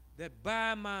 that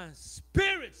by my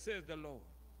spirit, says the Lord,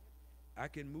 I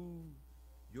can move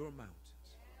your mountains.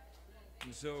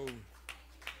 And so,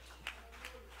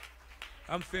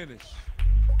 I'm finished.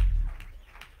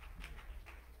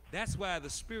 That's why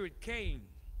the Spirit came.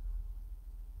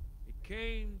 It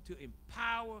came to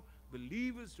empower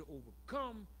believers to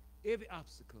overcome every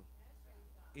obstacle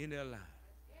in their life.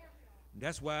 And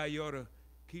that's why you ought to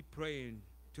keep praying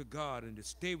to God and to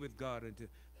stay with God and to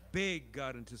beg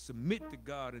God and to submit to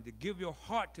God and to give your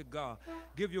heart to God,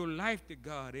 give your life to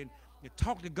God, and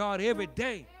talk to God every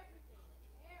day.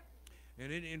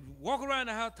 And walk around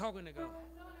the house talking to God.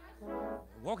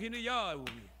 Walk in the yard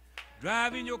with me.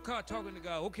 Drive in your car talking to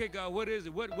God. Okay, God, what is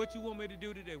it? What you want me to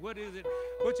do today? What is it?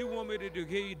 What you want me to do?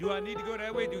 Hey, do I need to go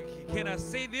that way? Can I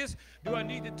say this? Do I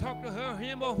need to talk to her,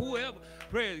 him, or whoever?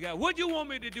 Praise God. What you want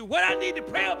me to do? What I need to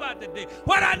pray about today?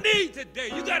 What I need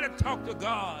today? You got to talk to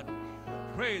God.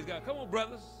 Praise God. Come on,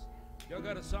 brothers. Y'all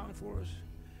got a song for us?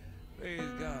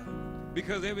 Praise God.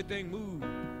 Because everything moved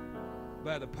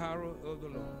by the power of the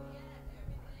Lord.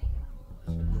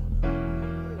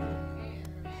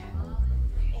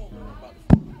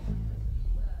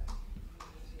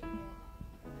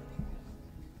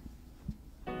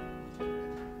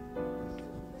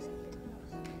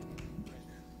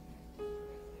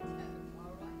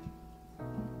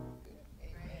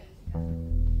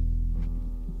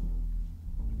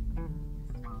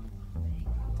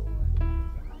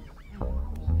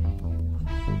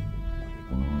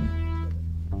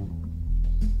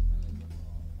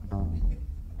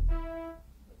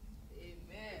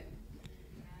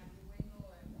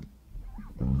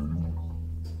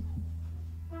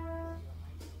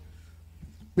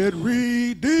 Been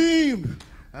redeemed.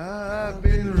 I've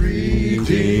been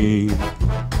redeemed.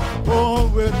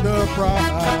 Born with the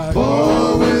price.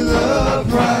 Born with the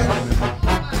price.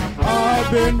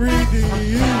 I've been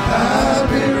redeemed. I've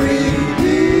been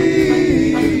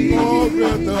redeemed. Born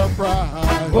with the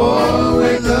price. Born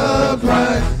with the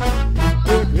price.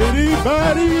 If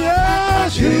anybody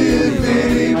asks you, If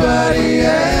anybody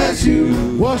asks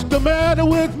you, what's the matter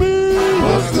with me?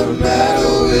 what's the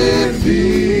matter with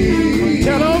me?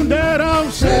 Tell them that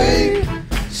I'm saved.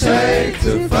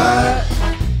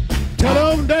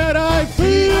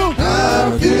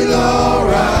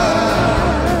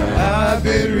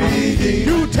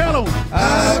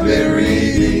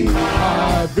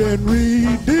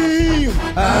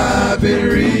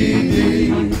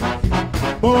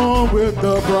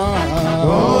 a price.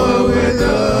 Born with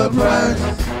a price.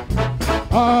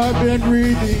 I've been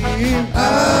redeemed.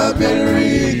 I've been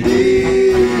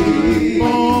redeemed.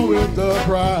 Born with a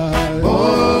price.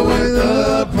 Born with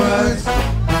a price.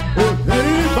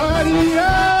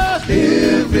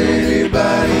 If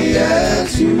anybody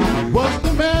asks you, What's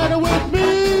the matter with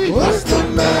me? what's the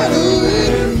matter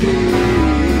with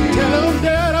me? Tell them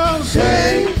that I'm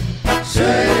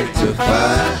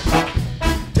Sanctified.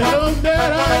 Tell them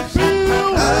that I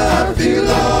feel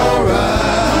alright.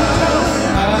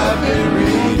 I've been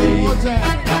redeemed.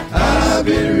 I've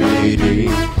been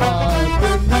redeemed.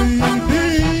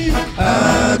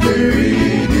 I've been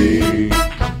redeemed.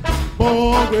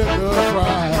 Born with a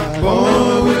price.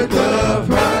 Born with a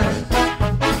price.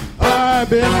 I've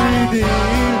been redeemed.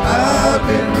 I've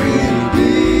been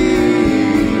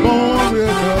redeemed. Born with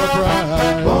a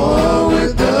price. Born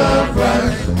with a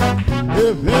price.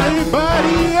 If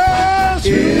anybody asks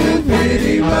you, If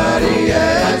anybody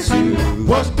asks you,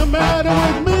 what's the matter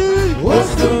with me?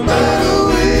 what's the matter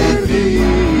with me?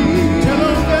 Tell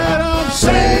them that I'm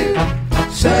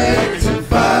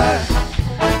Sanctified.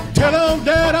 Tell them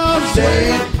that I'm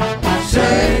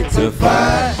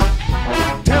Sanctified.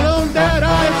 Tell them that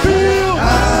I feel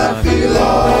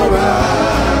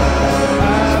alright.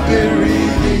 I've been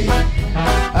redeemed.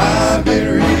 I've been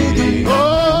redeemed.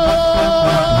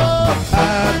 Oh,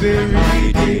 I've been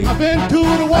redeemed. I've been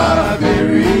to the water. I've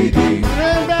been redeemed.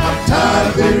 Been baptized.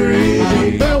 I've been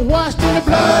redeemed. Been washed in the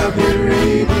blood. I've been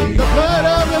redeemed. The blood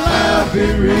of the Lamb. I've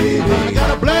been redeemed. I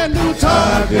got a brand new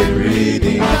tongue. I've been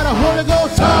redeemed. I got a Holy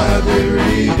Ghost I've tongue. been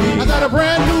redeemed. I got a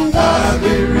brand new I've one.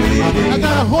 been redeemed. I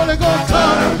got a Holy Ghost I've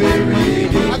tongue. been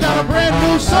redeemed. I got a brand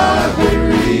new I've song. been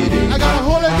redeemed. I got a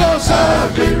Holy Ghost I've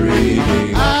song. been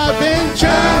redeemed. I've been I've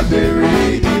changed. been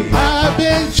redeemed. I've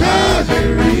been I've changed. been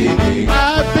redeemed.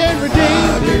 I've been I've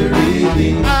redeemed. been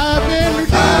redeemed. I've been I've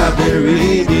redeemed. been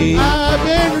redeemed. I've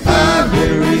been I've redeemed.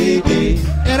 been redeemed.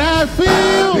 And I I've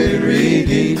feel. been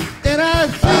redeemed. And I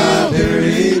I've feel. been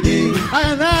redeemed.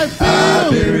 And I I've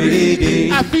been feel.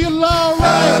 redeemed. I feel all I've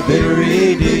right. been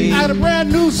redeemed. I got a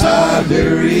brand new I've song.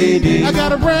 been redeemed. I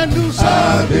got a brand new I've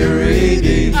song. been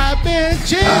redeemed. I've been I've been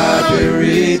changed.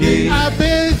 redeemed. I've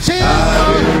been I've been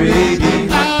changed.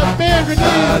 redeemed. I've been I've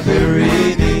redeemed. been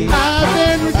redeemed. I've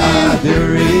been I've redeemed. been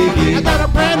redeemed. I got a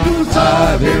brand new I've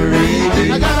song. been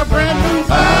redeemed. I got a brand new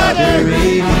I've been body.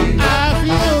 redeemed. I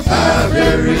feel I've been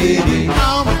different. redeemed.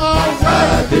 I'm all I've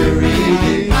right. been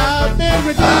redeemed. I've been I've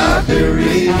redeemed. been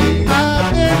redeemed.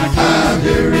 I've been I've redeemed.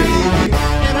 been redeemed.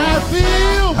 And I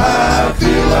feel. I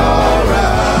feel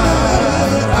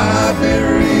alright. I've been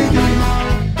redeemed.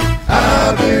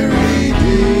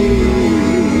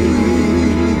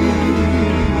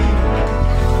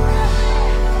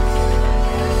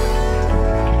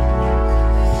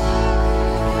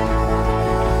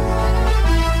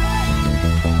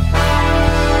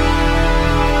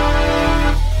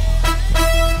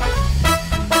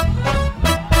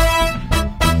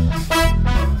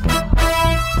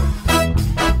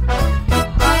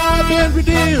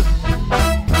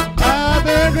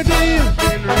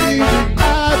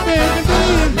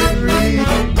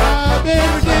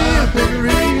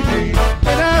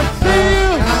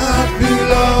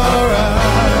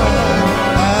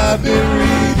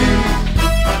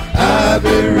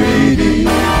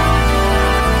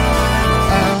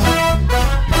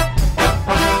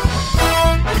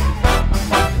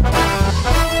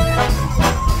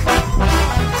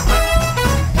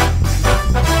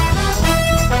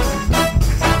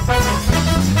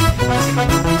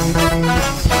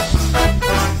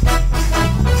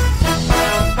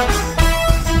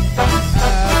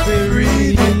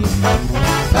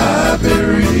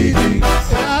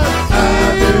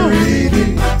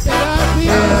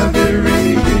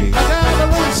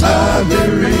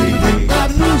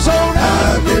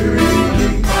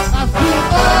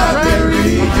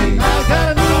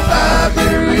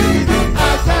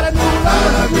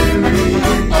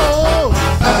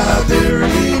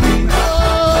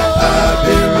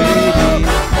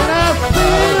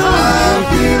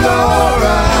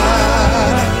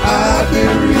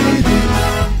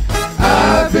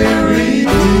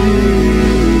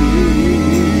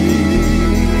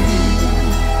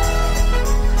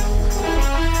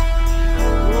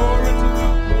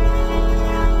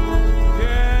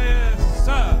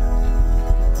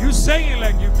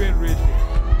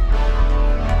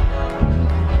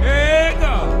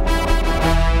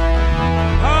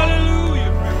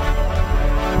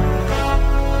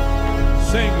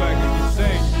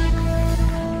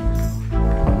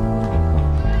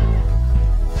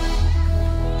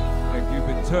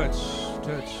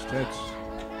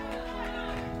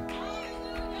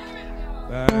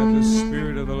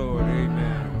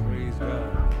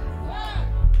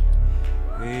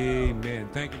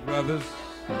 others.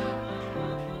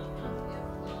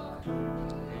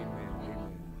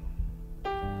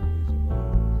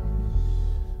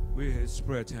 It's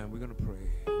prayer time. We're going to pray.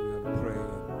 We're going to pray.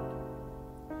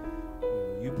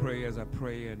 You pray as I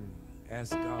pray and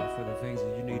ask God for the things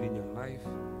that you need in your life.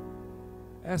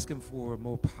 Ask him for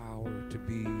more power to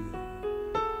be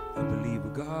a believer.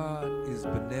 God is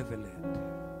benevolent.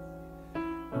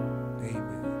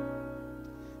 Amen.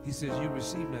 He says you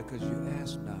receive not because you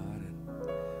ask not.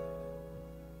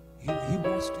 And he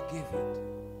wants to give it.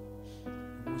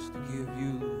 He wants to give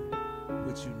you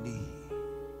what you need.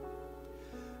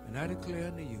 And I declare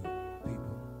unto you,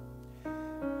 people,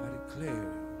 I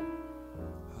declare,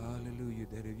 hallelujah,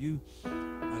 that if you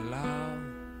allow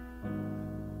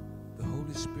the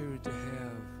Holy Spirit to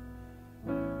have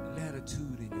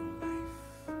latitude in your life,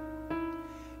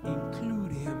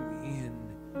 include him in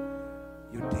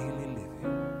your daily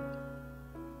living.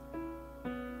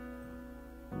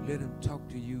 Let him talk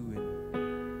to you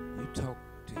and you talk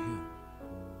to him.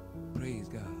 Praise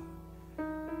God.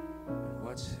 And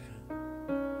watch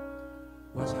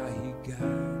how he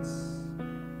guides.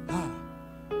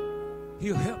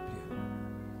 He'll help you.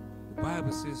 The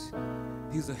Bible says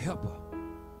he's a helper.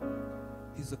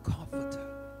 He's a comforter.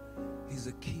 He's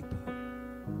a keeper.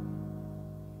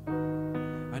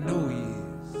 I know he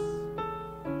is.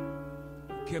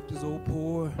 He kept his old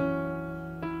poor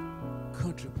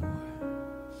country boy.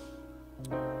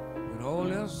 When all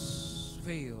else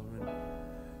failed and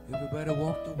everybody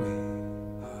walked away,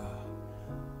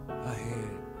 I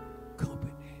had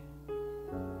company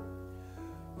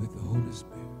with the Holy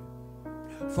Spirit.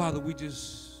 Father, we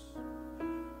just,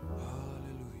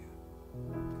 hallelujah.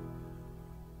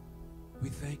 We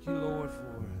thank you, Lord,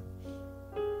 for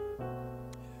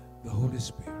the Holy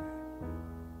Spirit,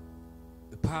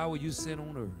 the power you sent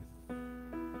on earth,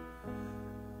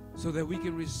 so that we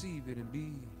can receive it and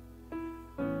be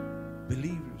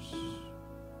believers,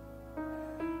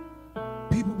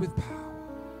 people with power.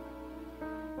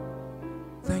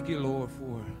 Thank you, Lord,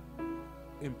 for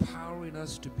empowering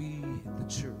us to be the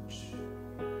church.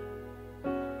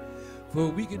 For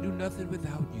we can do nothing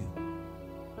without you.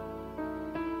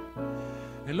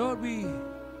 And Lord, we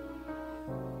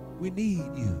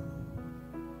need you.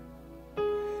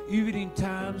 Even in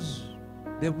times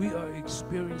that we are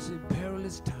experiencing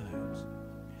perilous times,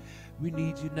 we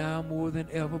need you now more than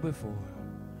ever before.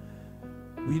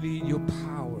 We need your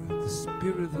power, the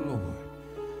Spirit of the Lord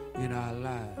in our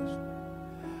lives.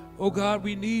 Oh God,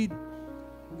 we need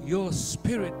your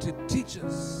Spirit to teach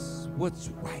us what's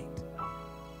right.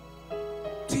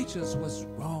 Teach us what's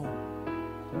wrong.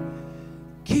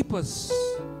 Keep us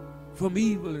from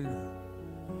evil and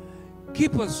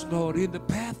keep us, Lord, in the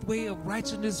pathway of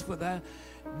righteousness for thy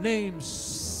name's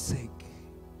sake.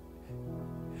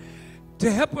 To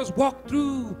help us walk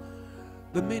through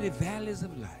the many valleys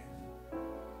of life.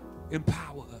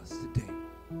 Empower us today.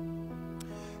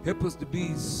 Help us to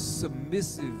be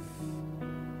submissive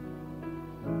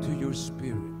to your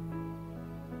Spirit.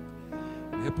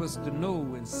 Help us to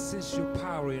know and sense your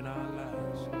power in our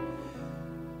lives.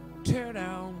 Tear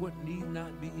down what need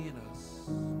not be in us.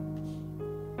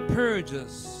 Purge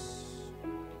us.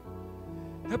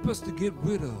 Help us to get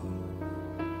rid of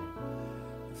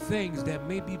things that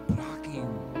may be blocking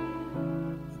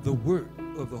the work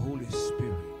of the Holy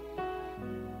Spirit.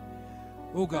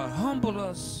 Oh God, humble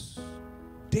us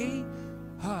day,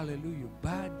 hallelujah,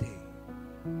 by day.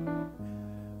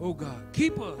 Oh God,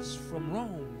 keep us from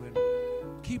wrong and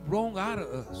keep wrong out of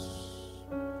us.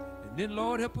 And then,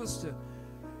 Lord, help us to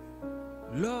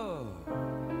love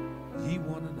ye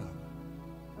one another.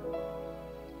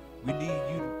 We need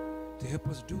you to help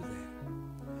us do that.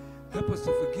 Help us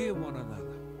to forgive one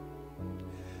another.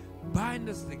 Bind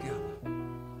us together.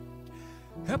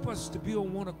 Help us to be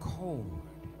on one accord.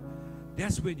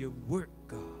 That's when you work,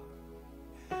 God.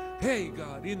 Hey,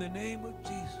 God, in the name of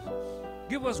Jesus,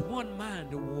 give us one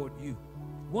mind toward you,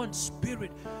 one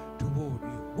spirit toward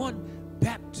you, one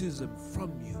baptism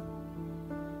from you,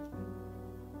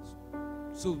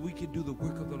 so we can do the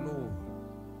work of the Lord.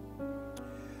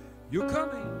 You're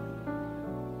coming.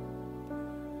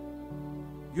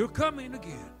 You're coming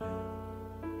again.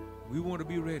 We want to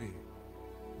be ready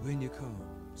when you come.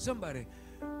 Somebody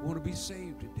want to be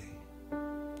saved today.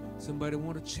 Somebody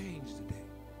want to change today.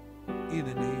 In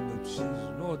the name of Jesus.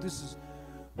 Lord, this is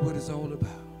what it's all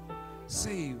about.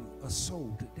 Save a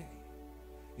soul today.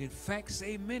 In fact,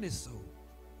 save many souls.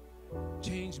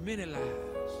 Change many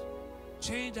lives.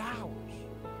 Change ours.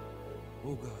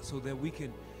 Oh God, so that we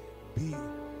can be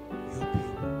your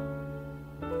people.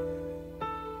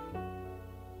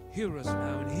 Hear us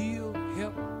now and heal,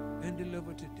 help, and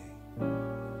deliver today.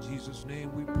 In Jesus'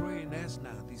 name we pray and ask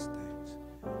now these things.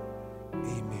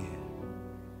 Amen.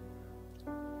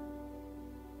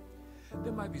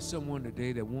 There might be someone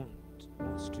today that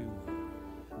wants to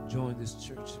join this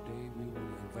church today. We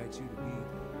want to invite you to be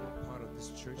part of this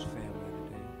church family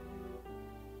today.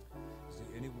 Is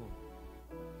there anyone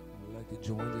who would like to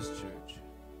join this church?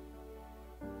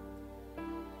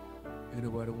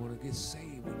 Anybody want to get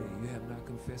saved today? You have not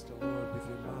confessed the Lord with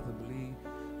your mouth and believe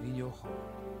in your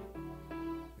heart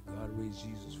that God raised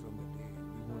Jesus from the dead.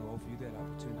 We want to offer you that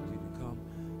opportunity to come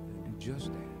and do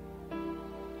just that.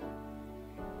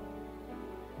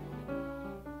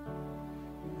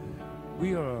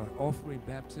 We are offering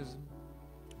baptism.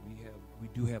 We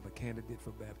do have a candidate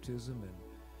for baptism, and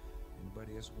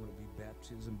anybody else want to be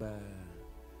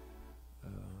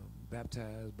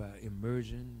baptized by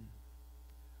immersion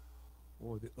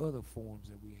or the other forms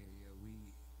that we have.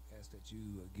 We ask that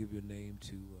you give your name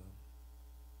to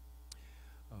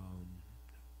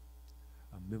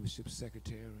our membership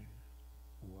secretary,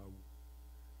 or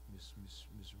Miss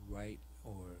Wright,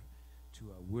 or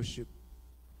to our worship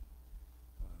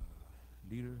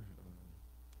leader,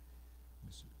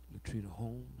 Miss Latrina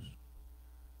Holmes,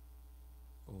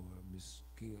 or Miss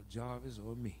Gail Jarvis,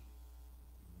 or me.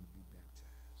 You want to be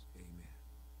baptized. Amen.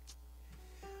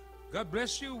 God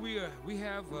bless you. We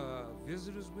have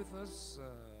visitors with us.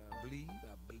 I believe.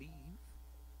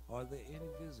 Are there any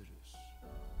visitors?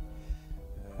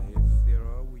 If there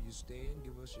are, will you stand?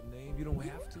 Give us your name. You don't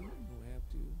have to.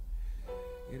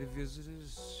 Any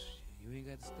visitors? You ain't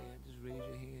got to stand. Just raise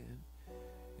your hand.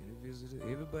 Any visitors?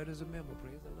 Everybody's a member.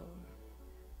 Praise the Lord.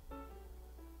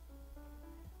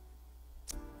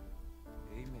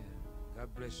 Amen. God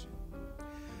bless you.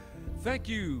 Thank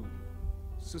you,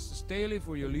 Sister Staley,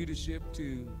 for your leadership,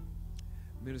 to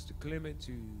Minister Clement,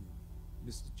 to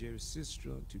Mr. Jerry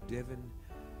Sistra, to Devin,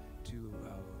 to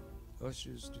our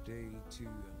ushers today, to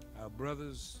our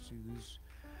brothers, to this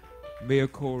Mayor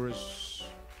Chorus.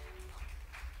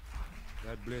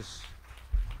 God bless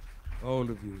all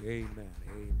of you. Amen.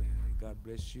 Amen. God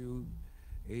bless you.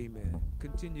 Amen.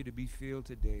 Continue to be filled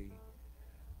today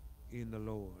in the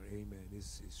Lord. Amen.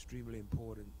 It's extremely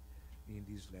important in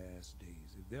these last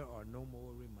days. If there are no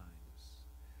more reminders,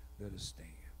 let us stand,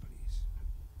 please.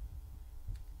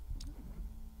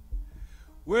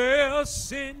 Well,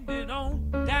 send it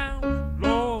on down,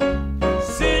 Lord.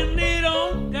 Send it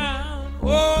on down.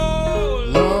 Oh,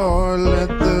 Lord, let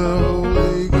the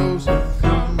Holy Ghost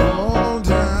come on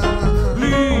down.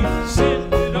 please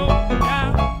send it on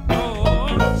down,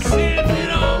 Lord. Send it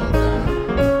on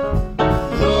down.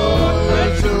 Lord,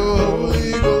 let your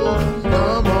Holy Ghost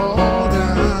come on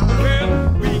down.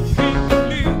 Well, we can't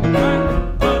live right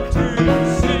until you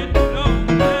send it on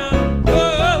down.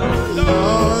 Oh,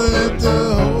 Lord, let the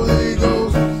Holy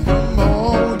Ghost come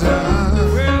on down.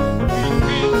 well, we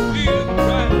can't live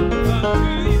right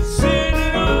until you send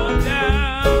it on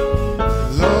down.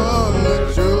 Lord,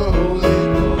 let your Holy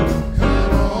Ghost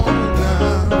come on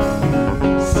down.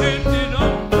 Send it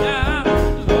on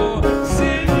down, Lord.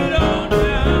 Send it on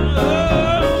down,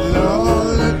 Lord. Lord,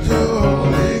 let your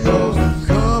Holy Ghost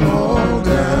come on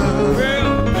down. Well,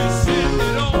 we send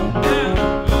it on down,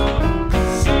 Lord.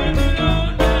 Send it on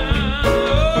down,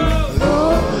 Lord.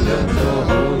 Lord, let your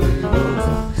Holy Ghost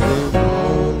come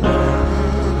on down.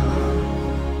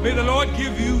 May the Lord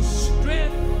give you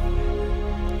strength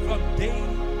from day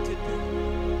to day.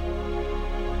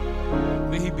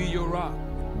 May He be your rock.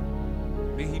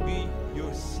 May He be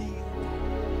your shield.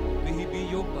 May He be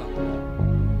your buckler.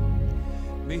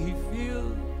 May He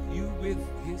fill you with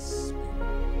His Spirit.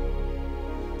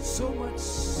 So much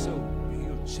so that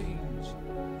He'll change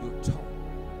your tone,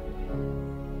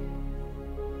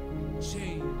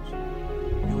 change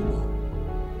your walk,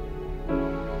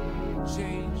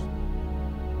 change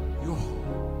your heart.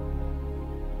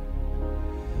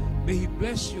 May He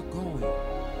bless your going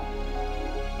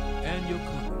and your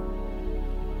coming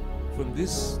from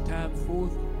this time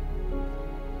forth,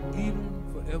 even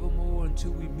forevermore,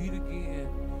 until we meet again.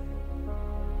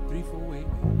 3-4 amen.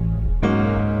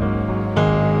 Amen.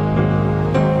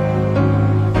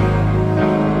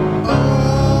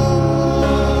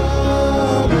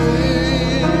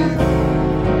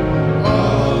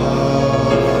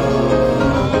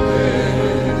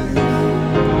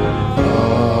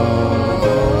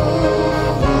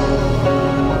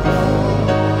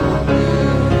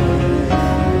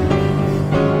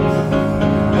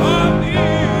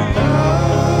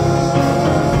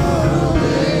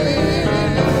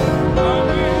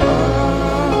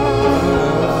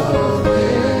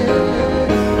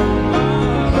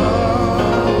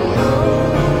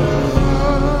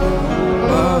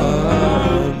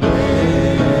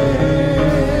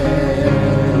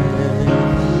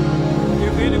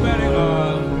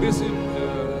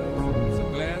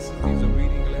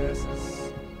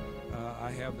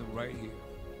 have them right here.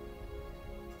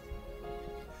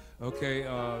 Okay,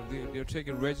 they're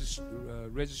taking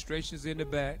registrations in the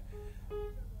back.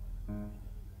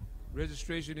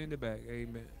 Registration in the back.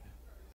 Amen.